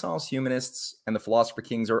the Renaissance humanists and the philosopher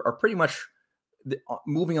kings are pretty much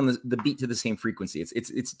moving on the beat to the same frequency.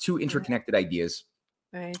 It's two interconnected ideas.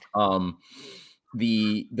 Right.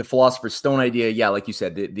 The philosopher's stone idea, yeah, like you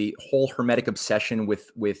said, the whole hermetic obsession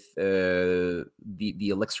with the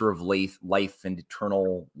elixir of life and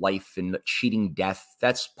eternal life and cheating death.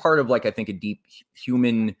 That's part of, like, I think, a deep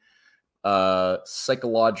human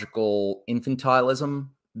psychological infantilism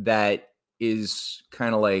that is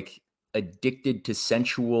kind of like addicted to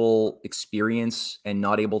sensual experience and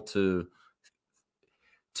not able to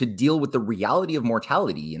deal with the reality of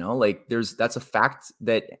mortality. Like that's a fact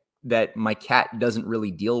that my cat doesn't really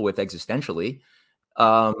deal with existentially.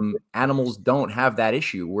 Animals don't have that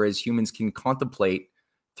issue, whereas humans can contemplate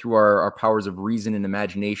through our powers of reason and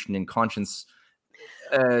imagination and conscience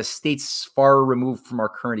states far removed from our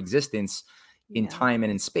current existence in time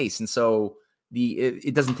and in space. And so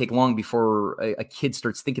it doesn't take long before a kid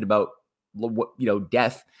starts thinking about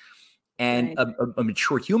death. And a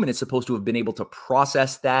mature human is supposed to have been able to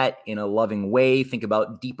process that in a loving way, think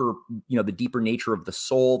about deeper, the deeper nature of the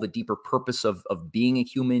soul, the deeper purpose of being a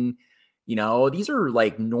human. These are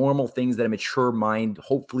like normal things that a mature mind,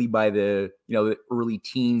 hopefully by the early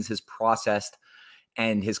teens, has processed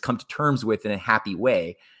and has come to terms with in a happy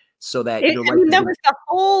way. so that I your life mean, is that was the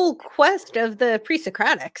whole quest of the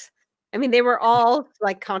pre-Socratics. I mean, they were all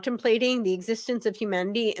like contemplating the existence of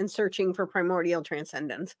humanity and searching for primordial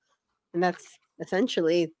transcendence. And that's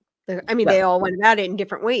essentially, I mean, they all went about it in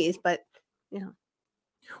different ways, but yeah.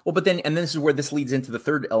 Well, but then, and this is where this leads into the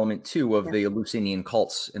third element too of the Eleusinian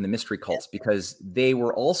cults and the mystery cults, because they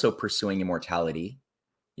were also pursuing immortality.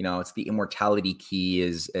 You know, it's the immortality key,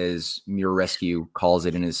 as Murescu calls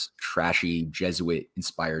it in his trashy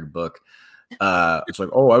Jesuit-inspired book. It's like,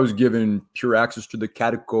 oh, I was given pure access to the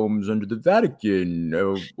catacombs under the Vatican.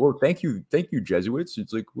 Oh, well, thank you, Jesuits.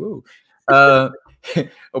 It's like, whoa. Oh,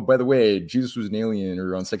 by the way, Jesus was an alien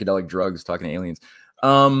or on psychedelic drugs talking to aliens.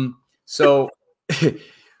 So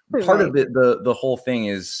part of the whole thing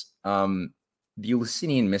is the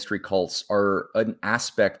Eleusinian mystery cults are an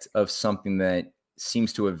aspect of something that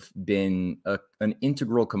seems to have been an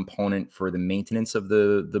integral component for the maintenance of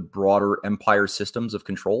the broader empire systems of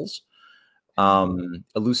controls.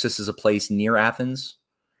 Eleusis is a place near Athens,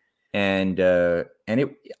 and I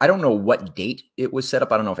don't know what date it was set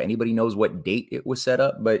up. I don't know if anybody knows what date it was set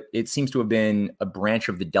up, but it seems to have been a branch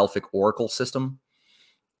of the Delphic Oracle system.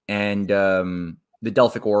 And the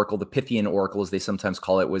Delphic Oracle, the Pythian Oracle, as they sometimes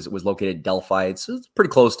call it, was located at Delphi. So it's pretty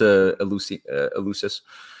close to Eleusis.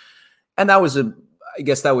 And that was I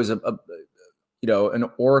guess that was an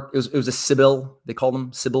oracle. It was a Sibyl. They call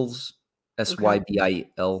them Sibyls, Sybil.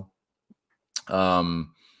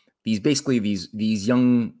 These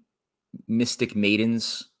young mystic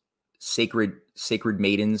maidens, sacred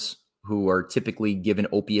maidens, who are typically given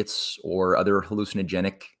opiates or other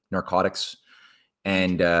hallucinogenic narcotics,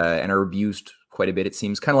 and are abused quite a bit. It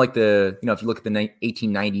seems kind of like if you look at the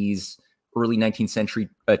 1890s, early 19th century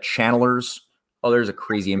channelers. Oh, there's a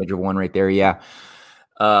crazy image of one right there. Yeah.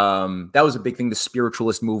 That was a big thing. The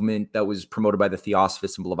spiritualist movement that was promoted by the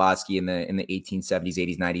Theosophists and Blavatsky in the 1870s,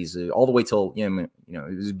 80s, 90s, all the way till, it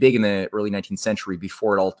was big in the early 19th century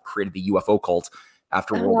before it all created the UFO cult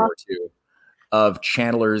after World War II, of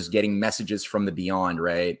channelers getting messages from the beyond,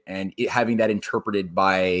 right? And having that interpreted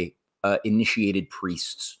by initiated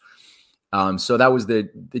priests. So that was the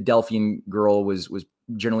Delphian girl was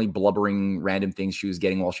generally blubbering random things she was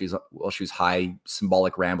getting while she was high,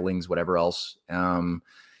 symbolic ramblings, whatever else. And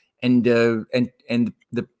the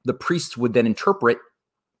priests would then interpret,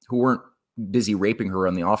 who weren't busy raping her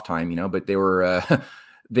on the off time, but they were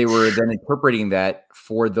then interpreting that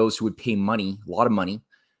for those who would pay money, a lot of money,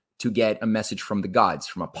 to get a message from the gods,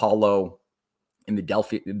 from Apollo in the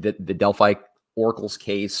Delphi oracle's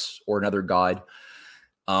case, or another god.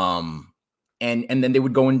 And then they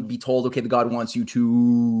would go and be told, okay, the god wants you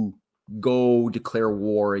to go declare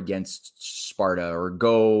war against Sparta, or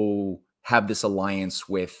go have this alliance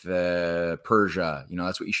with Persia.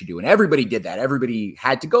 That's what you should do. And everybody did that. Everybody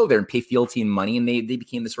had to go there and pay fealty and money. And they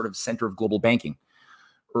became the sort of center of global banking,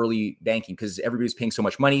 early banking, because everybody was paying so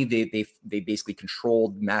much money. They basically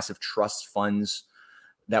controlled massive trust funds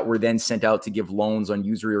that were then sent out to give loans on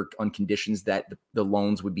usury or on conditions that the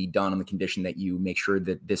loans would be done on the condition that you make sure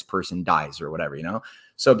that this person dies or whatever,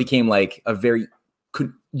 So it became like a very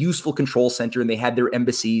useful control center, and they had their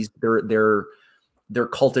embassies, their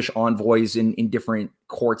cultish envoys in different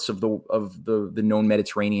courts of the known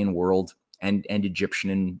Mediterranean world and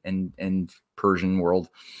Egyptian and Persian world,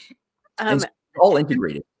 and all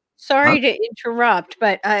integrated. Sorry to interrupt,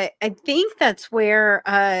 but I think that's where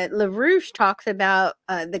LaRouche talks about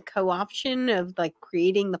the co-option of like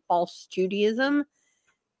creating the false Judaism,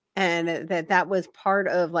 and that was part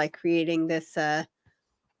of like creating this the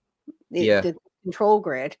control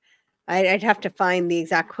grid. I'd have to find the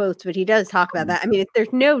exact quotes, but he does talk about that. I mean,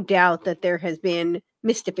 there's no doubt that there has been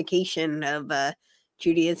mystification of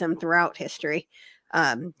Judaism throughout history.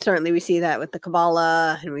 Certainly we see that with the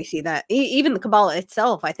Kabbalah, and we see that even the Kabbalah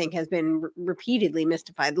itself, I think, has been repeatedly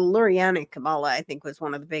mystified. The Lurianic Kabbalah, I think, was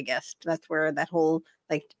one of the biggest. That's where that whole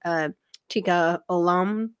like Tika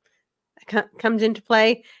Olam comes into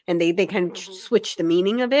play, and they kind of switch the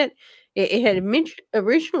meaning of it. It had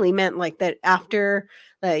originally meant like that after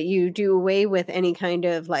you do away with any kind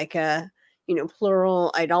of like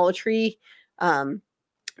plural idolatry, that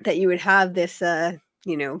you would have this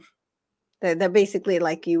that basically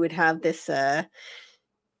like you would have this I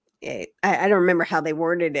don't remember how they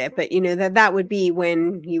worded it, but that would be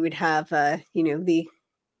when you would have the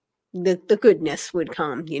goodness would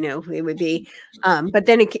come, it would be but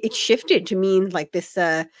then it shifted to mean like this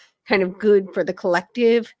kind of good for the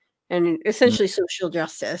collective, and essentially social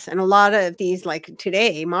justice. And a lot of these, like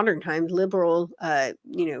today, modern times, liberal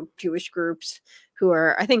Jewish groups who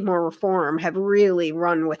are, I think, more reform have really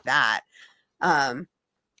run with that.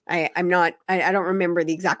 I'm not, I don't remember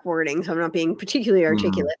the exact wording, so I'm not being particularly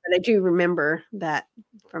articulate, but I do remember that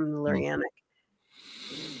from the Lurianic.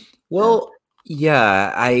 Well,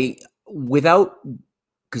 yeah,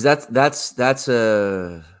 because that's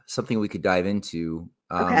something we could dive into.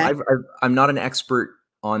 Okay. I'm not an expert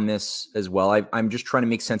on this as well. I'm just trying to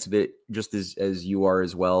make sense of it, just as you are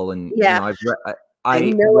as well. And yeah, I've read,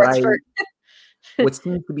 I'm no expert. What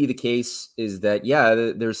seems to be the case is that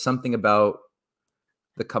there's something about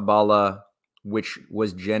the Kabbalah which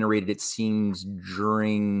was generated, it seems,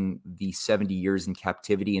 during the 70 years in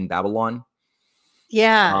captivity in Babylon.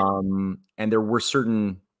 Yeah. And there were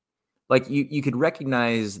certain, like you could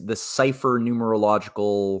recognize the cipher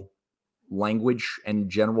numerological language and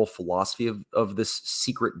general philosophy of this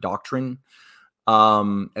secret doctrine,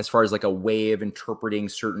 as far as like a way of interpreting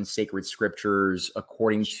certain sacred scriptures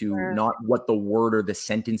according to not what the word or the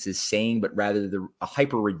sentence is saying, but rather a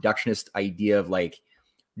hyper reductionist idea of like,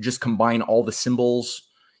 just combine all the symbols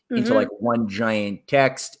into like one giant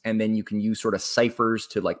text, and then you can use sort of ciphers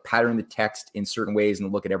to like pattern the text in certain ways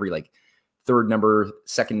and look at every like third number,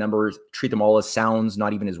 second number, treat them all as sounds,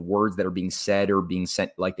 not even as words that are being said or being sent,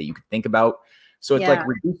 like that you could think about. So it's like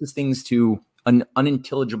reduces things to an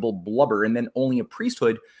unintelligible blubber, and then only a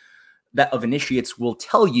priesthood that of initiates will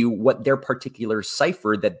tell you what their particular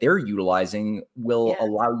cipher that they're utilizing will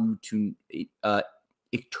allow you to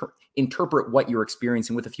interpret what you're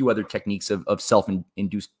experiencing, with a few other techniques of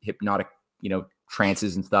self-induced hypnotic,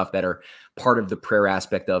 trances and stuff that are part of the prayer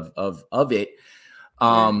aspect of it.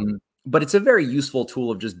 But it's a very useful tool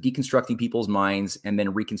of just deconstructing people's minds and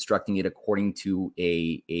then reconstructing it according to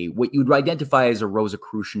a what you would identify as a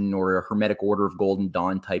Rosicrucian or a Hermetic Order of Golden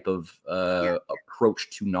Dawn type of approach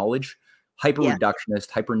to knowledge. Hyper reductionist,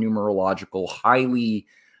 hyper numerological, highly,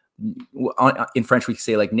 in French we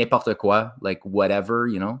say like n'importe quoi, like whatever,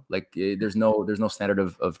 like there's no standard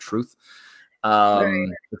of truth,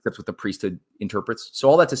 except what the priesthood interprets. So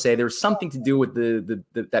all that to say, there's something to do with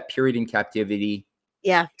that period in captivity.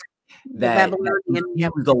 That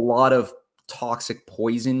used a lot of toxic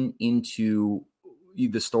poison into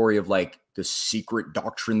the story of like the secret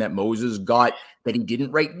doctrine that Moses got that he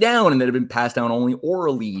didn't write down and that had been passed down only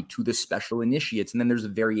orally to the special initiates. And then there's the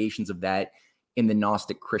variations of that in the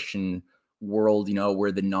Gnostic Christian world,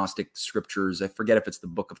 where the Gnostic scriptures, I forget if it's the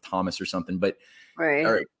Book of Thomas or something, but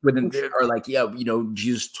are like,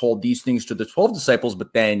 Jesus told these things to the 12 disciples,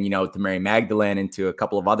 but then, to Mary Magdalene and to a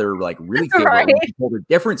couple of other like really favorite ones, he told a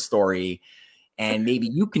different story. And maybe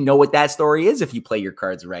you can know what that story is if you play your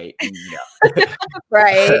cards right. And,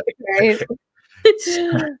 right.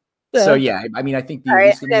 So yeah, I mean, I think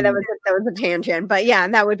that was a tangent, but yeah,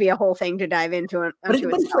 and that would be a whole thing to dive into. But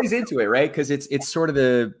it plays into it, right? Because it's sort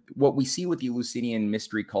of what we see with the Eleusinian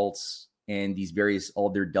mystery cults and these various all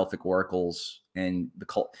their Delphic oracles and the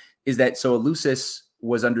cult is that so Eleusis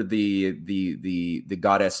was under the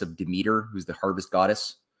goddess of Demeter, who's the harvest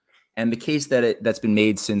goddess, and the case that's been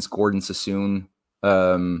made since Gordon Sassoon,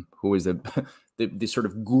 who is the sort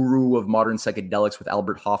of guru of modern psychedelics with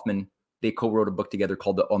Albert Hoffman. They co-wrote a book together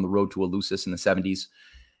called On the Road to Eleusis in the 70s.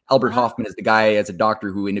 Albert Hoffman is the guy as a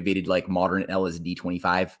doctor who innovated like modern LSD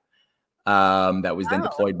 25 that was then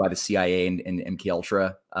deployed by the CIA and MK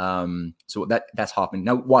Ultra. So that's Hoffman.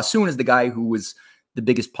 Now, Wassoon is the guy who was the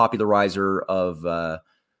biggest popularizer of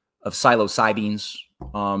psilocybines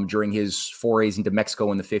during his forays into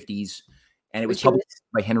Mexico in the 50s. And it was published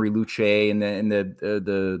by Henry Luce, and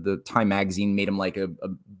the Time magazine made him like a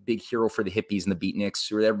big hero for the hippies and the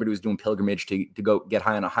beatniks, where everybody was doing pilgrimage to go get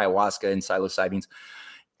high on a ayahuasca and psilocybines.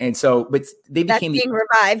 And so, but they became being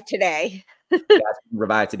revived today.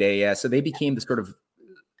 Revived today, yeah. So they became the sort of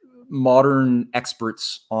modern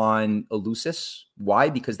experts on Eleusis. Why?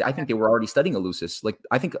 Because I think they were already studying Eleusis. Like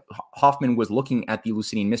I think Hoffman was looking at the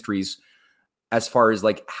Eleusinian mysteries as far as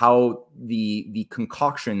like how the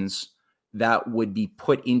concoctions that would be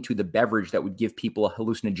put into the beverage that would give people a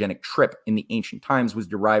hallucinogenic trip in the ancient times was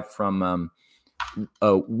derived from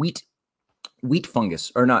wheat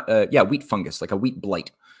fungus, or not, wheat fungus, like a wheat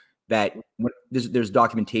blight. That there's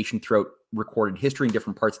documentation throughout recorded history in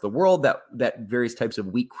different parts of the world that various types of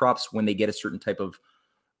wheat crops, when they get a certain type of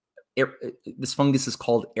this fungus is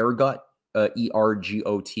called ergot,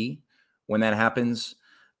 ERGOT. When that happens,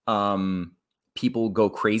 people go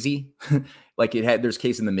crazy. Like there's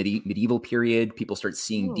case in the medieval period, people start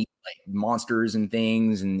seeing deep monsters and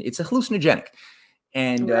things, and it's a hallucinogenic.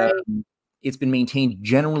 And it's been maintained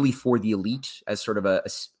generally for the elite as sort of a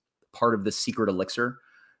part of the secret elixir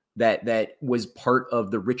that was part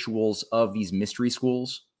of the rituals of these mystery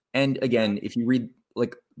schools. And again, if you read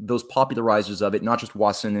like those popularizers of it, not just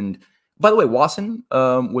Wasson and By the way, Wasson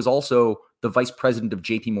was also the vice president of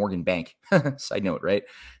JP Morgan Bank. Side note, right?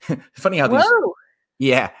 Funny how these,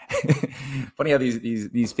 yeah, funny how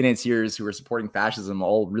these financiers who are supporting fascism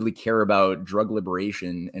all really care about drug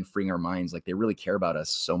liberation and freeing our minds. Like they really care about us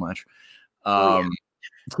so much.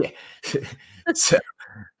 Yeah. So,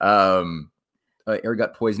 air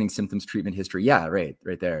gut poisoning symptoms, treatment history. Yeah, right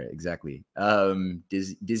there, exactly.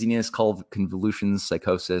 Dizziness, convulsions,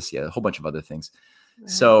 psychosis. Yeah, a whole bunch of other things. Wow.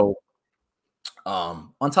 So,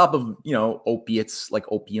 on top of, you know, opiates like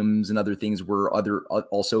opiums and other things were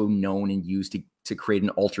also known and used to create an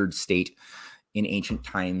altered state in ancient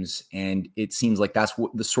times. And it seems like that's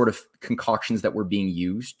what the sort of concoctions that were being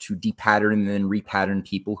used to depattern and then repattern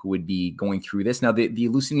people who would be going through this. Now, the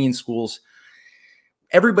Eleusinian schools,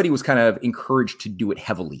 everybody was kind of encouraged to do it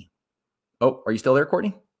heavily. Oh, are you still there,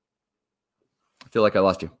 Courtney? I feel like I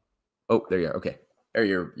lost you. Oh, there you are. Okay. There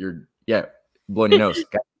you're yeah, blowing your nose.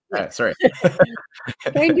 Okay. All right, sorry.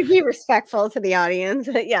 Trying to be respectful to the audience.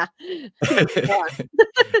 Yeah. All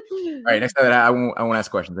right, next time I won't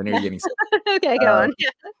ask questions. I know you're getting sick. Okay, go on.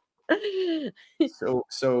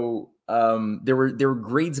 So there were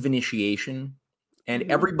grades of initiation,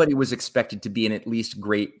 and everybody was expected to be in at least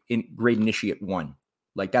grade initiate 1.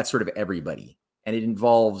 Like that's sort of everybody. And it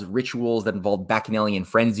involves rituals that involved bacchanalian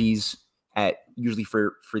frenzies at usually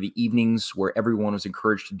for the evenings, where everyone was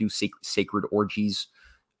encouraged to do sacred orgies,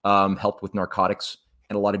 helped with narcotics,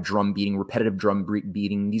 and a lot of drum beating, repetitive drum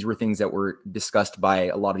beating. These were things that were discussed by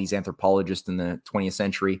a lot of these anthropologists in the 20th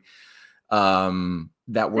century.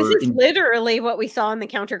 That were this is literally what we saw in the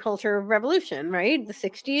counterculture revolution, right? The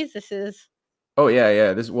 60s. This is. Oh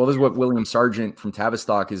yeah. This is what William Sargent from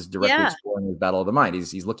Tavistock is directly exploring with Battle of the Mind.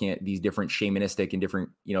 He's looking at these different shamanistic and different,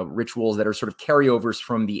 you know, rituals that are sort of carryovers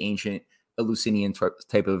from the ancient Eleusinian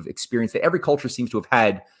type of experience that every culture seems to have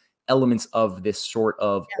had elements of this sort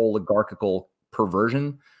of oligarchical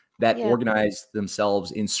perversion that organize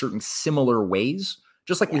themselves in certain similar ways.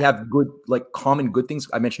 Just like we have good, like common good things.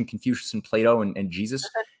 I mentioned Confucius and Plato and Jesus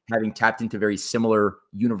having tapped into very similar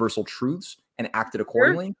universal truths and acted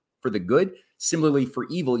accordingly for the good. Similarly, for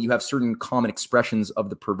evil, you have certain common expressions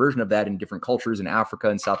of the perversion of that in different cultures in Africa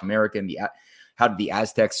and South America. And how did the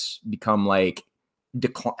Aztecs become like,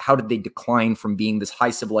 how did they decline from being this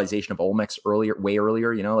high civilization of Olmecs way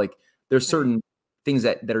earlier? You know, like there's certain things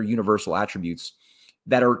that are universal attributes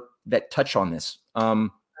that touch on this.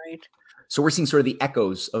 So we're seeing sort of the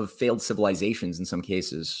echoes of failed civilizations in some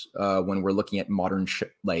cases when we're looking at modern,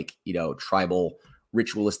 like, you know, tribal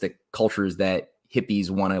ritualistic cultures that hippies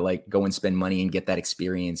want to like go and spend money and get that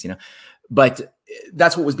experience, you know. But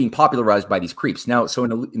that's what was being popularized by these creeps. Now, so in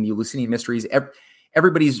the Eleusinian mysteries,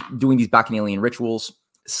 everybody's doing these bacchanalian rituals.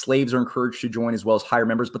 Slaves are encouraged to join as well as higher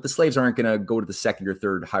members, but the slaves aren't going to go to the second or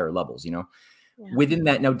third higher levels, you know. Within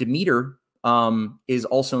that, now Demeter is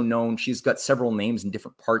also known. She's got several names in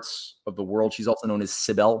different parts of the world. She's also known as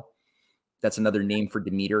Cybele. That's another name for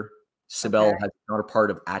Demeter. Cybele has another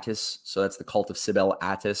part of Attis. So that's the cult of Cybele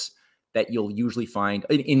Attis that you'll usually find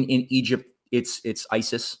in Egypt. It's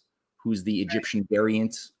Isis, who's the Egyptian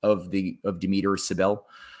variant of Demeter, Cybele.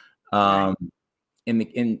 And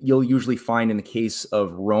you'll usually find in the case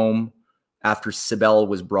of Rome, after Cybele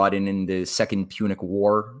was brought in the Second Punic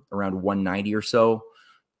War around 190 or so,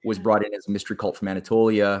 was brought in as a mystery cult from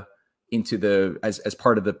Anatolia into as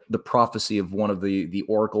part of the prophecy of one of the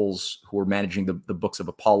oracles who were managing the books of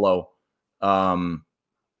Apollo,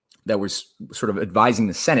 that was sort of advising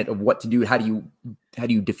the Senate of what to do. How do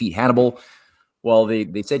you defeat Hannibal? Well,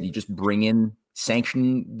 they said you just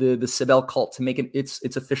sanction the Cybele cult to make it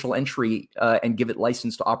its official entry and give it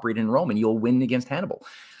license to operate in Rome, and you'll win against Hannibal.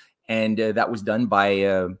 And that was done by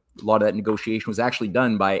a lot of that negotiation was actually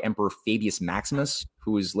done by Emperor Fabius Maximus,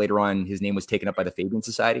 who was later on, his name was taken up by the Fabian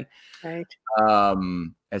Society,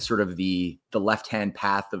 as sort of the left-hand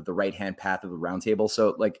path of the right-hand path of the Round Table.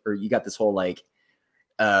 So like, or you got this whole like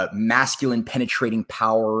masculine penetrating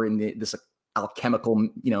power in this alchemical,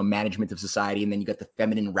 you know, management of society, and then you got the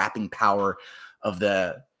feminine wrapping power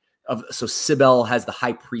so Cybele has the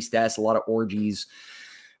high priestess, a lot of orgies,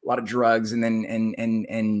 a lot of drugs, and then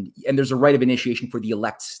and there's a rite of initiation for the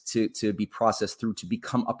elect to be processed through to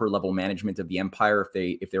become upper level management of the empire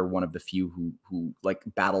if they're one of the few who like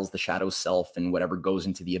battles the shadow self and whatever, goes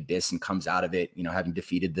into the abyss and comes out of it, you know, having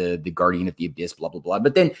defeated the guardian of the abyss, blah blah blah.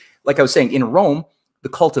 But then, like I was saying, in Rome, the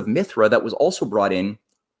cult of Mithra that was also brought in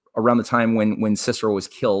around the time when Cicero was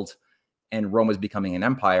killed and Rome was becoming an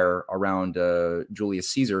empire around Julius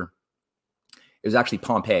Caesar. It was actually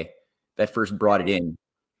Pompey that first brought it in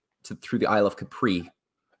through the Isle of Capri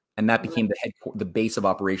And that became the base of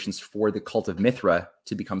operations for the cult of Mithra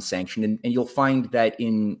to become sanctioned. And you'll find that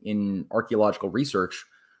in archaeological research,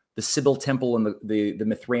 the Sibyl Temple and the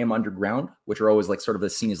Mithraeum underground, which are always like sort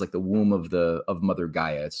of seen as like the womb of Mother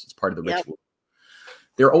Gaia. It's part of the ritual.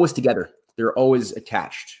 They're always together. They're always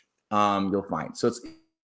attached. You'll find. So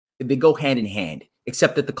they go hand in hand,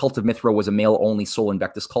 except that the cult of Mithra was a male-only Sol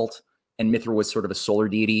Invictus cult, and Mithra was sort of a solar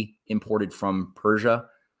deity imported from Persia.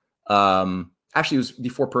 Actually, it was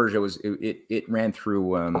before Persia. It ran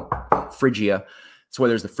through Phrygia. So where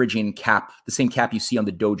there's the Phrygian cap, the same cap you see on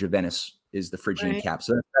the Doge of Venice is the Phrygian cap.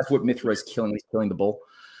 So that's what Mithra is killing. He's killing the bull.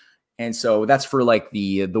 And so that's for like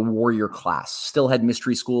the warrior class. Still had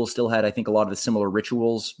mystery schools, still had, I think, a lot of the similar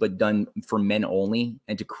rituals, but done for men only,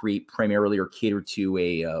 and to create primarily or cater to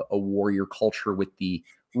a warrior culture, with the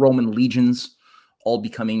Roman legions all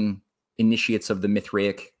becoming initiates of the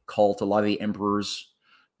Mithraic cult. A lot of the emperors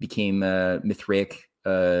became Mithraic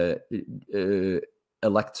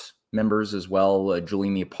elect members as well.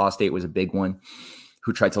 Julian the Apostate was a big one,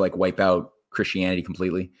 who tried to like wipe out Christianity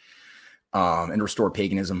completely and restore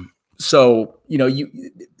paganism. So, you know,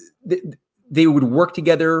 they would work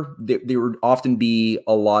together. There would often be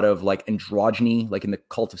a lot of like androgyny, like in the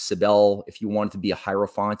cult of Cybele. If you wanted to be a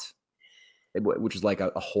hierophant, which is like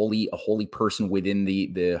a holy person within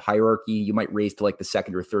the hierarchy, you might raise to like the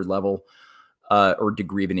second or third level or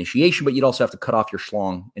degree of initiation, but you'd also have to cut off your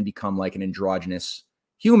schlong and become like an androgynous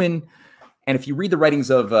human. And if you read the writings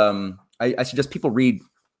of, I suggest people read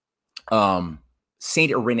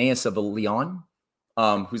Saint Irenaeus of Lyon,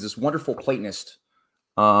 who's this wonderful Platonist.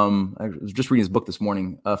 I was just reading his book this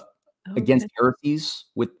morning, Against Heresies,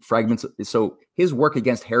 with fragments. So his work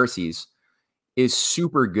against heresies is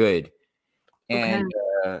super good. And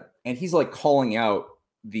he's like calling out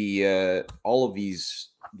the all of these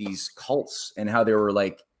cults and how they were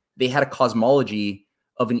like, they had a cosmology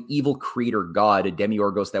of an evil creator god, a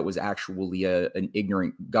demiurgos that was actually an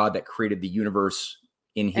ignorant god that created the universe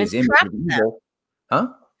in his image of evil.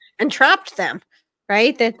 And trapped them,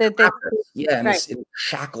 right? Yeah, right. This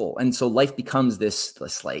shackle. And so life becomes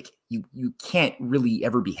this like, you can't really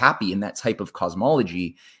ever be happy in that type of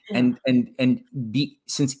cosmology. Yeah. And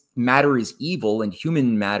since matter is evil and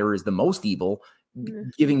human matter is the most evil,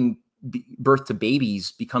 giving birth to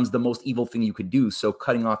babies becomes the most evil thing you could do. So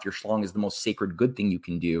cutting off your schlong is the most sacred good thing you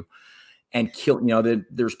can do. And kill, you know,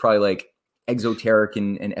 there's probably like exoteric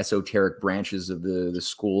and esoteric branches of the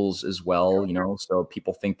schools as well, you know. So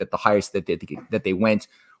people think that the highest that they went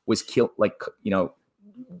was kill, like, you know,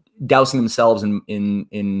 dousing themselves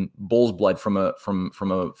in bull's blood from a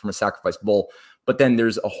sacrificed bull. But then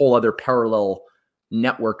there's a whole other parallel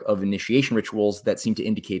network of initiation rituals that seem to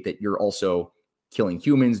indicate that you're also killing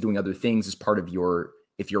humans, doing other things as part of your,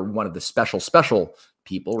 if you're one of the special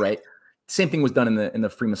people, right? Same thing was done in the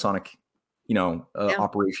Freemasonic, you know,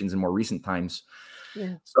 operations in more recent times.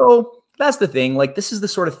 Yeah. So that's the thing. Like, this is the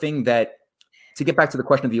sort of thing that, to get back to the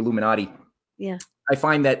question of the Illuminati, I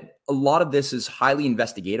find that a lot of this is highly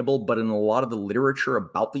investigatable, but in a lot of the literature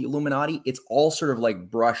about the Illuminati, it's all sort of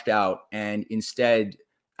like brushed out. And instead,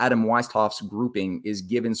 Adam Weishoff's grouping is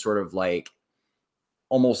given sort of like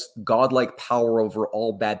almost godlike power over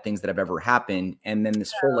all bad things that have ever happened. And then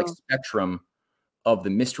this whole like spectrum of the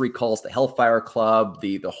mystery cults, the Hellfire Club,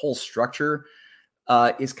 the whole structure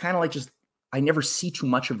is kind of like, just, I never see too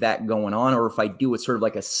much of that going on. Or if I do, it's sort of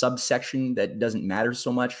like a subsection that doesn't matter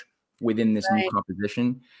so much within this new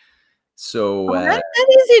composition. So that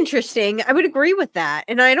is interesting. I would agree with that.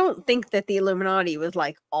 And I don't think that the Illuminati was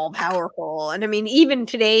like all powerful. And I mean, even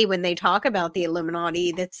today when they talk about the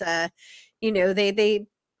Illuminati, that's you know, they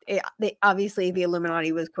obviously the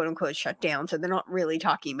Illuminati was quote unquote shut down, so they're not really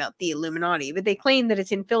talking about the Illuminati, but they claim that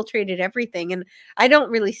it's infiltrated everything. And I don't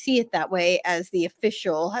really see it that way, as the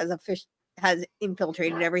official has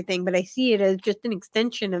infiltrated everything, but I see it as just an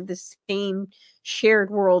extension of the same shared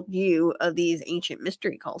worldview of these ancient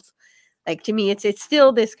mystery cults. Like, to me, it's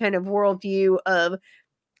still this kind of worldview of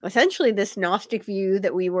essentially this Gnostic view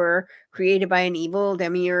that we were created by an evil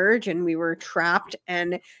demiurge and we were trapped,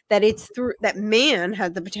 and that it's through that man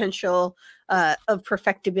had the potential of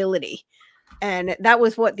perfectibility. And that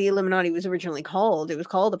was what the Illuminati was originally called. It was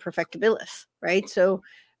called the Perfectibilis, right? So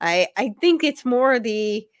I think it's more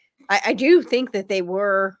I do think that they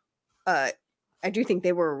were I do think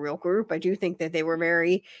they were a real group. I do think that they were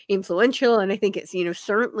very influential. And I think it's, you know,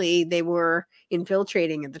 certainly they were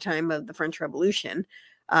infiltrating at the time of the French Revolution.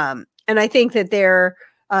 And I think that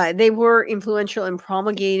they were influential in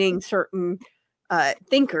promulgating certain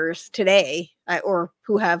thinkers today, or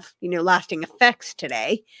who have, you know, lasting effects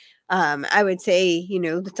today. I would say, you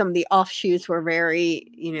know, that some of the offshoots were very,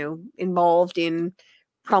 you know, involved in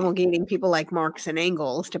promulgating people like Marx and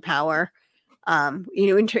Engels to power,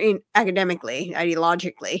 academically,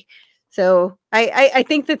 ideologically. So I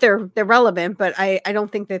think that they're relevant, but I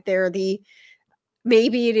don't think that they're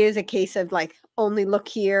maybe it is a case of like, only look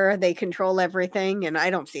here, they control everything, and I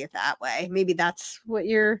don't see it that way. Maybe that's what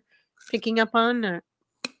you're picking up on.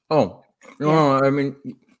 Oh, no, I mean,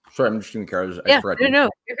 sorry, I'm just doing cards. I forgot. No,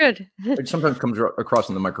 you're good. It sometimes comes across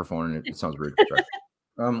on the microphone and it sounds rude. Sorry.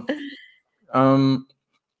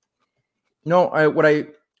 No, what I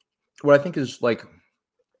think is like,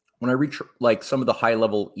 when I reach like some of the high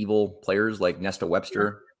level evil players like Nesta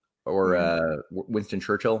Webster or Winston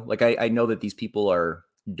Churchill, like I know that these people are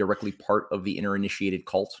directly part of the inner initiated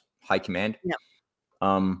cult high command. Yeah.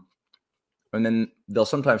 And then they'll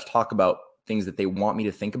sometimes talk about things that they want me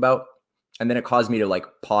to think about. And then it caused me to like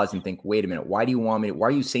pause and think, wait a minute, why do you want me why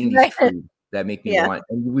are you saying these truths that make me want?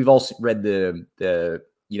 And we've also read the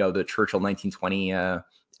Churchill 1920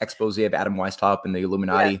 expose of Adam Weishaupt and the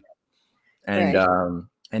Illuminati, and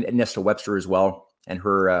Nesta Webster as well. And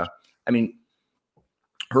her,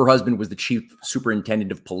 her husband was the chief superintendent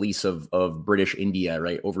of police of British India,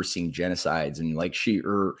 right, overseeing genocides, and like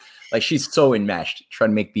she's so enmeshed,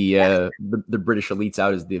 trying to make the British elites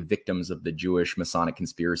out as the victims of the Jewish Masonic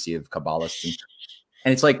conspiracy of Kabbalists,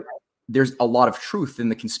 and it's like there's a lot of truth in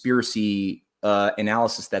the conspiracy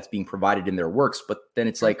analysis that's being provided in their works, but then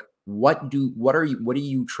it's like, what are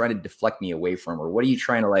you trying to deflect me away from, or what are you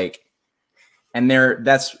trying to like? And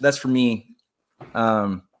that's for me.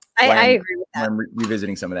 I agree with that. I'm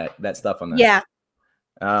revisiting some of that stuff on that. Yeah.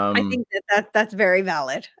 I think that's very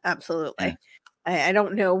valid. Absolutely. Yeah. I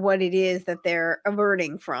don't know what it is that they're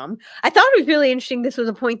averting from. I thought it was really interesting. This was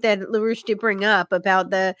a point that LaRouche did bring up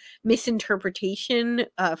about the misinterpretation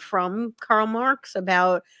from Karl Marx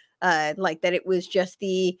about like that it was just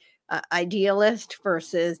the idealist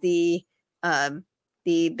versus the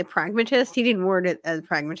pragmatist. He didn't word it as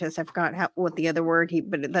pragmatist. I forgot what the other word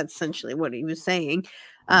but that's essentially what he was saying.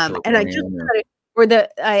 And I just or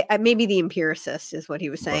maybe the empiricist is what he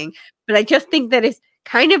was saying, but I just think that it's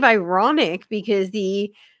kind of ironic because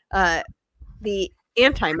the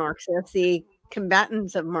anti-Marxists, the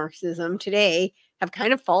combatants of Marxism today, have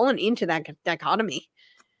kind of fallen into that dichotomy.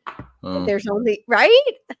 There's only right.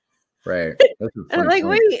 And I'm like,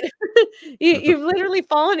 wait, you've literally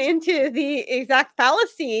fallen into the exact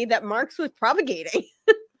fallacy that Marx was propagating.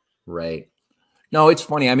 Right. No, it's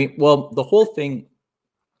funny. I mean, well, the whole thing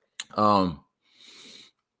that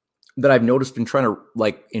I've noticed in trying to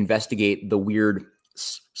like investigate the weird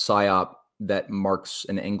psyop that Marx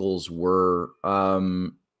and Engels were,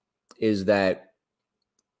 is that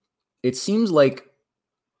it seems like,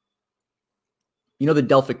 the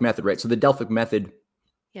Delphic method, right? So the Delphic method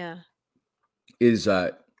is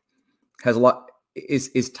has a lot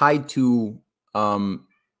is tied to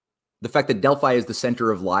the fact that Delphi is the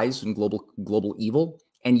center of lies and global evil,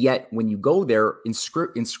 and yet when you go there,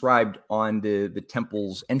 inscribed on the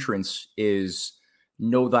temple's entrance is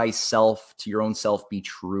 "Know thyself, to your own self be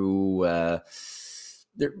true."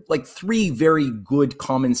 They're like 3 very good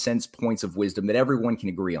common sense points of wisdom that everyone can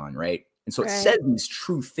agree on, right? And so it says these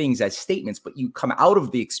true things as statements, but you come out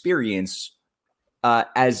of the experience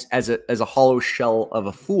as a hollow shell of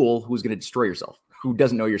a fool who's going to destroy yourself, who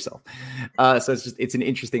doesn't know yourself. So it's an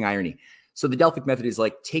interesting irony. So the Delphic method is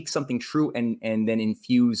like, take something true and then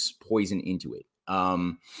infuse poison into it.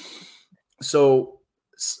 So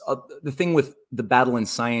the thing with the battle in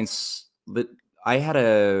science, that I had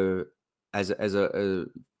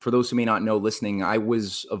for those who may not know listening, I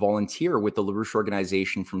was a volunteer with the LaRouche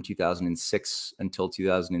organization from 2006 until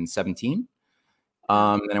 2017.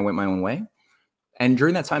 And I went my own way. And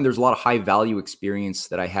during that time, there's a lot of high value experience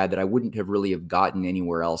that I had that I wouldn't have really have gotten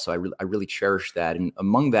anywhere else. So I really cherished that. And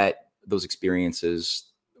among those experiences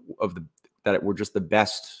that were just the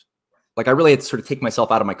best, like I really had to sort of take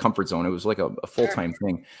myself out of my comfort zone. It was like a full-time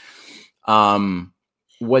thing.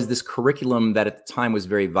 Was this curriculum that at the time was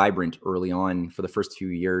very vibrant early on for the first few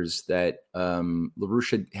years that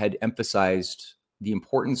LaRouche had emphasized the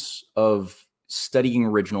importance of studying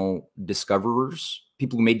original discoverers,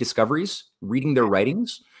 people who made discoveries, reading their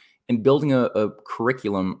writings, and building a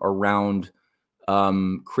curriculum around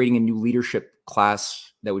creating a new leadership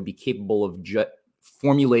class that would be capable of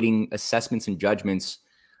formulating assessments and judgments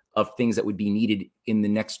of things that would be needed in the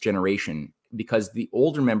next generation. Because the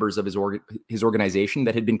older members of his organization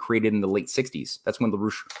that had been created in the late 60s, that's when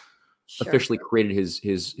LaRouche officially created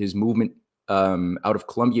his movement out of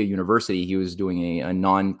Columbia University. He was doing a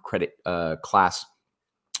non-credit class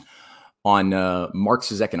on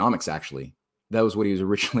Marx's economics, actually. That was what he was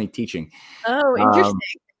originally teaching. Oh, interesting.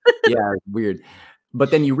 Yeah, weird.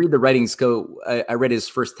 But then you read the writings. I read his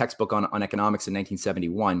first textbook on economics in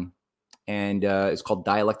 1971, and it's called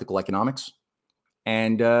Dialectical Economics.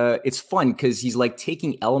 And it's fun because he's like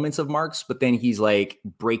taking elements of Marx, but then he's like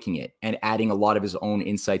breaking it and adding a lot of his own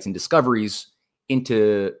insights and discoveries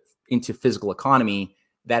into physical economy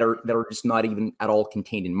that are just not even at all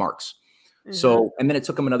contained in Marx. Mm-hmm. So, and then it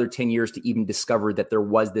took him another 10 years to even discover that there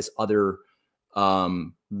was this other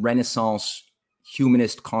Renaissance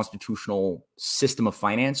humanist constitutional system of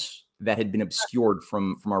finance that had been obscured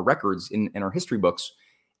from our records in our history books.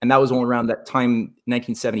 And that was only around that time,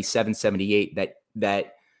 1977, 78,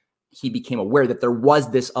 that he became aware that there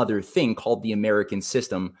was this other thing called the American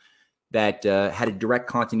system that had a direct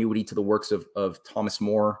continuity to the works of Thomas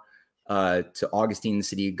More, to Augustine, the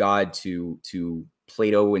City of God, to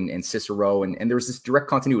Plato and Cicero. And there was this direct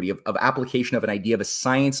continuity of application of an idea of a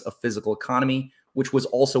science of physical economy, which was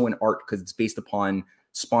also an art because it's based upon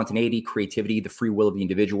spontaneity, creativity, the free will of the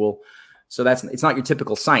individual. So it's not your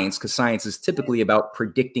typical science, because science is typically about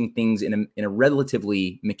predicting things in a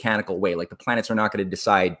relatively mechanical way. Like the planets are not going to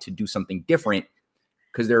decide to do something different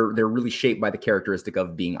because they're really shaped by the characteristic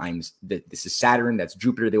of being, this is Saturn, that's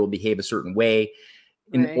Jupiter. They will behave a certain way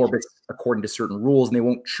in orbits according to certain rules, and they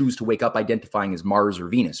won't choose to wake up identifying as Mars or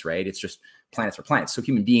Venus, right? It's just planets are planets. So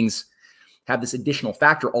human beings have this additional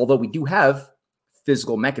factor, although we do have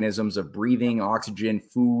physical mechanisms of breathing, oxygen,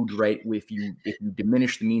 food, right? If you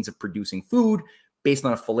diminish the means of producing food based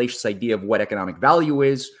on a fallacious idea of what economic value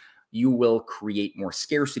is, you will create more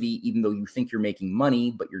scarcity, even though you think you're making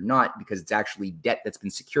money, but you're not, because it's actually debt that's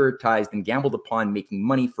been securitized and gambled upon, making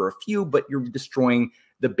money for a few, but you're destroying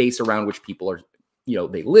the base around which people are,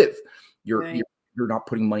 they live. You're not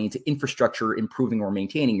putting money into infrastructure, improving or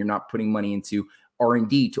maintaining. You're not putting money into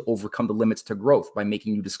R&D to overcome the limits to growth by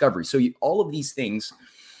making new discoveries. So all of these things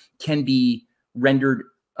can be rendered,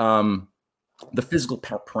 the physical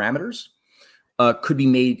parameters could be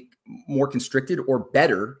made more constricted or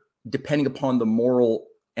better depending upon the moral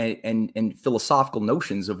and philosophical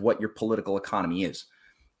notions of what your political economy is.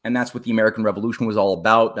 And that's what the American Revolution was all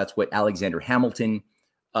about. That's what Alexander Hamilton,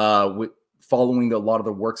 following a lot of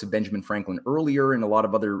the works of Benjamin Franklin earlier, and a lot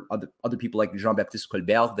of other people like Jean-Baptiste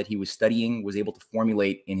Colbert that he was studying, was able to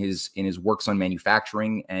formulate in his works on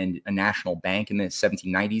manufacturing and a national bank in the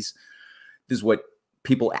 1790s. This is what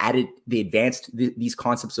people added. They advanced these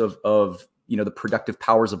concepts of the productive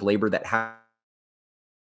powers of labor that have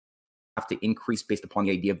to increase based upon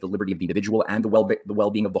the idea of the liberty of the individual and the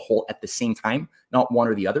well-being of the whole at the same time, not one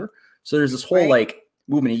or the other. So there's this whole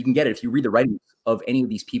movement, and you can get it if you read the writings of any of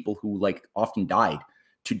these people who often died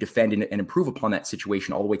to defend and improve upon that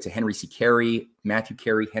situation, all the way to Henry C. Carey, Matthew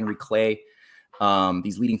Carey, Henry Clay,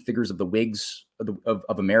 these leading figures of the Whigs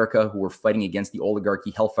of America who were fighting against the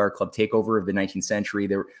oligarchy Hellfire Club takeover of the 19th century.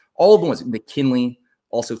 They were all of the ones, McKinley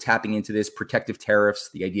also tapping into this, protective tariffs,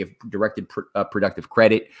 the idea of directed productive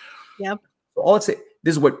credit. Yep. So all I'd say,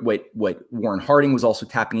 this is what Warren Harding was also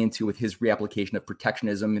tapping into with his reapplication of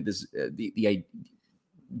protectionism. This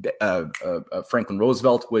Franklin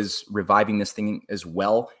Roosevelt was reviving this thing as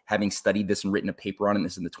well, having studied this and written a paper on it.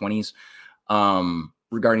 This in the 20s,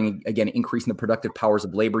 regarding, again, increasing the productive powers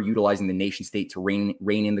of labor, utilizing the nation state to rein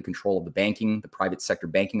in the control of the private sector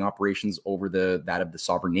banking operations over that of the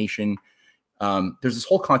sovereign nation. There's this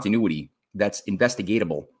whole continuity that's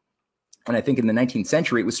investigatable. And I think in the 19th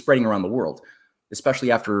century, it was spreading around the world,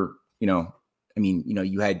 especially after, you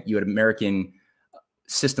had American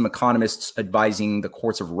system economists advising the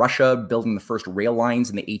courts of Russia, building the first rail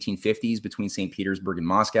lines in the 1850s between St. Petersburg and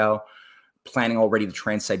Moscow, planning already the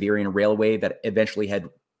Trans-Siberian Railway that eventually had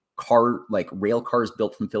rail cars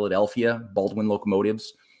built from Philadelphia, Baldwin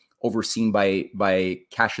locomotives, overseen by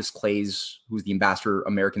Cassius Clay's, who's the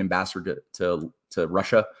American ambassador to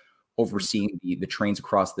Russia, overseeing the trains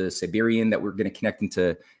across the Siberian that were going to connect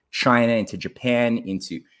into China, into Japan,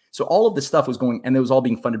 so all of this stuff was going, and it was all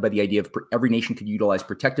being funded by the idea of every nation could utilize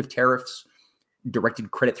protective tariffs,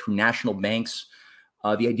 directed credit through national banks.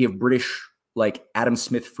 The idea of British, Adam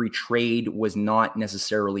Smith free trade was not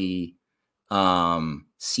necessarily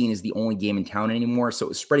seen as the only game in town anymore. So it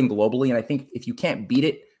was spreading globally. And I think if you can't beat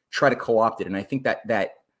it, try to co-opt it. And I think that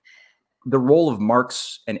the role of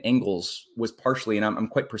Marx and Engels was partially, and I'm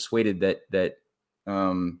quite persuaded that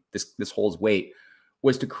this holds weight,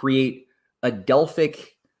 was to create a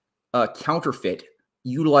Delphic counterfeit,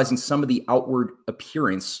 utilizing some of the outward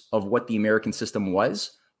appearance of what the American system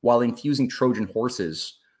was, while infusing Trojan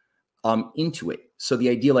horses into it. So the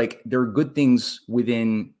idea, there are good things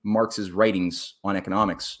within Marx's writings on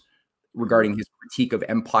economics regarding his critique of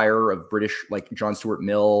empire, of British, like John Stuart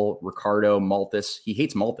Mill, Ricardo, Malthus. He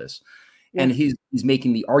hates Malthus. Yeah. And he's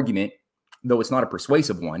making the argument though it's not a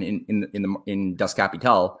persuasive one in Das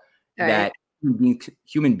Kapital, Right. that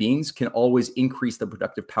human beings can always increase the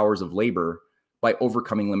productive powers of labor by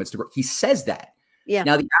overcoming limits to growth. He says that. Yeah.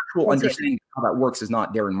 Now, the actual understanding of how that works is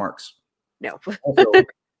not there in Marx. No. Also,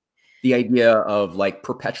 the idea of like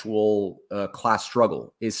perpetual class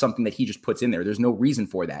struggle is something that he just puts in there. There's no reason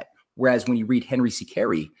for that. Whereas when you read Henry C.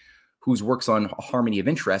 Carey, whose works on harmony of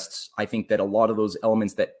interests, I think that a lot of those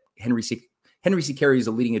elements that Henry C. Carey is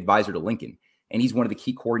a leading advisor to Lincoln. And he's one of the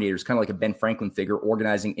key coordinators, kind of like a Ben Franklin figure,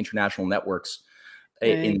 organizing international networks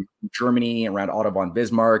in Germany, around Otto von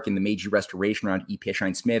Bismarck, in the Meiji Restoration, around E. P.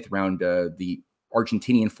 Smith, around the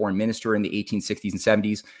Argentinian foreign minister in the 1860s and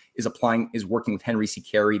 70s, is working with Henry C.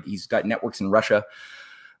 Carey. He's got networks in Russia.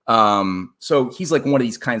 So he's like one of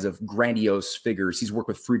these kinds of grandiose figures. He's worked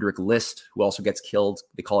with Friedrich List, who also gets killed.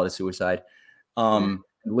 They call it a suicide.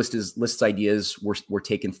 List's ideas were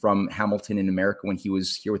taken from Hamilton in America when he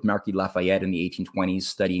was here with Marquis Lafayette in the 1820s,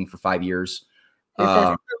 studying for 5 years.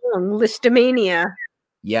 Listomania.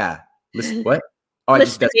 Yeah. What? Oh,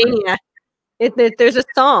 Listomania. There's a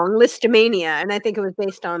song, Listomania, and I think it was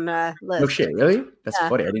based on List. No shit, really? That's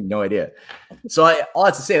funny. I didn't no idea. So all I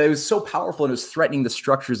have to say, it was so powerful and it was threatening the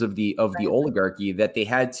structures of the oligarchy that they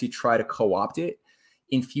had to try to co-opt it,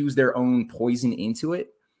 infuse their own poison into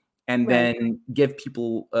it, and then give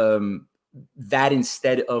people that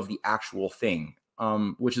instead of the actual thing,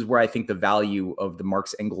 which is where I think the value of the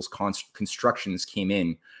Marx Engels constructions came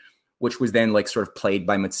in, which was then like sort of played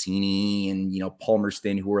by Mazzini and,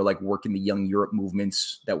 Palmerston, who were like working the young Europe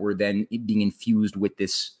movements that were then being infused with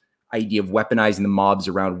this idea of weaponizing the mobs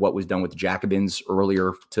around what was done with the Jacobins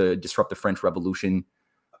earlier to disrupt the French Revolution.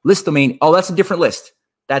 List domain. Oh, that's a different List.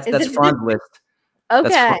 That's Franz Liszt.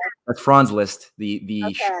 Okay. That's Franz Liszt,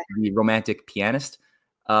 the romantic pianist.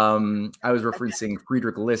 I was referencing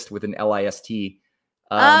Friedrich List with an L-I-S-T.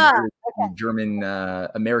 German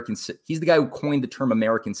American. He's the guy who coined the term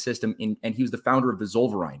American system, and he was the founder of the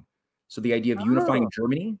Zollverein. So the idea of unifying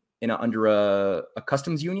Germany under a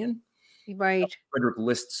customs union. Right. Friedrich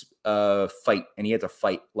List's fight, and he had to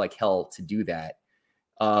fight like hell to do that,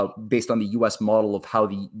 based on the U.S. model of how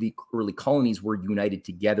the early colonies were united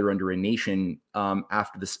together under a nation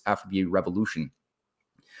after the Revolution.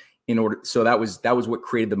 So that was what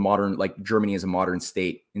created the modern, like Germany as a modern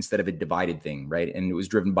state instead of a divided thing, right? And it was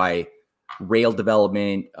driven by rail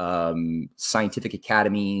development, scientific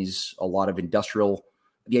academies, a lot of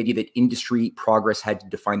the idea that industry progress had to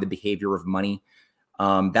define the behavior of money.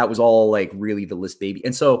 That was all like really the List baby.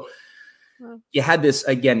 And so you had this,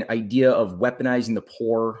 again, idea of weaponizing the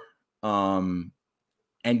poor and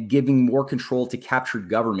giving more control to captured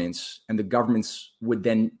governments, and the governments would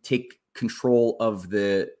then take control of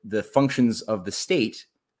the functions of the state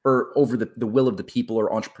or over the will of the people, or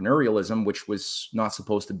entrepreneurialism, which was not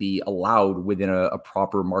supposed to be allowed within a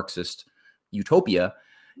proper Marxist utopia.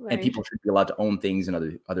 Right. And people should be allowed to own things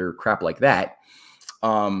and other crap like that.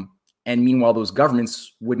 And meanwhile, those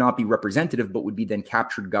governments would not be representative, but would be then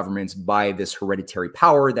captured governments by this hereditary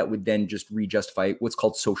power that would then just re-justify what's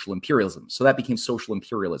called social imperialism. So that became social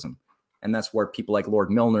imperialism. And that's where people like Lord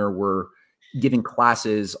Milner were giving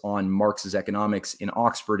classes on Marx's economics in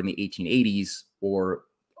Oxford in the 1880s, or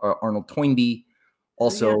Arnold Toynbee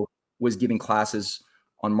also was giving classes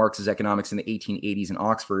on Marx's economics in the 1880s in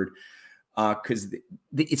Oxford, because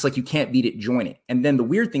it's like you can't beat it, join it. And then the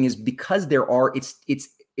weird thing is, because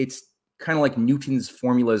it's kind of like Newton's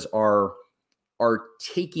formulas are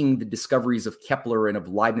taking the discoveries of Kepler and of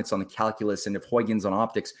Leibniz on the calculus and of Huygens on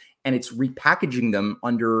optics, and it's repackaging them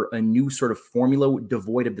under a new sort of formula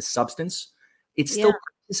devoid of the substance. It still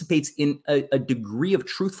participates in a degree of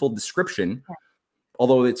truthful description,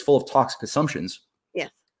 although it's full of toxic assumptions. Yes.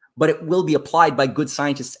 But it will be applied by good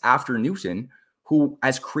scientists after Newton, who,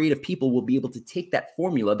 as creative people, will be able to take that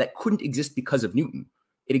formula that couldn't exist because of Newton.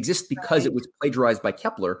 It exists because it was plagiarized by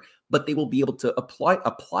Kepler, but they will be able to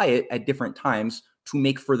apply it at different times to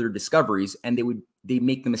make further discoveries. And they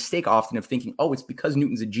make the mistake often of thinking, oh, it's because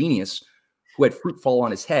Newton's a genius who had fruit fall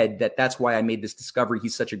on his head that's why I made this discovery.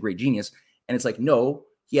 He's such a great genius. And it's like, no,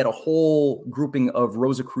 he had a whole grouping of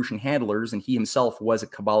Rosicrucian handlers, and he himself was a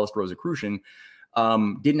Kabbalist Rosicrucian.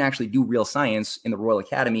 Didn't actually do real science in the Royal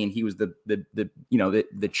Academy, and he was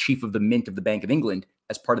the chief of the Mint of the Bank of England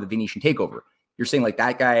as part of the Venetian takeover. You're saying like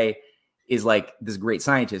that guy is like this great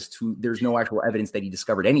scientist who there's no actual evidence that he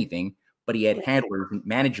discovered anything, but he had handlers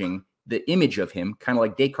managing the image of him, kind of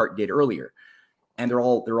like Descartes did earlier. And they're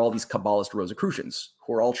all these Kabbalist Rosicrucians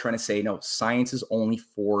who are all trying to say, no, science is only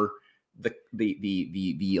for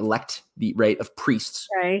the elect, right, of priests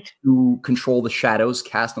who control the shadows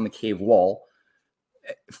cast on the cave wall.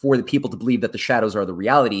 for the people to believe that the shadows are the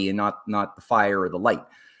reality and not the fire or the light.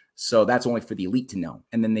 So that's only for the elite to know.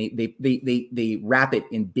 And then they wrap it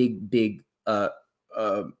in big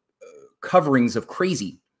coverings of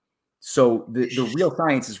crazy. So the real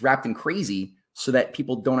science is wrapped in crazy so that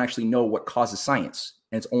people don't actually know what causes science,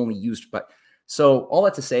 and it's only used. But so all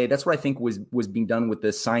that to say, that's what I think was being done with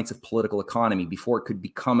the science of political economy before it could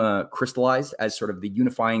become crystallized as sort of the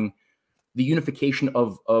unification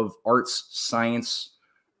of arts, science,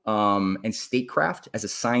 and statecraft as a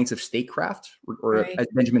science of statecraft, or Right. as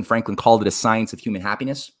Benjamin Franklin called it, a science of human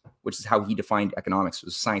happiness, which is how he defined economics,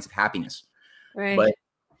 was a science of happiness. Right. But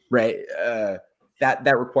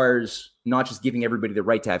that requires not just giving everybody the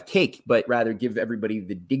right to have cake, but rather give everybody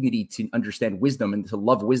the dignity to understand wisdom and to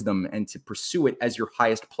love wisdom and to pursue it as your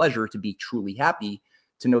highest pleasure, to be truly happy,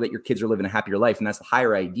 to know that your kids are living a happier life. And that's the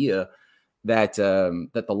higher idea that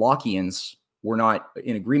that the Lockeans were not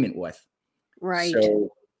in agreement with. Right. So,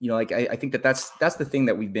 like I think that's the thing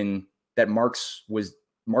that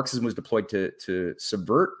Marxism was deployed to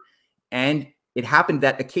subvert. And it happened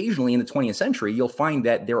that occasionally in the 20th century, you'll find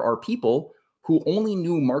that there are people who only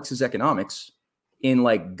knew Marxist economics in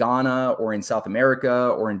like Ghana or in South America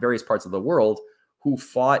or in various parts of the world, who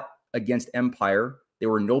fought against empire. They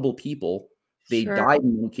were noble people. They died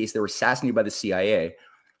in case they were assassinated by the CIA.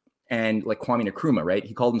 And like Kwame Nkrumah, right?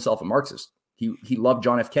 He called himself a Marxist. He loved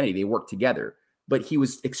John F. Kennedy. They worked together. But he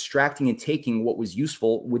was extracting and taking what was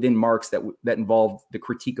useful within Marx that involved the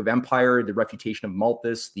critique of empire, the refutation of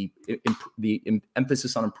Malthus, the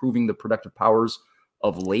emphasis on improving the productive powers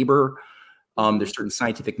of labor. There's certain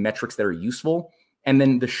scientific metrics that are useful. And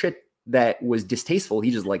then the shit that was distasteful,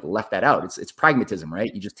 he just like left that out. It's pragmatism,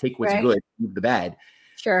 right? You just take what's good, leave the bad.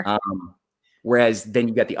 Sure. Whereas then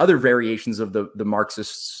you got the other variations of the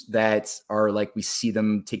Marxists that are like, we see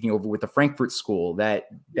them taking over with the Frankfurt School that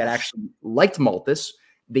actually liked Malthus.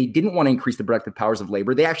 They didn't want to increase the productive powers of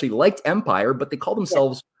labor. They actually liked empire, but they call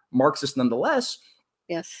themselves Marxists nonetheless.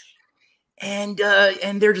 Yes. And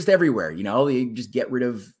they're just everywhere, they just get rid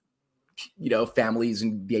of, families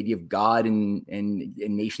and the idea of God and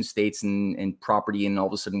nation states and property. And all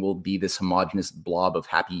of a sudden we'll be this homogenous blob of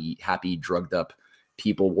happy, drugged up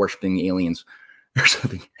people worshiping aliens or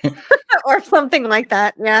something. Or something like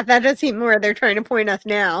that. Yeah, that does seem where they're trying to point us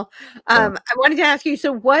now. I wanted to ask you,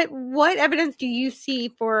 so what evidence do you see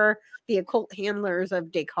for the occult handlers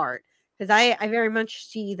of Descartes? Because I very much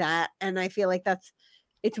see that, and I feel like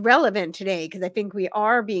it's relevant today, because I think we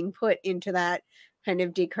are being put into that kind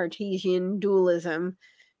of Descartesian dualism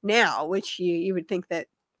now, which you would think that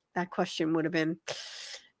question would have been.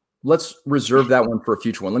 Let's reserve that one for a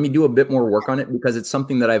future one. Let me do a bit more work on it, because it's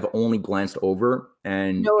something that I've only glanced over,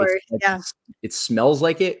 and it smells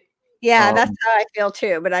like it. Yeah, that's how I feel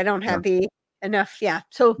too, but I don't have enough. Yeah.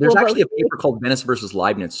 So there's actually a paper called Venice versus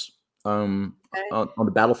Leibniz on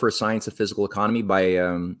the battle for a science of physical economy by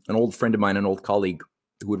an old friend of mine, an old colleague,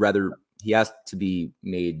 who would rather, he asked to be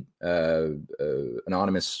made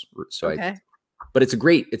anonymous. So but it's a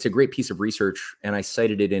great piece of research, and I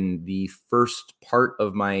cited it in the first part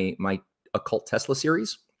of my occult Tesla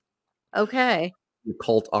series. Okay.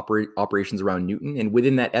 Occult operations around Newton, and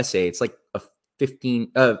within that essay, it's like a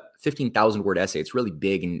 15,000 word essay. It's really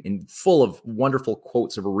big and full of wonderful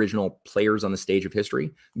quotes of original players on the stage of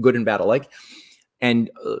history, good and bad alike. And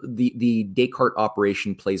the Descartes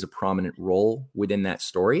operation plays a prominent role within that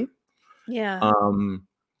story. Yeah.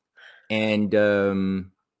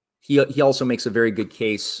 He also makes a very good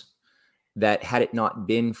case that had it not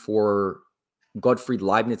been for Gottfried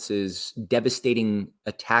Leibniz's devastating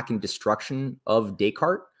attack and destruction of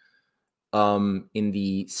Descartes in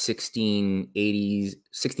the 1680s,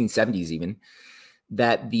 1670s even,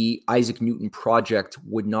 that the Isaac Newton project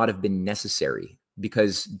would not have been necessary,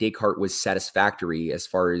 because Descartes was satisfactory as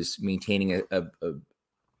far as maintaining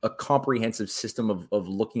a comprehensive system of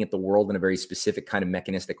looking at the world in a very specific kind of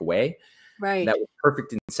mechanistic way. Right. That was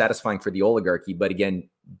perfect and satisfying for the oligarchy. But again,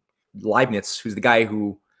 Leibniz, who's the guy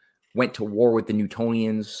who went to war with the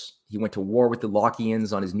Newtonians, he went to war with the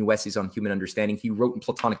Lockeans on his new essays on human understanding. He wrote in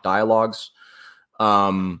Platonic dialogues.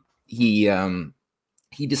 He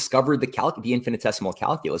discovered the infinitesimal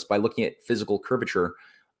calculus by looking at physical curvature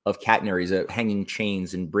of catenaries, hanging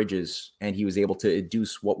chains and bridges, and he was able to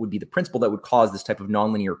deduce what would be the principle that would cause this type of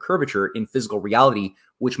nonlinear curvature in physical reality,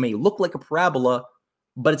 which may look like a parabola,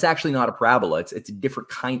 but it's actually not a parabola. It's a different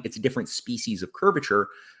kind. It's a different species of curvature,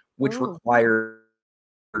 which requires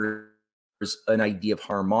an idea of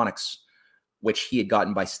harmonics, which he had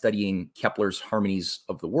gotten by studying Kepler's Harmonies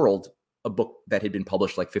of the World, a book that had been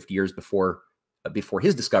published like 50 years before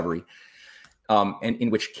his discovery. and in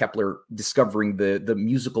which Kepler discovering the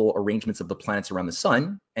musical arrangements of the planets around the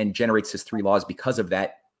sun and generates his 3 laws because of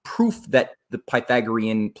that. Proof that the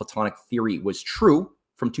Pythagorean Platonic theory was true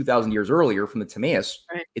from 2,000 years earlier from the Timaeus.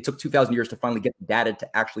 Right. It took 2,000 years to finally get the data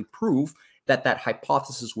to actually prove that that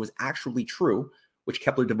hypothesis was actually true, which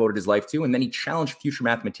Kepler devoted his life to. And then he challenged future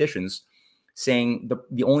mathematicians, saying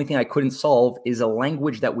the only thing I couldn't solve is a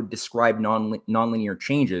language that would describe nonlinear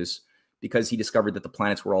changes, because he discovered that the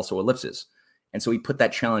planets were also ellipses. And so he put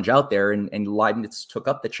that challenge out there, and Leibniz took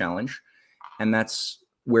up the challenge. And that's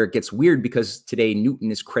where it gets weird, because today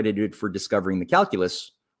Newton is credited for discovering the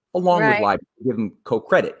calculus along with Leibniz, give him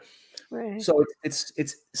co-credit. Right. So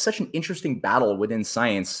it's such an interesting battle within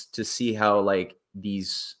science to see how like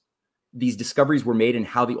these discoveries were made and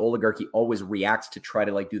how the oligarchy always reacts to try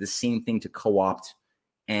to like do the same thing to co-opt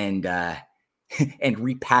and and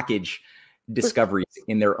repackage discoveries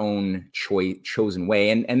in their own chosen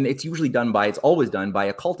way. And it's always done by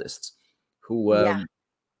occultists who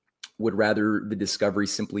would rather the discovery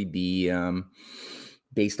simply be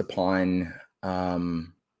based upon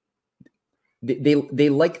they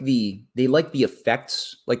like the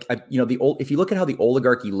effects, like if you look at how the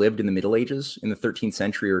oligarchy lived in the Middle Ages in the 13th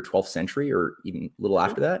century or 12th century or even a little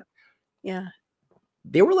after that,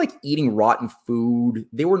 they were like eating rotten food.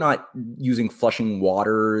 They were not using flushing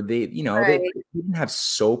water. They didn't have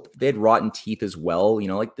soap. They had rotten teeth as well.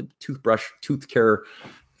 Like the tooth care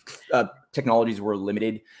technologies were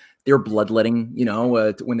limited. They were bloodletting,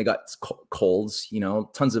 when they got colds,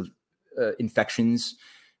 tons of infections.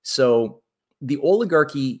 So the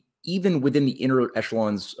oligarchy, even within the inner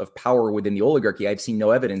echelons of power within the oligarchy, I've seen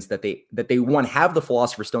no evidence that they have the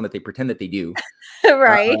philosopher's stone that they pretend that they do.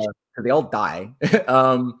 Right. They all die.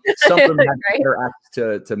 Some of them have better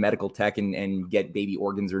access to medical tech and get baby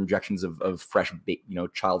organs or injections of fresh,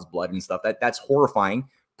 child's blood and stuff. That's horrifying,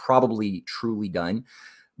 probably truly done.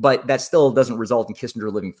 But that still doesn't result in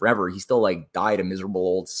Kissinger living forever. He still like died a miserable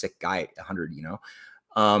old sick guy at 100,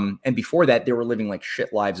 and before that, they were living like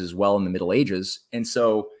shit lives as well in the Middle Ages. And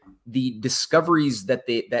so the discoveries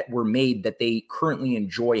that were made, that they currently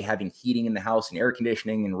enjoy having heating in the house and air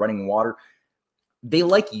conditioning and running water, they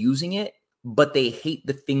like using it, but they hate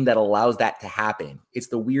the thing that allows that to happen. It's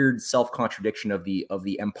the weird self-contradiction of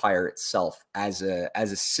the empire itself as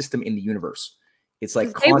a system in the universe. It's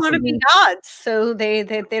like they want to be gods, so they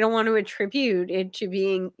don't want to attribute it to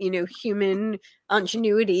being human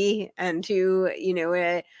ingenuity and to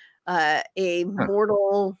a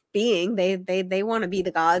mortal being. They want to be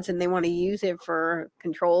the gods, and they want to use it for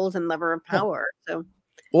controls and lever of power. So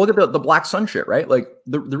well, look at the black sun shit, right? Like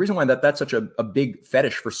the reason why that's such a big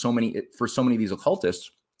fetish for so many of these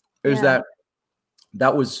occultists is that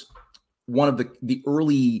was one of the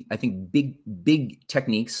early, I think, big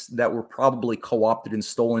techniques that were probably co-opted and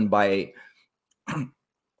stolen by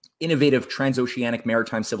innovative transoceanic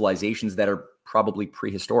maritime civilizations that are probably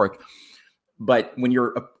prehistoric. But when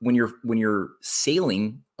you're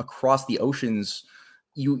sailing across the oceans,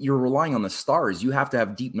 you're relying on the stars. You have to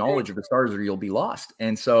have deep knowledge of the stars or you'll be lost.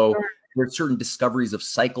 And so there's certain discoveries of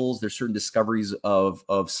cycles. There's certain discoveries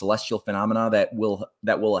of celestial phenomena that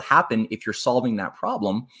will happen if you're solving that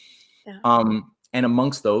problem. And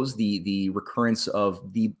amongst those, the recurrence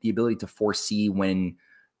of the ability to foresee when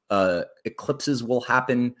eclipses will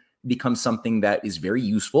happen becomes something that is very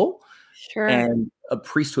useful. Sure. And a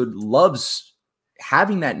priesthood loves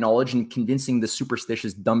having that knowledge and convincing the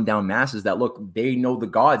superstitious, dumbed down masses that, look, they know the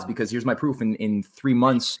gods, because here's my proof. In 3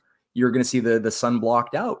 months, you're going to see the sun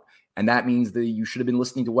blocked out. And that means that you should have been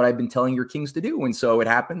listening to what I've been telling your kings to do. And so it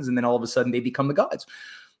happens. And then all of a sudden they become the gods.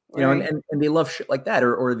 And they love shit like that,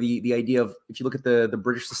 or the idea of, if you look at the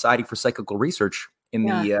British Society for Psychical Research in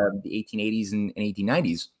the 1880s and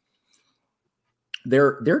 1890s,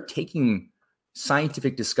 they're taking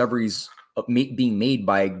scientific discoveries being made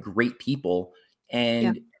by great people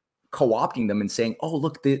and co-opting them and saying, oh,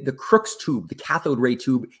 look, the Crookes tube, the cathode ray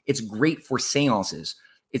tube, it's great for seances.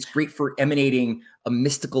 It's great for emanating a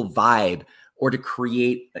mystical vibe, or to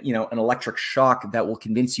create, an electric shock that will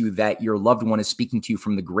convince you that your loved one is speaking to you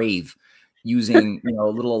from the grave using,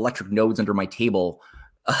 little electric nodes under my table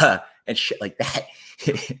and shit like that.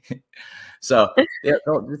 So,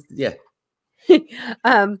 yeah.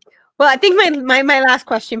 Well, I think my last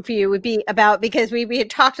question for you would be about, because we had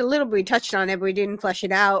talked a little bit, we touched on it, but we didn't flesh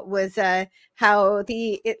it out, was how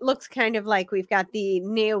it looks kind of like we've got the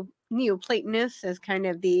Neoplatonists as kind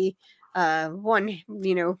of the one,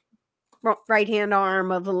 right hand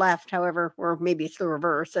arm of the left, however, or maybe it's the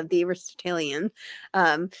reverse of the Aristotelian.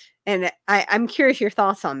 And I'm curious your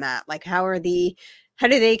thoughts on that. Like, how do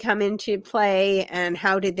they come into play, and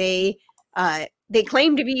how did they they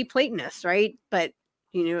claim to be Platonists, right? But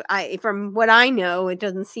from what I know, it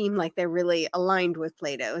doesn't seem like they're really aligned with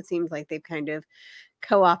Plato. It seems like they've kind of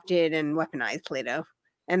co-opted and weaponized Plato,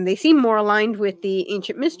 and they seem more aligned with the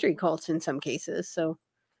ancient mystery cults in some cases. So,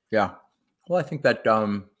 yeah, well, I think that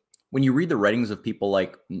when you read the writings of people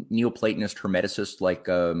like Neoplatonist Hermeticists, like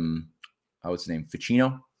what's his name,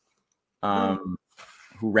 Ficino,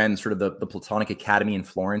 who ran sort of the Platonic Academy in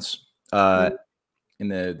Florence in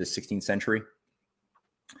the 16th century.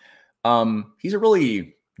 He's a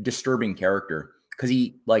really disturbing character because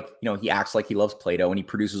he acts like he loves Plato, and he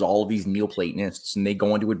produces all of these Neoplatonists, and they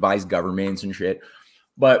go on to advise governments and shit.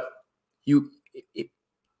 But you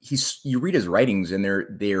read his writings, and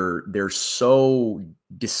they're so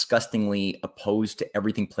disgustingly opposed to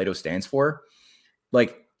everything Plato stands for.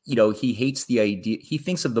 Like, he hates the idea. He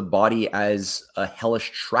thinks of the body as a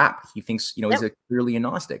hellish trap. He thinks, he's clearly a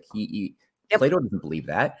Gnostic. Plato doesn't believe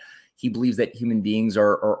that. He believes that human beings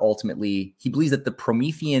are ultimately, he believes that the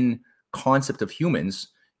Promethean concept of humans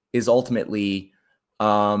is ultimately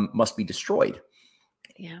must be destroyed.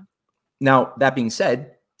 Yeah. Now, that being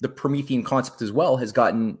said, the Promethean concept as well has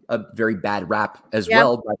gotten a very bad rap as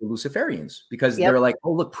well by the Luciferians, because they're like,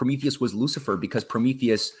 oh, look, Prometheus was Lucifer because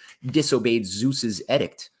Prometheus disobeyed Zeus's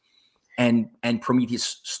edict, and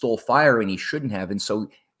Prometheus stole fire and he shouldn't have. And so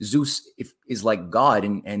Zeus is like God,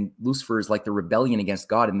 and Lucifer is like the rebellion against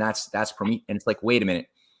God, and that's Prometheus. And it's like, wait a minute,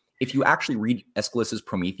 if you actually read Aeschylus's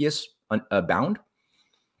Prometheus Bound,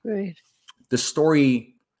 right, the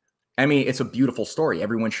story, I mean, it's a beautiful story.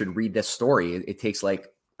 Everyone should read this story. It takes like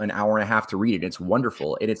an hour and a half to read it. It's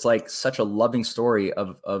wonderful. And it's like such a loving story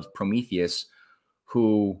of Prometheus,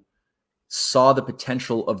 who saw the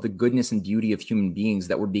potential of the goodness and beauty of human beings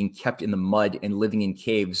that were being kept in the mud and living in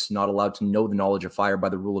caves, not allowed to know the knowledge of fire by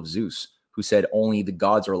the rule of Zeus, who said only the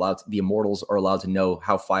gods are allowed, the immortals are allowed to know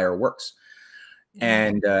how fire works.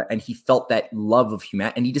 And he felt that love of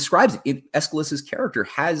humanity, and he describes it. Aeschylus's character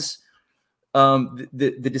has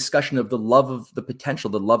the discussion of the love of the potential,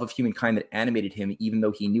 the love of humankind that animated him, even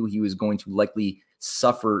though he knew he was going to likely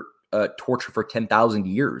suffer torture for 10,000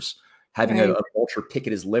 years, having a vulture pick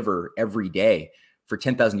at his liver every day for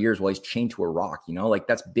 10,000 years while he's chained to a rock, like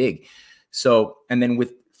that's big. So, and then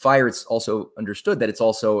with fire, it's also understood that it's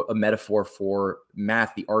also a metaphor for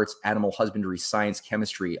math, the arts, animal husbandry, science,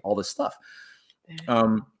 chemistry, all this stuff.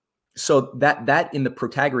 So that in the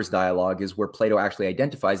Protagoras dialogue is where Plato actually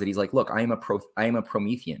identifies that he's like, look, I am a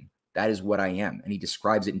Promethean. That is what I am. And he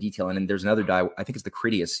describes it in detail. And then there's another I think it's the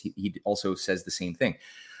Critias. He also says the same thing.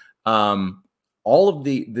 All of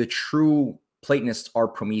the true Platonists are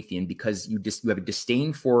Promethean, because you have a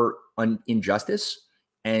disdain for injustice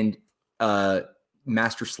and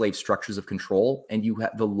master-slave structures of control, and you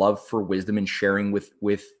have the love for wisdom and sharing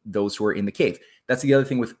with those who are in the cave. That's the other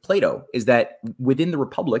thing with Plato, is that within the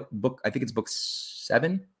Republic book, I think it's book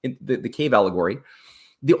 7, in the cave allegory,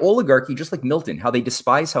 the oligarchy, just like Milton, how they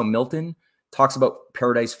despise how Milton talks about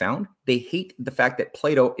paradise found, they hate the fact that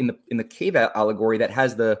Plato in the cave allegory that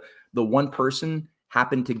has the one person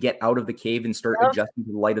happened to get out of the cave and start adjusting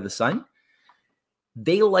to the light of the sun.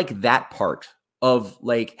 They like that part of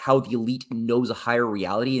like how the elite knows a higher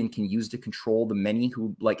reality and can use to control the many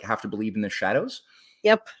who like have to believe in the shadows.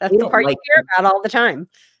 Yep, that's the part you hear about all the time.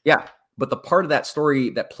 Yeah, but the part of that story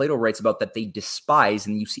that Plato writes about that they despise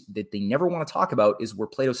and you see that they never want to talk about is where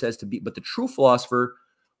Plato says but the true philosopher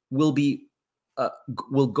will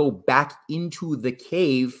go back into the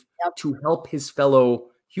cave to help his fellow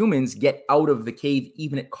humans get out of the cave,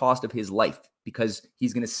 even at cost of his life, because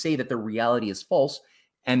he's going to say that the reality is false.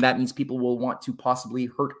 And that means people will want to possibly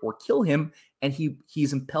hurt or kill him. And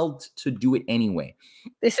he's impelled to do it anyway.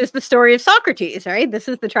 This is the story of Socrates, right? This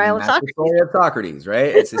is the trial of Socrates. The story of Socrates,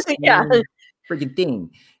 right? It's this freaking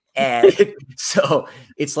thing. And so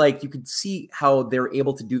it's like you could see how they're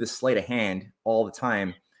able to do the sleight of hand all the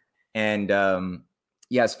time. And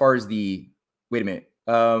as far as wait a minute.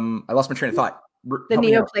 I lost my train of thought. The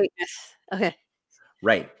Neoplatonists. Okay.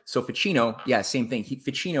 Right. So Ficino, same thing.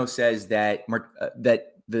 Ficino says that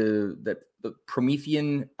the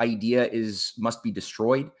Promethean idea must be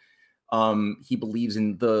destroyed. He believes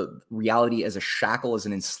in the reality as a shackle, as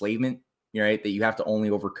an enslavement, right? That you have to only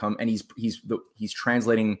overcome. And he's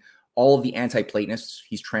translating all of the anti-Platonists.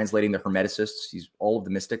 He's translating the Hermeticists. He's all of the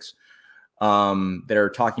mystics that are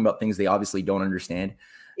talking about things they obviously don't understand.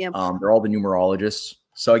 Yep. They're all the numerologists.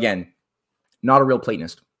 So again, not a real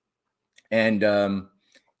Platonist. And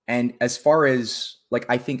as far as like,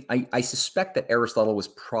 I suspect that Aristotle was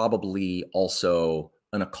probably also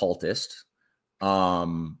an occultist.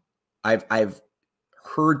 I've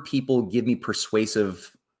heard people give me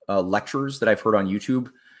persuasive lectures that I've heard on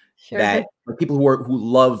YouTube that like, people who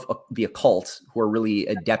love the occult, who are really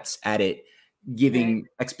adepts at it, giving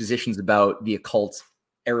expositions about the occult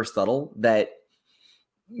Aristotle, that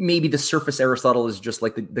maybe the surface Aristotle is just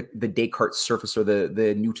like the Descartes surface or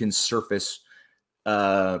the Newton's surface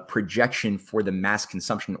projection for the mass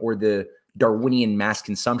consumption, or the Darwinian mass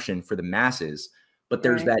consumption for the masses. But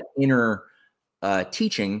there's that inner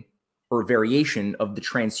teaching or variation of the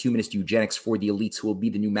transhumanist eugenics for the elites who will be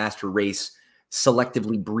the new master race,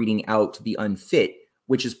 selectively breeding out the unfit,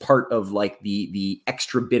 which is part of like the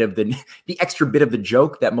extra bit of the extra bit of the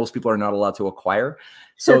joke that most people are not allowed to acquire.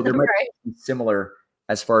 So there might be similar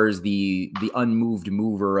as far as the unmoved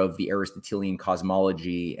mover of the Aristotelian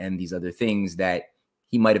cosmology and these other things, that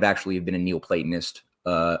he might have actually been a Neoplatonist.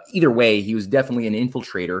 Either way, he was definitely an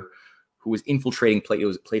infiltrator who was infiltrating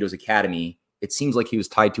Plato's academy. It seems like he was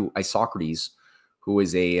tied to Isocrates, who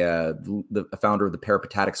is the founder of the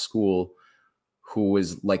Peripatetic school, who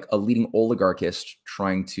was like a leading oligarchist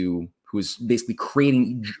who was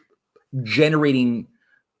basically generating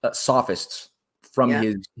sophists from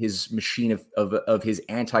his machine of his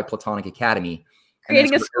anti-Platonic academy.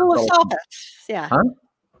 Creating a school of sophists. Yeah. Huh?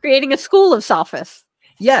 Creating a school of sophists.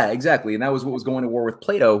 Yeah, exactly. And that was what was going to war with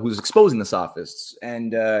Plato, who was exposing the sophists.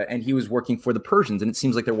 And he was working for the Persians. And it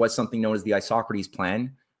seems like there was something known as the Isocrates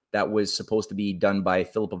plan that was supposed to be done by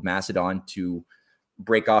Philip of Macedon to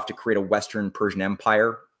break off to create a Western Persian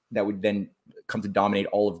empire that would then come to dominate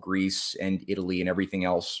all of Greece and Italy and everything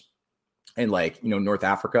else. And like, North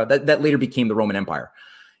Africa, that later became the Roman Empire.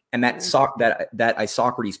 And that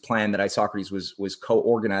Isocrates plan that Isocrates was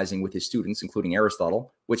co-organizing with his students, including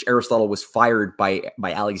Aristotle, which Aristotle was fired by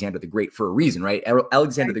Alexander the Great for a reason, right?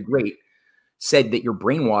 Alexander the Great said that you're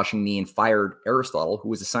brainwashing me, and fired Aristotle, who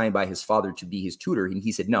was assigned by his father to be his tutor. And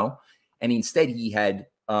he said no. And instead he had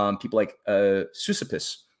people like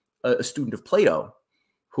Seussippus, a student of Plato,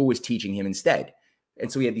 who was teaching him instead.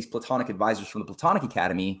 And so he had these Platonic advisors from the Platonic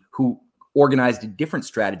Academy who organized a different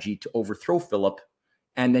strategy to overthrow Philip,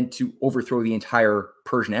 and then to overthrow the entire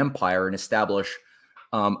Persian Empire and establish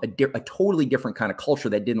a totally different kind of culture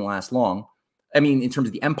that didn't last long. I mean, in terms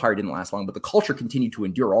of the empire, didn't last long, but the culture continued to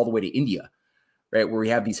endure all the way to India, right? Where we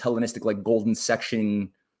have these Hellenistic, like golden section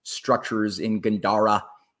structures in Gandhara,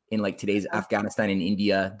 in like today's Afghanistan and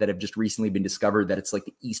India, that have just recently been discovered, that it's like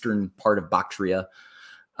the eastern part of Bactria,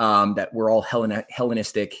 that were all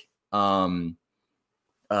Hellenistic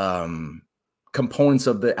components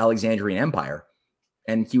of the Alexandrian Empire.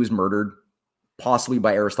 And he was murdered, possibly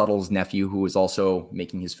by Aristotle's nephew, who was also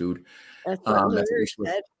making his food. That's what LaRue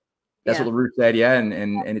said. That's what LaRue said, yeah.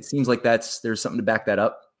 And it seems like there's something to back that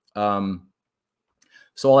up.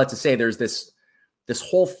 So all that to say, there's this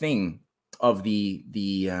whole thing of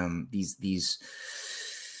these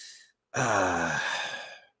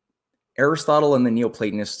Aristotle and the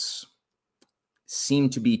Neoplatonists seem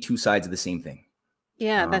to be two sides of the same thing.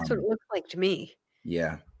 Yeah, that's what it looks like to me.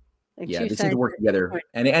 Yeah. Like they seem to work together.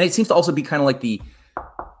 And it seems to also be kind of like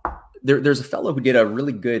there's a fellow who did a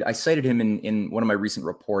really good, I cited him in one of my recent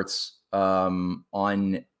reports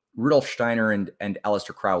on Rudolf Steiner and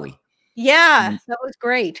Aleister Crowley. Yeah, that was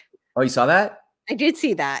great. Oh, you saw that? I did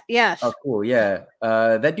see that. Yes. Oh, cool. Yeah.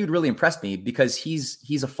 That dude really impressed me, because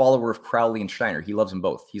he's a follower of Crowley and Steiner. He loves them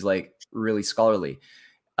both. He's like really scholarly.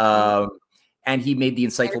 And he made the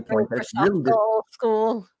insightful point that it's really the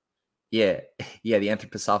school. Yeah. Yeah. The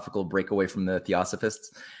anthroposophical breakaway from the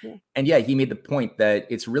Theosophists. Yeah. And yeah, he made the point that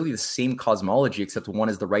it's really the same cosmology, except one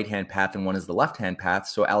is the right-hand path and one is the left-hand path.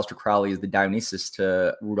 So Aleister Crowley is the Dionysus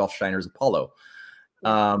to Rudolf Steiner's Apollo.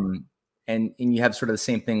 And you have sort of the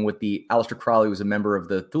same thing with the Aleister Crowley was a member of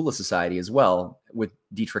the Thule Society as well, with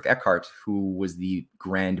Dietrich Eckart, who was the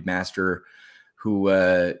Grand Master who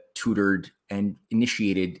tutored and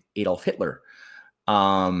initiated Adolf Hitler.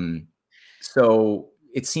 So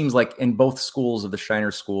it seems like in both schools of the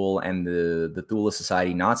Steiner School and the Thule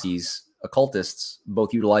Society, Nazis, occultists,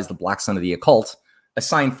 both utilize the black sun of the occult, a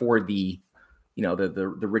sign for the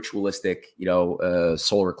ritualistic,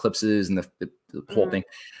 solar eclipses and the whole thing.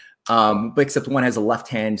 But except one has a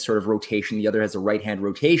left-hand sort of rotation, the other has a right-hand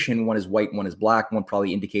rotation. One is white, one is black. One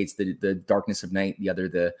probably indicates the darkness of night, the other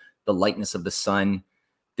the lightness of the sun.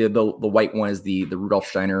 The white one is the Rudolf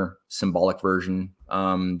Steiner symbolic version.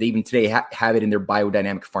 They even today have it in their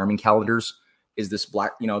biodynamic farming calendars, is this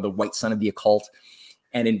black, the white sun of the occult.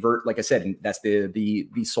 And invert, like I said, that's the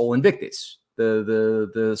Sol Invictus,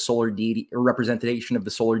 the solar deity, or representation of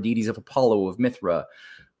the solar deities of Apollo, of Mithra,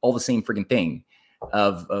 all the same friggin' thing.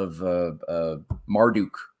 Of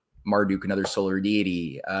Marduk, another solar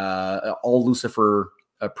deity, all Lucifer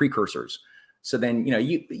precursors. So then,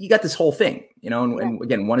 you got this whole thing, and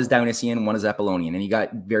again, one is Dionysian, one is Apollonian, and you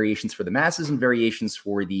got variations for the masses and variations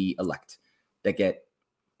for the elect that get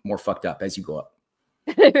more fucked up as you go up.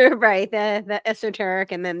 Right. The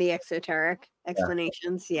esoteric and then the exoteric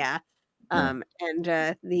explanations. Yeah. And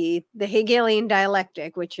the Hegelian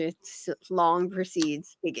dialectic, which is long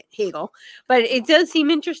precedes Hegel. But it does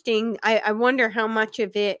seem interesting. I wonder how much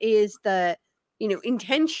of it is the,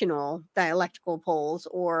 intentional dialectical poles,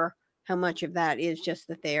 or how much of that is just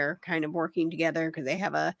that they're kind of working together because they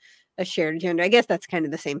have a shared agenda. I guess that's kind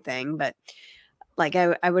of the same thing. But like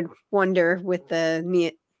I would wonder with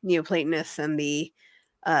the Neoplatonists and the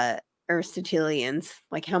Aristotelians,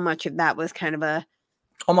 like how much of that was kind of a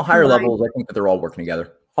on the higher levels. I think that they're all working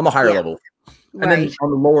together on the higher levels, and then on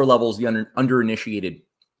the lower levels, the underinitiated,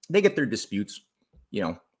 they get their disputes.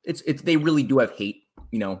 It's they really do have hate.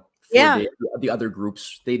 For the other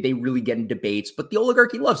groups, they really get in debates, but the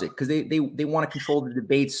oligarchy loves it because they want to control the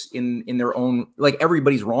debates in their own. Like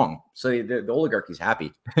everybody's wrong, so the oligarchy's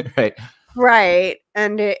happy, right? Right,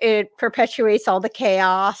 and it perpetuates all the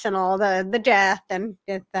chaos and all the death, and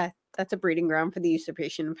that's a breeding ground for the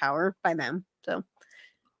usurpation of power by them. So,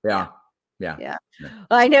 yeah. Well,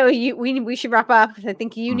 I know we should wrap up because I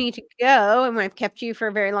think you need to go, and I've kept you for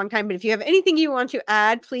a very long time. But if you have anything you want to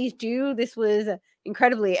add, please do. This was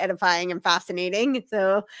incredibly edifying and fascinating.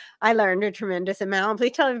 So I learned a tremendous amount.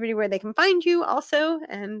 Please tell everybody where they can find you, also,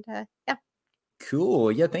 and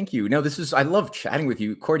Cool. Yeah, thank you. No, I love chatting with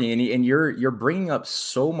you, Courtney, and you're bringing up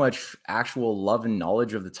so much actual love and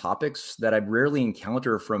knowledge of the topics that I rarely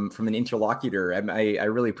encounter from an interlocutor. I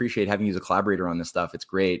really appreciate having you as a collaborator on this stuff. It's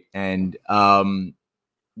great. And the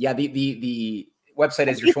website,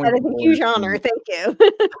 as you're showing, it's a huge honor. Thank you.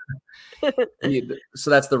 So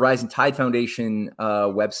that's the Rising Tide Foundation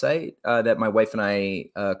website that my wife and I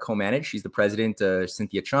co-manage. She's the president,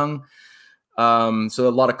 Cynthia Chung. So a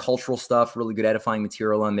lot of cultural stuff, really good edifying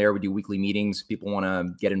material on there. We do weekly meetings. People want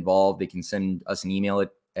to get involved, they can send us an email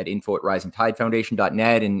at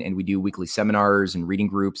info@risingtidefoundation.net, and we do weekly seminars and reading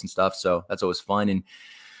groups and stuff. So that's always fun. And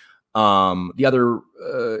the other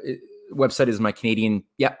website is my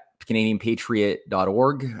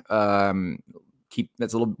CanadianPatriot.org.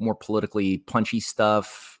 That's a little more politically punchy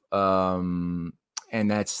stuff. And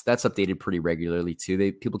that's updated pretty regularly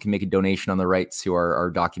too. People can make a donation on the rights to our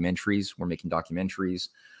documentaries. We're making documentaries,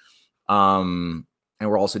 and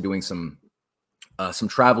we're also doing some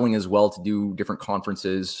traveling as well to do different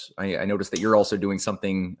conferences. I noticed that you're also doing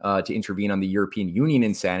something to intervene on the European Union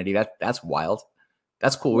insanity. That's wild.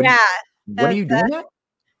 That's cool. Yeah. When are you doing that?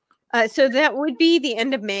 So that would be the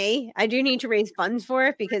end of May. I do need to raise funds for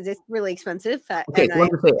it because it's really expensive. Okay, so let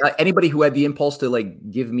me say, anybody who had the impulse to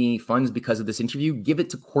give me funds because of this interview, give it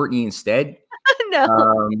to Courtney instead.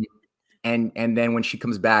 No. And then when she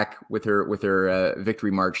comes back with her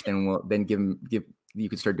victory march, then you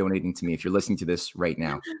can start donating to me if you're listening to this right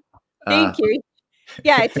now. Thank you.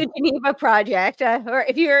 Yeah, it's a Geneva project. Or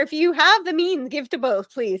if you have the means, give to both,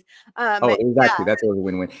 please. Exactly. Yeah. That's always a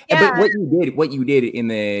win-win. Yeah. But what you did in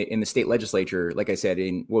the state legislature, like I said,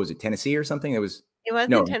 in what was it, Tennessee or something? It was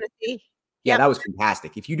in Tennessee. Yeah, that was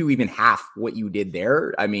fantastic. If you do even half what you did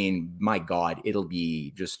there, I mean, my God, it'll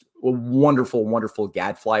be just a wonderful, wonderful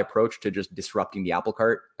gadfly approach to just disrupting the apple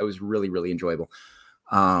cart. It was really, really enjoyable.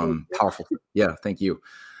 Powerful. Yeah, thank you.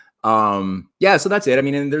 Yeah, so that's it. I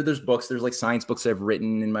mean, and there's books, there's science books I've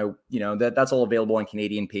written in my, that's all available on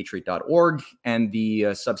CanadianPatriot.org, and the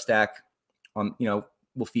Substack on,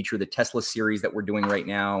 will feature the Tesla series that we're doing right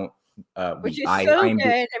now. Which is so good,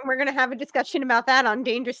 and we're going to have a discussion about that on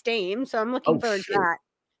Dangerous Dame, so I'm looking forward to that.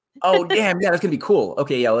 Oh, damn, yeah, that's going to be cool.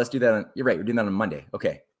 Okay, yeah, let's do that. You're right, we're doing that on Monday.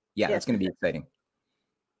 Okay, yeah, that's going to be exciting.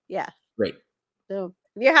 Yeah. Great. So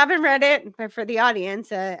if you haven't read it, but for the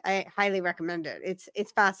audience, I highly recommend it.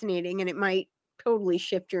 It's fascinating, and it might totally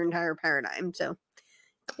shift your entire paradigm. So,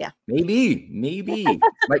 yeah, maybe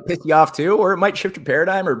might piss you off too, or it might shift your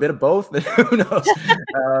paradigm, or a bit of both. Who knows?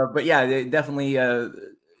 But yeah, definitely.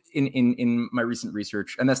 In my recent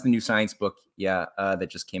research, and that's the new science book, that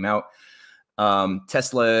just came out.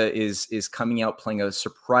 Tesla is coming out playing a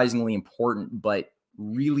surprisingly important but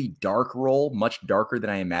really dark role, much darker than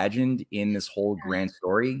I imagined in this whole grand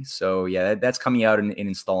story. So yeah, that's coming out in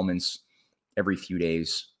installments every few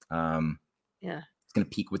days. It's going to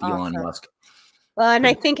peak with Elon Musk. Well, and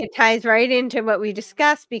I think it ties right into what we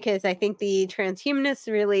discussed, because I think the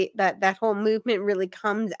transhumanists really, that whole movement really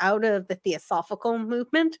comes out of the theosophical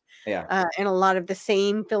movement, and a lot of the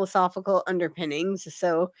same philosophical underpinnings.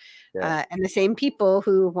 So, and the same people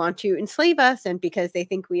who want to enslave us, and because they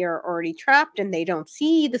think we are already trapped and they don't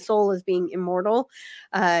see the soul as being immortal,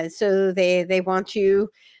 so they want to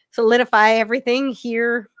solidify everything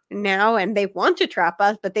here and now, and they want to trap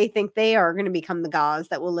us, but they think they are going to become the gods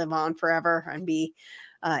that will live on forever and be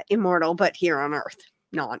immortal, but here on Earth,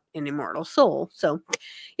 not an immortal soul. So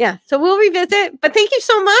yeah, so we'll revisit, but thank you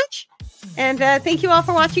so much, and thank you all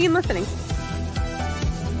for watching and listening.